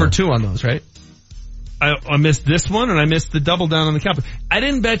 You're over 2 on those, right? I missed this one, and I missed the double down on the Cowboys. I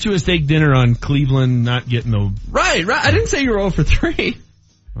didn't bet you a steak dinner on Cleveland not getting the... Right. I didn't say you were 0 for 3.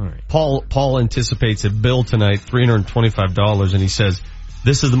 All right. Paul anticipates a bill tonight, $325, and he says,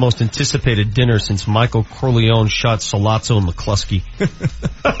 this is the most anticipated dinner since Michael Corleone shot Sollozzo and McCluskey. Is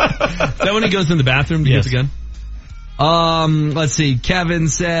that when he goes in the bathroom to get the gun? Let's see. Kevin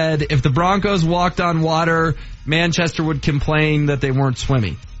said, if the Broncos walked on water, Manchester would complain that they weren't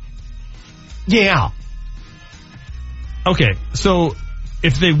swimming. Yeah. Okay, so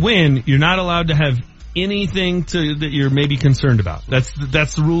if they win, you're not allowed to have anything that you're maybe concerned about. That's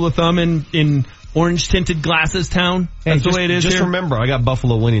the rule of thumb in orange-tinted glasses town. That's the way it is Just here. remember, I got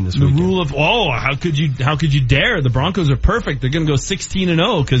Buffalo winning this weekend. The rule of, how could you dare? The Broncos are perfect. They're going to go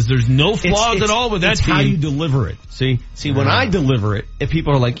 16-0 because there's no flaws at all with that team. It's how you deliver it. See, when I deliver it, if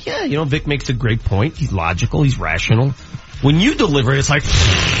people are like, yeah, Vic makes a great point. He's logical. He's rational. When you deliver it, it's like...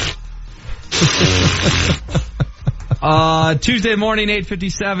 Tuesday morning,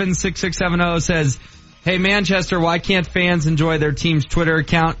 8:57-6670 says, hey Manchester, why can't fans enjoy their team's Twitter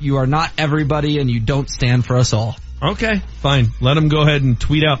account? You are not everybody and you don't stand for us all. Okay, fine. Let them go ahead and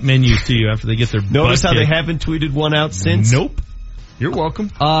tweet out menus to you after they get their Notice how they haven't tweeted one out since? Nope. You're welcome.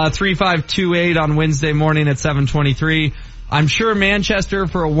 3528 on Wednesday morning at 7:23. I'm sure Manchester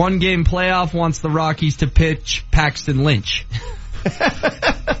for a 1-game playoff wants the Rockies to pitch Paxton Lynch.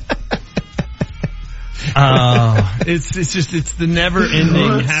 It's the never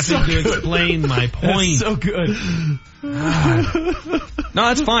ending having to explain my point. That's so good.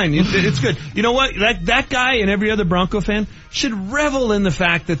 No, it's fine. It's good. You know what? That guy and every other Bronco fan should revel in the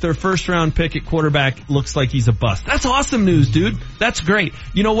fact that their first round pick at quarterback looks like he's a bust. That's awesome news, dude. That's great.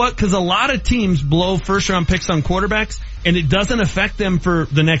 You know what? Because a lot of teams blow first round picks on quarterbacks and it doesn't affect them for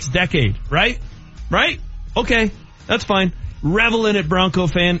the next decade, right? Right? Okay. That's fine. Revel in it, Bronco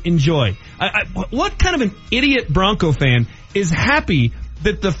fan. Enjoy. What kind of an idiot Bronco fan is happy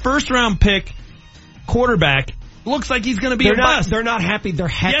that the first round pick quarterback looks like he's going to be a bust? They're not happy. They're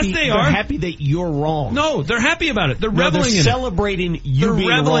happy. Yes, they are. They're happy that you're wrong. No, they're happy about it. They're reveling in it. They're celebrating you being wrong.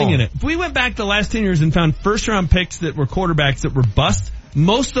 They're reveling in it. If we went back the last 10 years and found first round picks that were quarterbacks that were bust,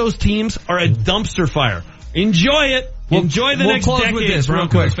 most of those teams are a dumpster fire. Enjoy it. Enjoy the next decade, with this real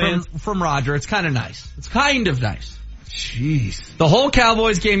Bronco quick fans. from Roger. It's kind of nice. It's kind of nice. Jeez. The whole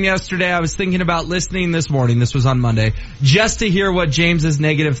Cowboys game yesterday, I was thinking about listening this morning, this was on Monday, just to hear what James's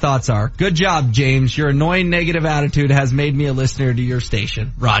negative thoughts are. Good job, James. Your annoying negative attitude has made me a listener to your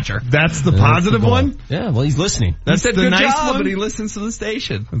station. Roger. That's the positive one? Yeah, well, he's listening. He said the good nice job, one? but he listens to the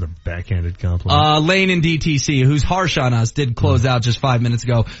station. The backhanded compliment. Lane in DTC, who's harsh on us, did close out just 5 minutes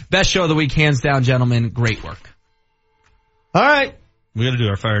ago. Best show of the week, hands down, gentlemen. Great work. All right. We got to do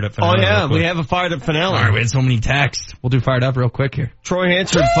our fired up finale. Oh, yeah, we have a fired up finale. All right, we had so many texts. We'll do fired up real quick here. Troy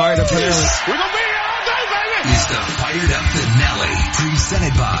Hansford, fired up finale. We're going to be all day, baby! It's the fired up finale,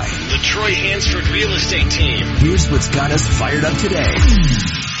 presented by the Troy Hansford Real Estate Team. Here's what's got us fired up today.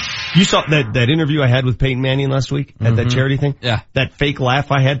 You saw that interview I had with Peyton Manning last week at that charity thing? Yeah. That fake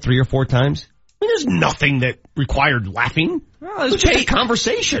laugh I had 3 or 4 times? I mean, there's nothing that required laughing. Oh, it was just a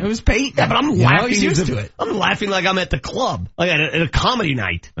conversation. It was Peyton. Yeah, but I'm laughing. laughing. He's used to it. I'm laughing like I'm at the club, like at a comedy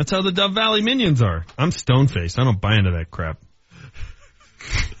night. That's how the Dove Valley Minions are. I'm stone-faced. I don't buy into that crap.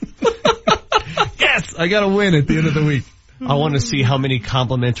 Yes, I got to win at the end of the week. I want to see how many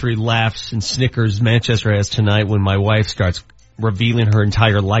complimentary laughs and snickers Manchester has tonight when my wife starts revealing her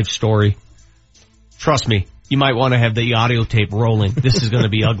entire life story. Trust me, you might want to have the audio tape rolling. This is going to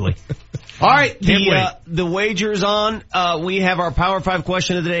be ugly. All right, the wager's on. We have our Power 5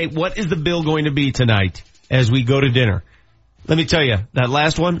 question of the day. What is the bill going to be tonight as we go to dinner? Let me tell you, that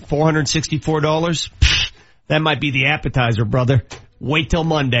last one, $464, that might be the appetizer, brother. Wait till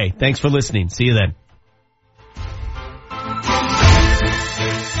Monday. Thanks for listening. See you then.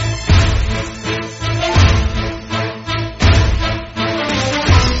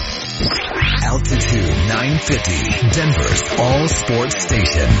 Altitude 950, Denver's all sports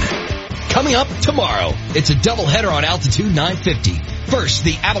station. Coming up tomorrow, it's a doubleheader on Altitude 950. First,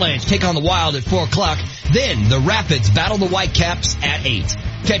 the Avalanche take on the Wild at 4 o'clock. Then, the Rapids battle the Whitecaps at 8.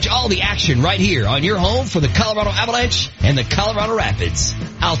 Catch all the action right here on your home for the Colorado Avalanche and the Colorado Rapids.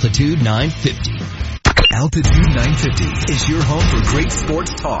 Altitude 950. Altitude 950 is your home for great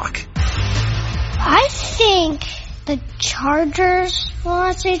sports talk. I think the Chargers will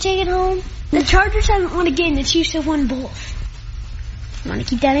not say take it home. The Chargers haven't won a game. The Chiefs have won both. Want to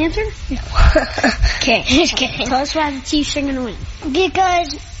keep that answer? No. Okay, just kidding. Tell us why the Chiefs are going to win.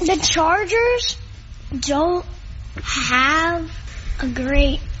 Because the Chargers don't have a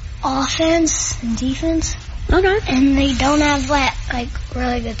great offense and defense. Okay. And they don't have like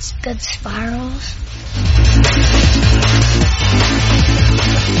really good spirals.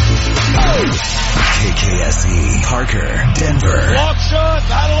 KKSE, Parker, Denver. Block shot,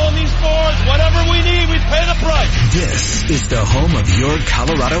 battle on these boards, whatever we need, we pay the price. This is the home of your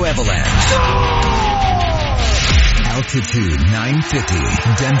Colorado Avalanche. Altitude 950,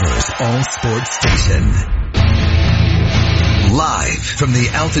 Denver's all-sports station. Live from the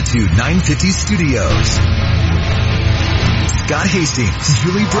Altitude 950 studios. Scott Hastings,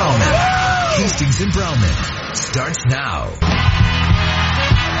 Julie Browman. Hastings and Browman starts now.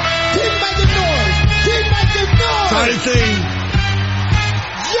 Keep making noise! Keep making noise! Friday thing.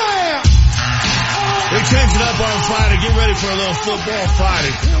 Yeah! They changed it up on Friday. Get ready for a little football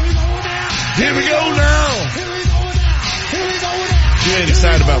Friday. Here we go now. If you ain't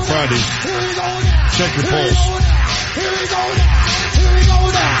excited about Fridays, check your pulse.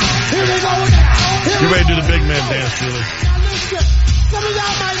 Get ready to do the big man dance, Julie. Some of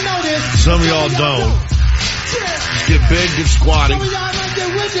y'all might know this. Some of y'all don't. Just get big, get squatty.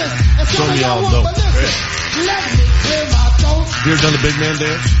 Some of y'all don't. You ever done the big man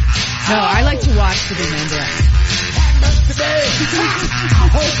dance? No, I like to watch the big man dance. I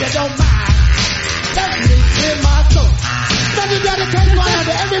hope you don't mind. Let me clear my throat.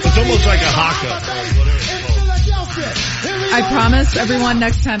 It's almost like a haka. I promise everyone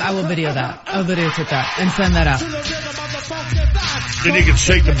next time I will video that. I'll videotape that and send that out. Then you can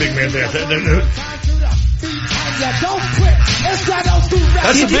shake the big man dance.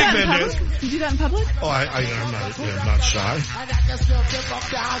 That's a big man dance. You do that in public? Oh, I'm not shy.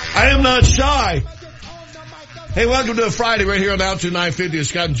 I am not shy. Hey, welcome to a Friday right here on Altitude 950.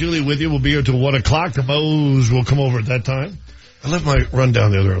 Scott and Julie with you. We'll be here till 1 o'clock. The Mo's will come over at that time. I left my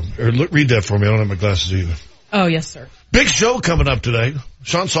rundown the other room. Read that for me. I don't have my glasses either. Oh, yes, sir. Big show coming up today.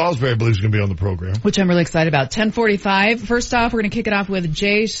 Sean Salisbury, I believe, is going to be on the program. Which I'm really excited about. 10:45. First off, we're going to kick it off with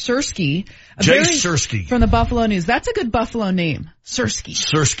Jay Sersky. Jay Sersky. From the Buffalo News. That's a good Buffalo name. Sersky.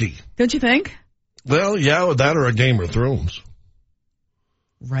 Sersky. Don't you think? Well, yeah, that or a Game of Thrones.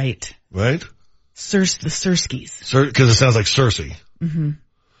 Right. Right? The Serskys. Because it sounds like Cersei. Mm-hmm.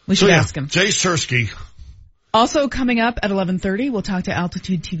 We should ask him. Jay Sersky. Also coming up at 11:30, we'll talk to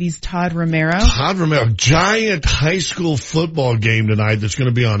Altitude TV's Todd Romero. Todd Romero, giant high school football game tonight that's going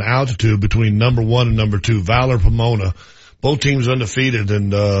to be on Altitude between number 1 and number 2, Valor Pomona. Both teams undefeated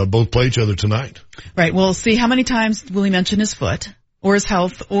and both play each other tonight. Right. We'll see how many times will he mention his foot or his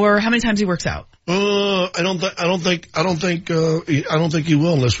health or how many times he works out. I don't think he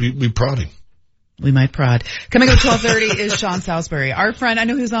will unless we prod him. We might prod. Coming up at 12:30 is Sean Salisbury. Our friend, I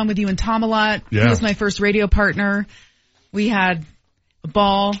know he was on with you and Tom a lot. Yeah. He was my first radio partner. We had a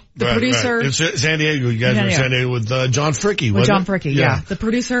ball. The producer. Right. It's San Diego. You guys were in San Diego with John Fricky, with John Fricky, yeah. The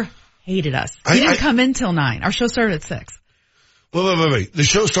producer hated us. He didn't come in till 9. Our show started at 6. Wait. The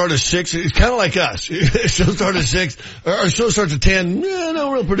show started at 6. It's kind of like us. The show started at 6. Our show starts at 10.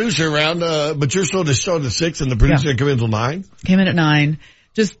 No real producer around, but your show just started at 6 and the producer didn't come in until 9? Came in at 9.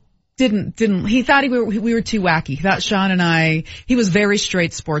 Just didn't, he thought we were too wacky. He thought Sean and I, he was very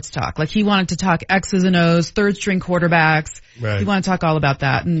straight sports talk. Like he wanted to talk X's and O's, third string quarterbacks. Right. He wanted to talk all about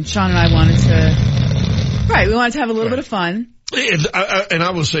that. And Sean and I wanted we wanted to have a little bit of fun. And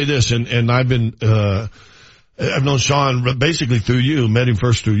I will say this, and I've been, I've known Sean basically through you, met him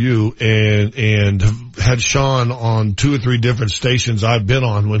first through you, and have had Sean on 2 or 3 different stations I've been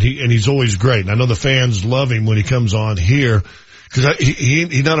on and he's always great. And I know the fans love him when he comes on here. Because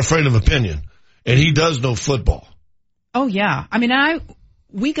he's not afraid of opinion, and he does know football. Oh yeah, I mean,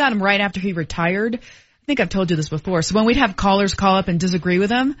 we got him right after he retired. I think I've told you this before. So when we'd have callers call up and disagree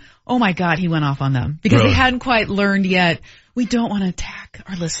with him, oh my God, he went off on them because he hadn't quite learned yet. We don't want to attack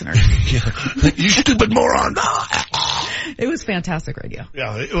our listeners. You stupid moron! It was fantastic radio.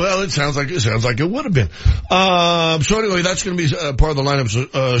 Yeah, well, it sounds like it would have been. So anyway, that's going to be part of the lineup. So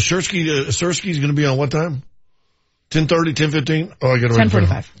Sersky's going to be on what time? 10:30, 10:15? Oh, I got to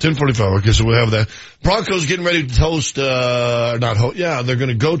 10:45. 10:45. Okay, so we'll have that. Broncos getting ready to host, they're going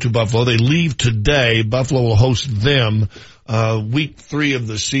to go to Buffalo. They leave today. Buffalo will host them, week 3 of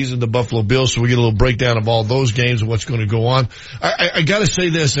the season, the Buffalo Bills. So we get a little breakdown of all those games and what's going to go on. I got to say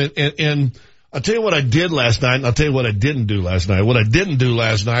this, and I'll tell you what I did last night, and I'll tell you what I didn't do last night. What I didn't do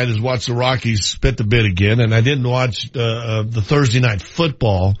last night is watch the Rockies spit the bit again, and I didn't watch, the Thursday night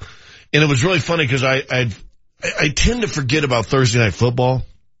football. And it was really funny because I I tend to forget about Thursday Night Football.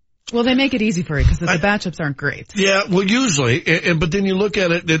 Well, they make it easy for you because the matchups aren't great. Yeah, well, usually, but then you look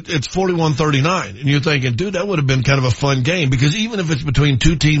at it, it's 41-39, and you're thinking, dude, that would have been kind of a fun game, because even if it's between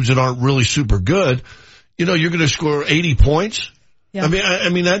two teams that aren't really super good, you're going to score 80 points. Yeah. I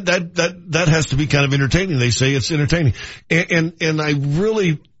mean, that has to be kind of entertaining. They say it's entertaining. And I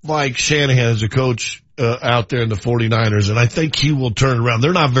really like Shanahan as a coach, out there in the 49ers, and I think he will turn it around.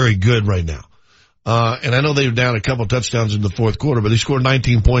 They're not very good right now. And I know they were down a couple touchdowns in the fourth quarter, but they scored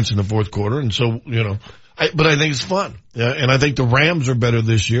 19 points in the fourth quarter. And so, but I think it's fun. Yeah, and I think the Rams are better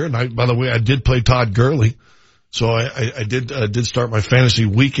this year. And by the way, I did play Todd Gurley. So I did start my fantasy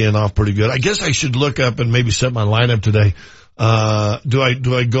weekend off pretty good. I guess I should look up and maybe set my lineup today. Do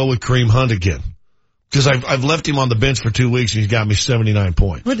I go with Kareem Hunt again? Because I've left him on the bench for 2 weeks and he's got me 79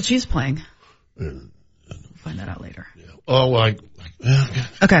 points. What are the Chiefs playing? We'll find that out later. Yeah. Oh, well,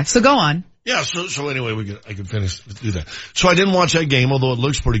 okay, so go on. Yeah, so anyway, I can do that. So I didn't watch that game, although it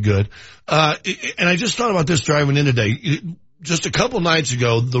looks pretty good. And I just thought about this driving in today. Just a couple nights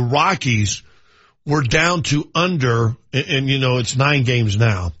ago, the Rockies were down to under, and it's 9 games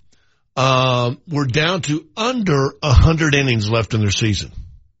now. We're down to under 100 innings left in their season.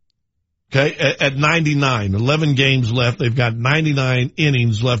 Okay, at 99, 11 games left. They've got 99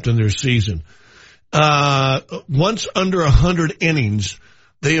 innings left in their season. Once under 100 innings,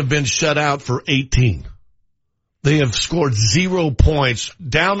 they have been shut out for 18. They have scored 0 points.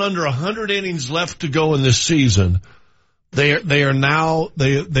 Down under 100 innings left to go in this season. They have been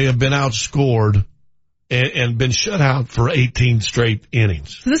outscored and been shut out for 18 straight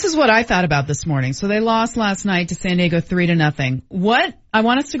innings. So this is what I thought about this morning. So they lost last night to San Diego 3-0. I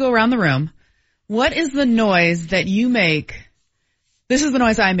want us to go around the room. What is the noise that you make? This is the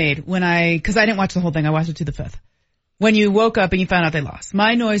noise I made because I didn't watch the whole thing. I watched it to the 5th. When you woke up and you found out they lost.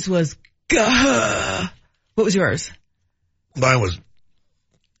 My noise was, gah. What was yours? Mine was,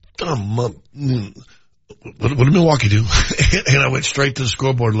 what did Milwaukee do? And I went straight to the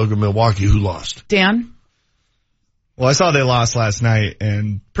scoreboard to look at Milwaukee, who lost. Dan? Well, I saw they lost last night,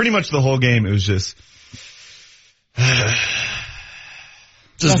 and pretty much the whole game, it was just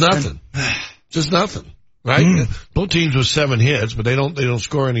nothing. Just nothing. Right? Both teams with 7 hits, but they don't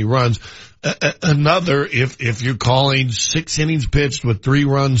score any runs. Another, if you're calling 6 innings pitched with 3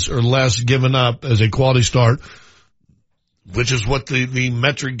 runs or less given up as a quality start, which is what the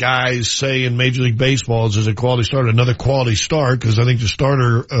metric guys say in Major League Baseball is a quality start, another quality start, because I think the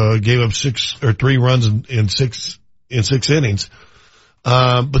starter gave up 3 runs in 6 innings.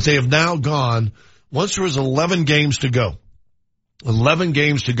 But they have now gone, once there was 11 games to go. 11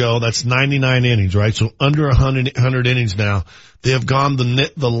 games to go, that's 99 innings, right? So under 100 innings now. They have gone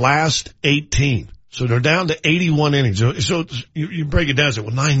the last 18. So they're down to 81 innings. So you break it down and say,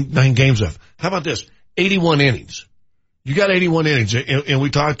 well, 9 games left. How about this? 81 innings. You got 81 innings. And we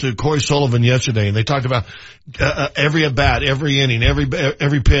talked to Corey Sullivan yesterday, and they talked about every at bat, every inning, every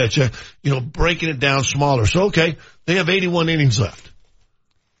pitch, breaking it down smaller. So, okay, they have 81 innings left.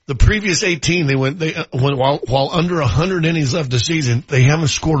 The previous 18, they went while under 100 innings left this season, they haven't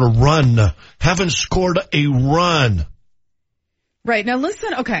scored a run. Right. Now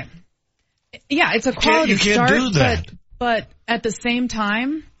listen, okay. Yeah, it's a quality start. You can't do that. But at the same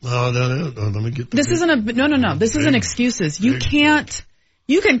time. No, let me get this. No. This isn't excuses. You can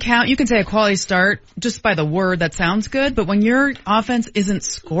say a quality start just by the word that sounds good, but when your offense isn't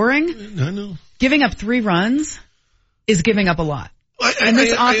scoring, I know. Giving up 3 runs is giving up a lot. And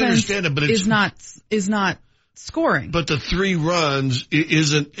this offense is not scoring. But the 3 runs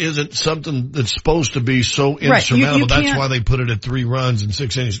isn't something that's supposed to be so insurmountable. Right. That's why they put it at 3 runs in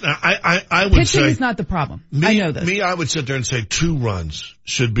 6 innings. Now, I would say pitching is not the problem. I know this. I would sit there and say 2 runs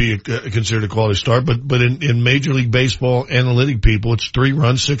should be considered a quality start. But in Major League Baseball analytic people, it's 3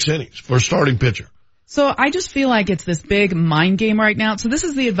 runs, 6 innings for a starting pitcher. So I just feel like it's this big mind game right now. So this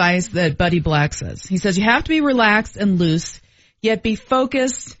is the advice that Buddy Black says. He says you have to be relaxed and loose, yet be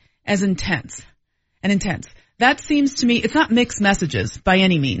focused and intense. That seems to me, it's not mixed messages by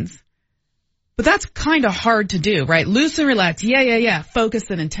any means. But that's kind of hard to do, right? Loose and relaxed. Yeah. Focused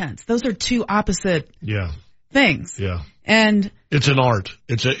and intense. Those are 2 opposite things. Yeah. And it's an art.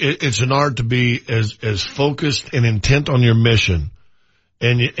 It's an art to be as focused and intent on your mission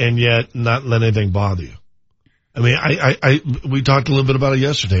and yet not let anything bother you. I mean, we talked a little bit about it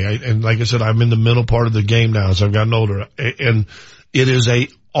yesterday. And like I said, I'm in the middle part of the game now as I've gotten older, and it is a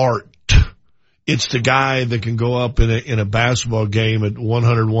art. It's the guy that can go up in a basketball game at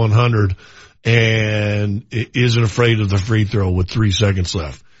 100 and isn't afraid of the free throw with 3 seconds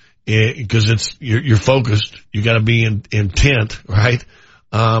left. Because you're focused. You gotta be intent, right?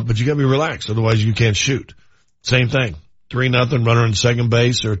 But you gotta be relaxed. Otherwise you can't shoot. Same thing. 3-0, runner in second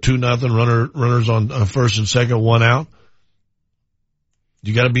base, or 2-0, runners on first and second, one out.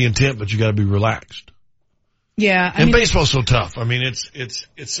 You got to be intent, but you got to be relaxed. Yeah, and baseball's so tough. I mean, it's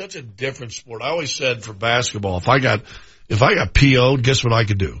such a different sport. I always said for basketball, if I got PO'd, guess what I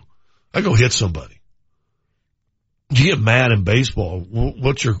could do? I go hit somebody. You get mad in baseball.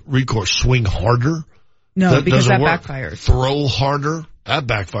 What's your recourse? Swing harder? No, because that backfires. Throw harder? That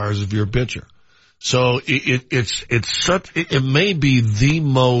backfires if you're a pitcher. So it may be the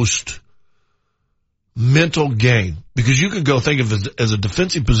most mental game, because you can go think of it as a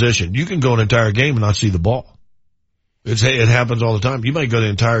defensive position. You can go an entire game and not see the ball. It happens all the time. You might go the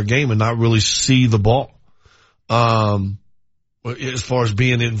entire game and not really see the ball. As far as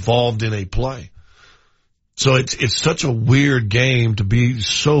being involved in a play. So it's such a weird game to be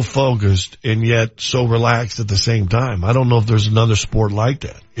so focused and yet so relaxed at the same time. I don't know if there's another sport like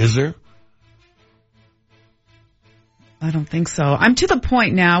that. Is there? I don't think so. I'm to the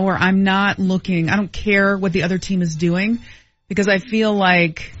point now where I'm not looking. I don't care what the other team is doing, because I feel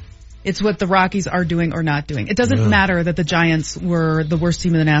like it's what the Rockies are doing or not doing. It doesn't matter that the Giants were the worst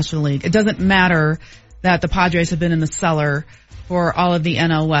team in the National League. It doesn't matter that the Padres have been in the cellar for all of the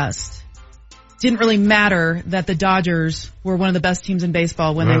NL West. Didn't really matter that the Dodgers were one of the best teams in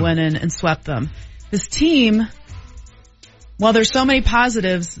baseball when they went in and swept them. This team, while there's so many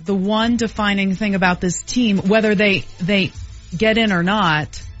positives, the one defining thing about this team, whether they get in or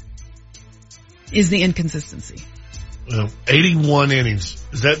not, is the inconsistency. Well, 81 innings.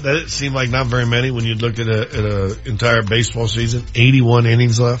 Does that seem like not very many when you look at a entire baseball season? 81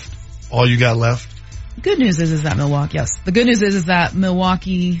 innings left? All you got left? The good news is that Milwaukee, yes. The good news is that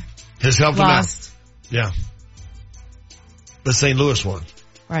Milwaukee has helped lost. Them out. Yeah. The St. Louis won.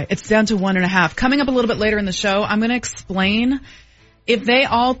 Right. It's down to 1.5. Coming up a little bit later in the show, I'm going to explain if they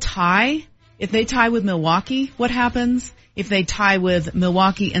all tie, if they tie with Milwaukee, what happens? If they tie with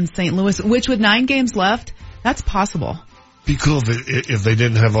Milwaukee and St. Louis, which with 9 games left, that's possible. Be cool if they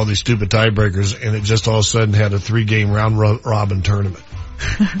didn't have all these stupid tiebreakers and it just all of a sudden had a 3-game round robin tournament.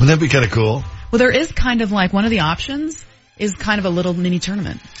 Wouldn't that be kind of cool? Well, there is kind of like one of the options is kind of a little mini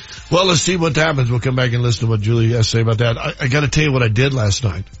tournament. Well, let's see what happens. We'll come back and listen to what Julie has to say about that. I got to tell you what I did last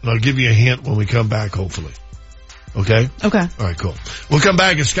night, and I'll give you a hint when we come back, hopefully. Okay? Okay. All right, cool. We'll come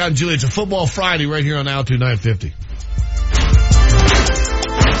back. It's Scott and Julie. It's a Football Friday right here on Altitude 950.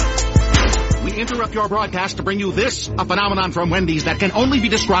 We interrupt your broadcast to bring you this, a phenomenon from Wendy's that can only be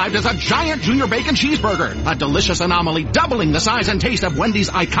described as a giant junior bacon cheeseburger. A delicious anomaly doubling the size and taste of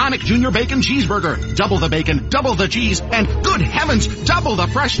Wendy's iconic junior bacon cheeseburger. Double the bacon, double the cheese, and good heavens, double the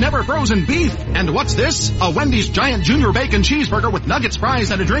fresh, never frozen beef. And what's this? A Wendy's giant junior bacon cheeseburger with nuggets,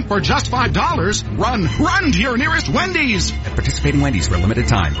 fries, and a drink for just $5. Run to your nearest Wendy's. At participating Wendy's for a limited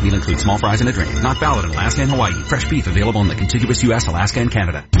time. Meal includes small fries and a drink. Not valid in Alaska and Hawaii. Fresh beef available in the contiguous U.S., Alaska, and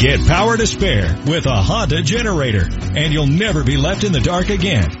Canada. Get power to spare with a Honda generator, and you'll never be left in the dark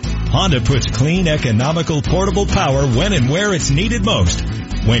again. Honda puts clean, economical, portable power when and where it's needed most,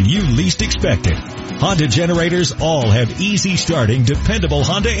 when you least expect it. Honda generators all have easy starting, dependable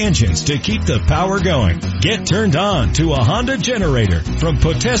Honda engines to keep the power going. Get turned on to a Honda generator from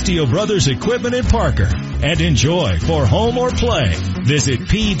Potestio Brothers Equipment in Parker and enjoy for home or play. Visit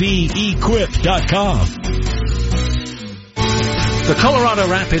pbequip.com. The Colorado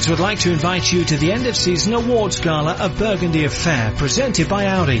Rapids would like to invite you to the end-of-season awards gala of Burgundy Affair, presented by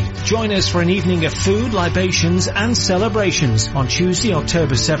Audi. Join us for an evening of food, libations, and celebrations on Tuesday,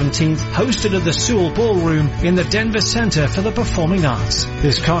 October 17th, hosted at the Sewell Ballroom in the Denver Center for the Performing Arts.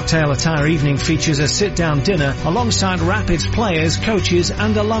 This cocktail attire evening features a sit-down dinner alongside Rapids players, coaches,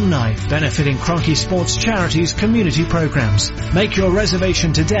 and alumni, benefiting Kroenke Sports Charities community programs. Make your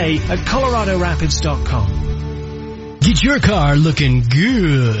reservation today at coloradorapids.com. Get your car looking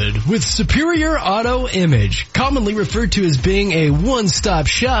good with Superior Auto Image, commonly referred to as being a one-stop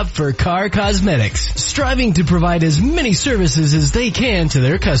shop for car cosmetics, striving to provide as many services as they can to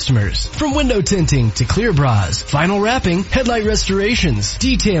their customers. From window tinting to clear bras, vinyl wrapping, headlight restorations,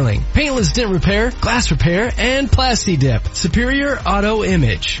 detailing, paintless dent repair, glass repair, and plasti dip. Superior Auto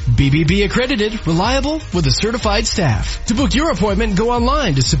Image, BBB accredited, reliable, with a certified staff. To book your appointment, go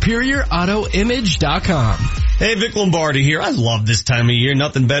online to superiorautoimage.com. Hey, Vic Lombardi here. I love this time of year.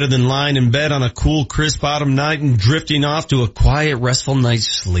 Nothing better than lying in bed on a cool, crisp autumn night and drifting off to a quiet, restful night's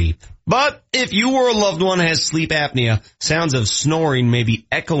sleep. But if you or a loved one has sleep apnea, sounds of snoring may be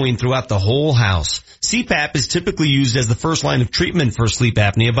echoing throughout the whole house. CPAP is typically used as the first line of treatment for sleep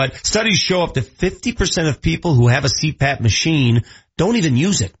apnea, but studies show up to 50% of people who have a CPAP machine don't even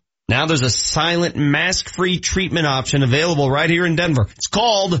use it. Now there's a silent, mask-free treatment option available right here in Denver. It's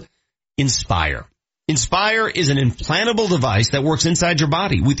called Inspire. Inspire is an implantable device that works inside your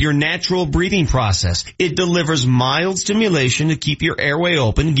body with your natural breathing process. It delivers mild stimulation to keep your airway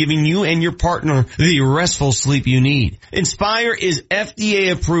open, giving you and your partner the restful sleep you need. Inspire is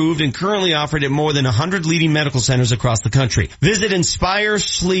FDA approved and currently offered at more than 100 leading medical centers across the country. Visit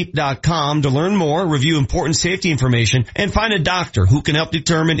InspireSleep.com to learn more, review important safety information, and find a doctor who can help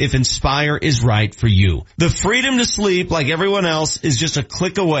determine if Inspire is right for you. The freedom to sleep like everyone else is just a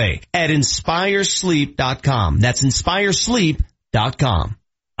click away at InspireSleep.com. That's InspireSleep.com.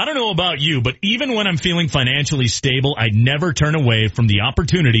 I don't know about you, but even when I'm feeling financially stable, I never turn away from the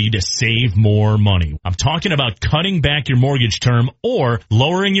opportunity to save more money. I'm talking about cutting back your mortgage term or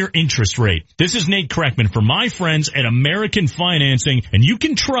lowering your interest rate. This is Nate Kreckman for my friends at American Financing, and you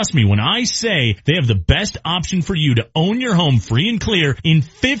can trust me when I say they have the best option for you to own your home free and clear in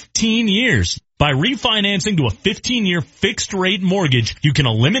 15 years. By refinancing to a 15-year fixed-rate mortgage, you can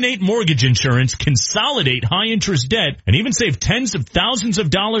eliminate mortgage insurance, consolidate high-interest debt, and even save tens of thousands of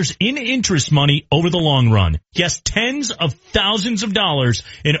dollars in interest money over the long run. Yes, tens of thousands of dollars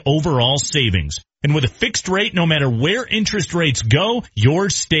in overall savings. And with a fixed rate, no matter where interest rates go,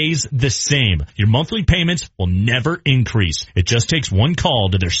 yours stays the same. Your monthly payments will never increase. It just takes one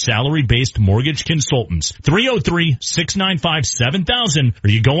call to their salary-based mortgage consultants. 303-695-7000, or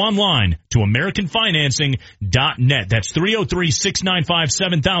you go online to AmericanFinancing.net. That's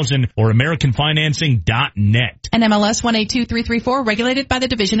 303-695-7000 or AmericanFinancing.net. NMLS 182334, regulated by the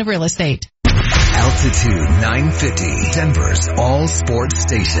Division of Real Estate. Altitude 950, Denver's all sports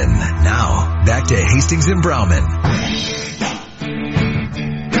station. Now, back to Hastings and Browman.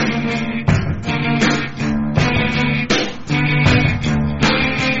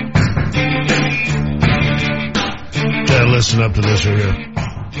 Gotta listen up to this right here.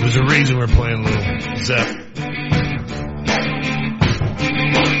 There's a reason we're playing a little Zepp.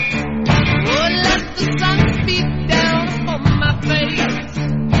 Oh, let the sun beat down upon my face.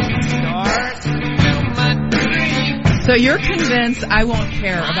 So you're convinced I won't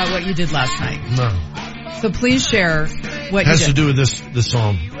care about what you did last night? No. So please share what you did. Has to do with this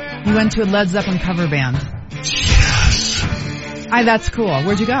song. You went to a Led Zeppelin cover band. Yes. That's cool.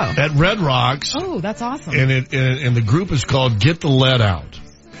 Where'd you go? At Red Rocks. Oh, that's awesome. And the group is called Get the Lead Out.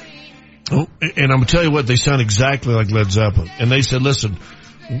 Oh, and I'm gonna tell you what, they sound exactly like Led Zeppelin. And they said, listen,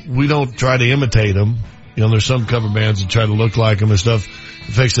 we don't try to imitate them. You know, there's some cover bands that try to look like them and stuff.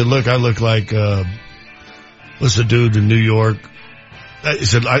 In fact, said, look, I look like, what's the dude in New York? He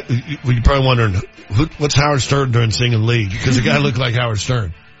said, you're probably wondering, what's Howard Stern doing singing lead? Because the guy looked like Howard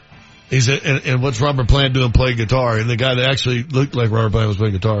Stern. He said, and what's Robert Plant doing playing guitar? And the guy that actually looked like Robert Plant was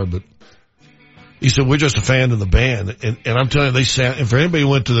playing guitar, but he said, we're just a fan of the band. And I'm telling you, they sound, and for anybody who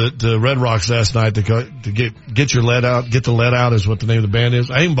went to the Red Rocks last night to get your lead out, Get the Lead Out is what the name of the band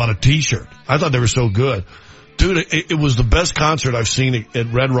is. I even bought a t-shirt. I thought they were so good. Dude, it was the best concert I've seen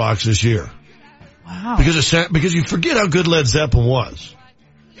at Red Rocks this year. Wow. Because you forget how good Led Zeppelin was.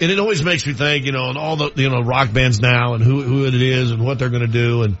 And it always makes me think, you know, and all the, you know, rock bands now and who it is and what they're going to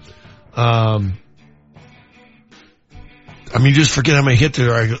do. And, I mean, just forget how many hits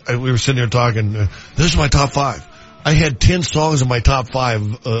there are. We were sitting here talking, this is my top 5. I had 10 songs in my top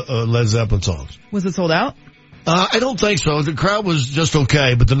 5, Led Zeppelin songs. Was it sold out? I don't think so. The crowd was just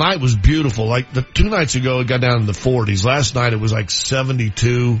okay, but the night was beautiful. Like the 2 nights ago, it got down in the 40s. Last night it was like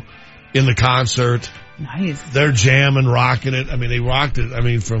 72 in the concert. Nice. They're jamming, rocking it. I mean, they rocked it. I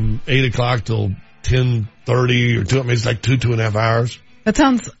mean, from 8 o'clock till 10:30 or 2. I mean, it's like 2.5 hours. That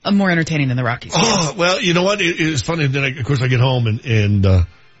sounds more entertaining than the Rockies. Oh, well, you know what? It's funny. Then, of course, I get home and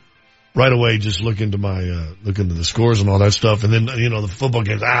right away just look into the scores and all that stuff. And then, you know, the football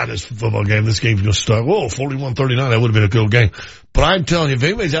games. This football game, this game's going to start. Whoa, 41-39. That would have been a good game. But I'm telling you, if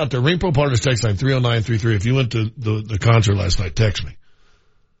anybody's out there, Ring Pro Partners text line 30933. If you went to the concert last night, text me.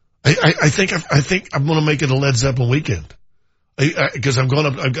 I think I'm going to make it a Led Zeppelin weekend. Because I'm going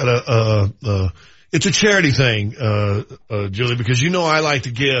up, I've got it's a charity thing, Julie, because you know I like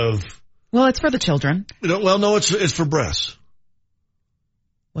to give. Well, it's for the children. You know, well, no, it's for breasts.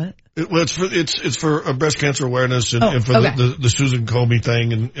 What? It's for breast cancer awareness and for okay. the Susan Comey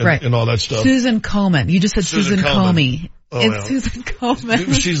thing and all that stuff. Susan Komen. You just said Susan Comey. Oh, it's well. Susan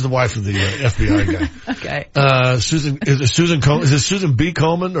Komen. She's the wife of the FBI guy. Okay. Is it Susan B.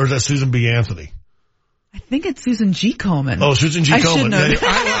 Komen or is that Susan B. Anthony? I think it's Susan G. Komen. Oh, Susan G. Komen.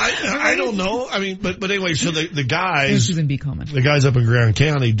 I I don't know. I mean, but anyway, so the guys, Susan B. Komen. The guys up in Grand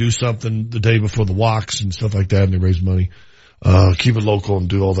County do something the day before the walks and stuff like that, and they raise money. Keep it local and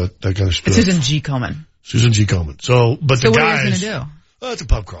do all that kind of stuff. It's Susan G. Komen. Susan G. Komen. So the guys. So what are you going to do? It's a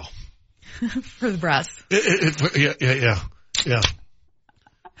pub crawl. For the breasts. Yeah.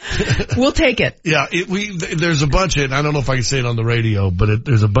 We'll take it. Yeah, there's a bunch of, I don't know if I can say it on the radio, but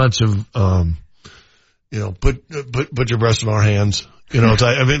there's a bunch of, put your breast in our hands.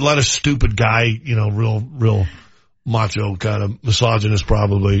 A lot of stupid guy, real macho kind of misogynist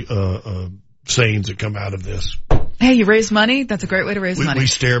probably, sayings that come out of this. Hey, you raise money? That's a great way to raise money. We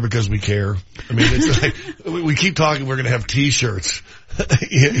stare because we care. I mean, it's like, we keep talking, we're going to have t-shirts,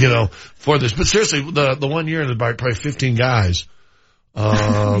 for this. But seriously, the 1 year, there's probably 15 guys.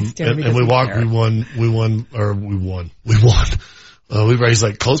 And we won. We raised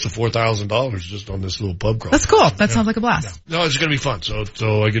like close to $4,000 just on this little pub crawl. That's cool. That sounds like a blast. Yeah. No, it's going to be fun.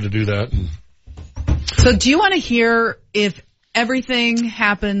 So I get to do that. So do you want to hear if everything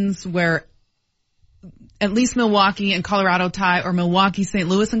happens where at least Milwaukee and Colorado tie, or Milwaukee, St.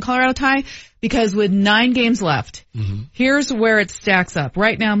 Louis and Colorado tie? Because with 9 games left, here's where it stacks up.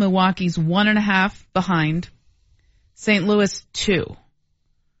 Right now, Milwaukee's 1.5 behind. St. Louis 2.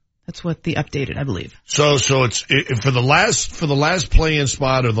 That's what the updated, I believe. So it's for the last play-in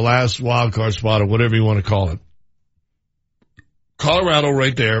spot or the last wild card spot or whatever you want to call it. Colorado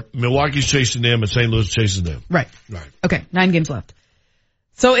right there. Milwaukee's chasing them and St. Louis chasing them. Right. Okay, 9 games left.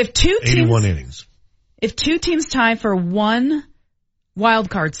 So if 81 innings. If 2 teams tie for 1 wild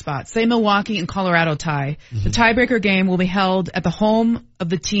card spot, say Milwaukee and Colorado tie, the tiebreaker game will be held at the home of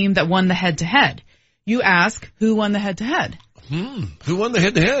the team that won the head-to-head. You ask, who won the head-to-head? Who won the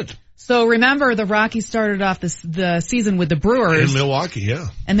head-to-head? So remember, the Rockies started off the season with the Brewers. In Milwaukee, yeah.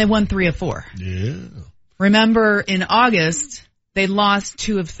 And they won 3 of 4. Yeah. Remember, in August, they lost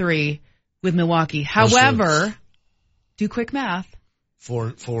 2 of 3 with Milwaukee. However, do quick math.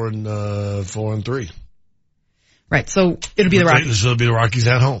 4 and 3. Right, so it'll be the Rockies. So it'll be the Rockies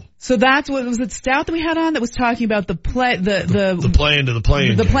at home. So that's what was it stout that we had on that was talking about the play into the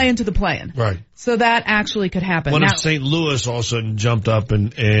play-in. Right. So that actually could happen. What if St. Louis all of a sudden jumped up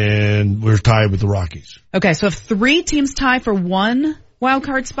and we're tied with the Rockies? Okay, so if 3 teams tie for 1 wild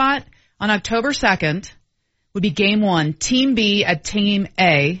card spot on October 2nd would be game 1, Team B at Team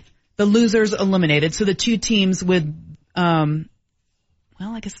A, the losers eliminated. So the 2 teams with, I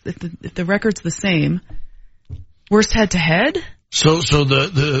guess if the record's the same. Worst head-to-head? So I don't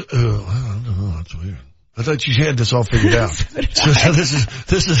know, that's weird. I thought you had this all figured out. So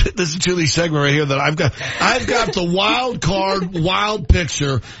this is Julie's segment right here that I've got the wild card, wild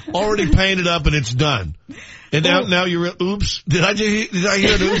picture already painted up and it's done. And now you're, oops. Did I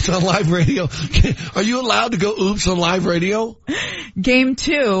hear an oops on live radio? Are you allowed to go oops on live radio? Game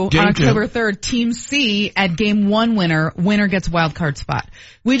 2 on October 3rd, Team C at game 1 winner gets wild card spot.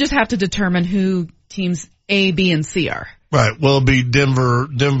 We just have to determine who teams A, B, and C are. Right. Well, it'd be Denver,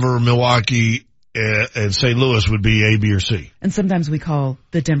 Milwaukee, and St. Louis would be A, B, or C. And sometimes we call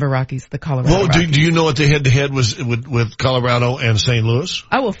the Denver Rockies the Colorado Rockies. Do you know what the head-to-head was with Colorado and St. Louis?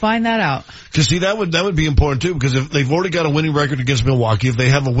 I will find that out. Because see, that would be important too, because if they've already got a winning record against Milwaukee, if they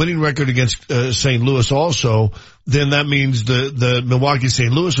have a winning record against St. Louis also, then that means the Milwaukee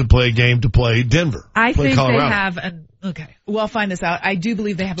St. Louis would play a game to play Denver. I think Colorado. they have okay. Well, I'll find this out. I do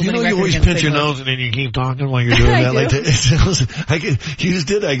believe they have a winning record. You always pinch your nose and then you keep talking while you're doing that. You just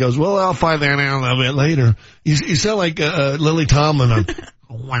did that. He goes, well, I'll find that out a little bit later. You sound like Lily Tomlin on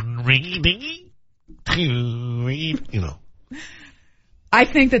one reading, two reading, I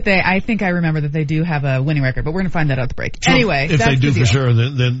think I remember that they do have a winning record, but we're going to find that out at the break. So anyway, if they do for sure,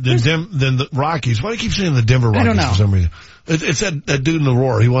 then the Rockies. Why do you keep saying the Denver Rockies? I don't know. For some reason? It's that dude in the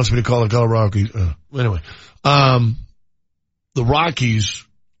Roar. He wants me to call it Colorado Rockies. Anyway, the Rockies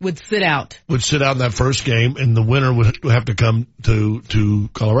would sit out in that first game, and the winner would have to come to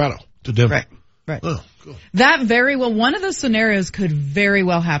Colorado, to Denver. Right. Oh, cool. That very well, one of those scenarios could very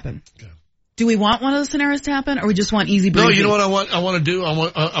well happen. Okay. Do we want one of those scenarios to happen, or we just want easy breezy? No, you know what I want to do? I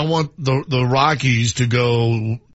want the Rockies to go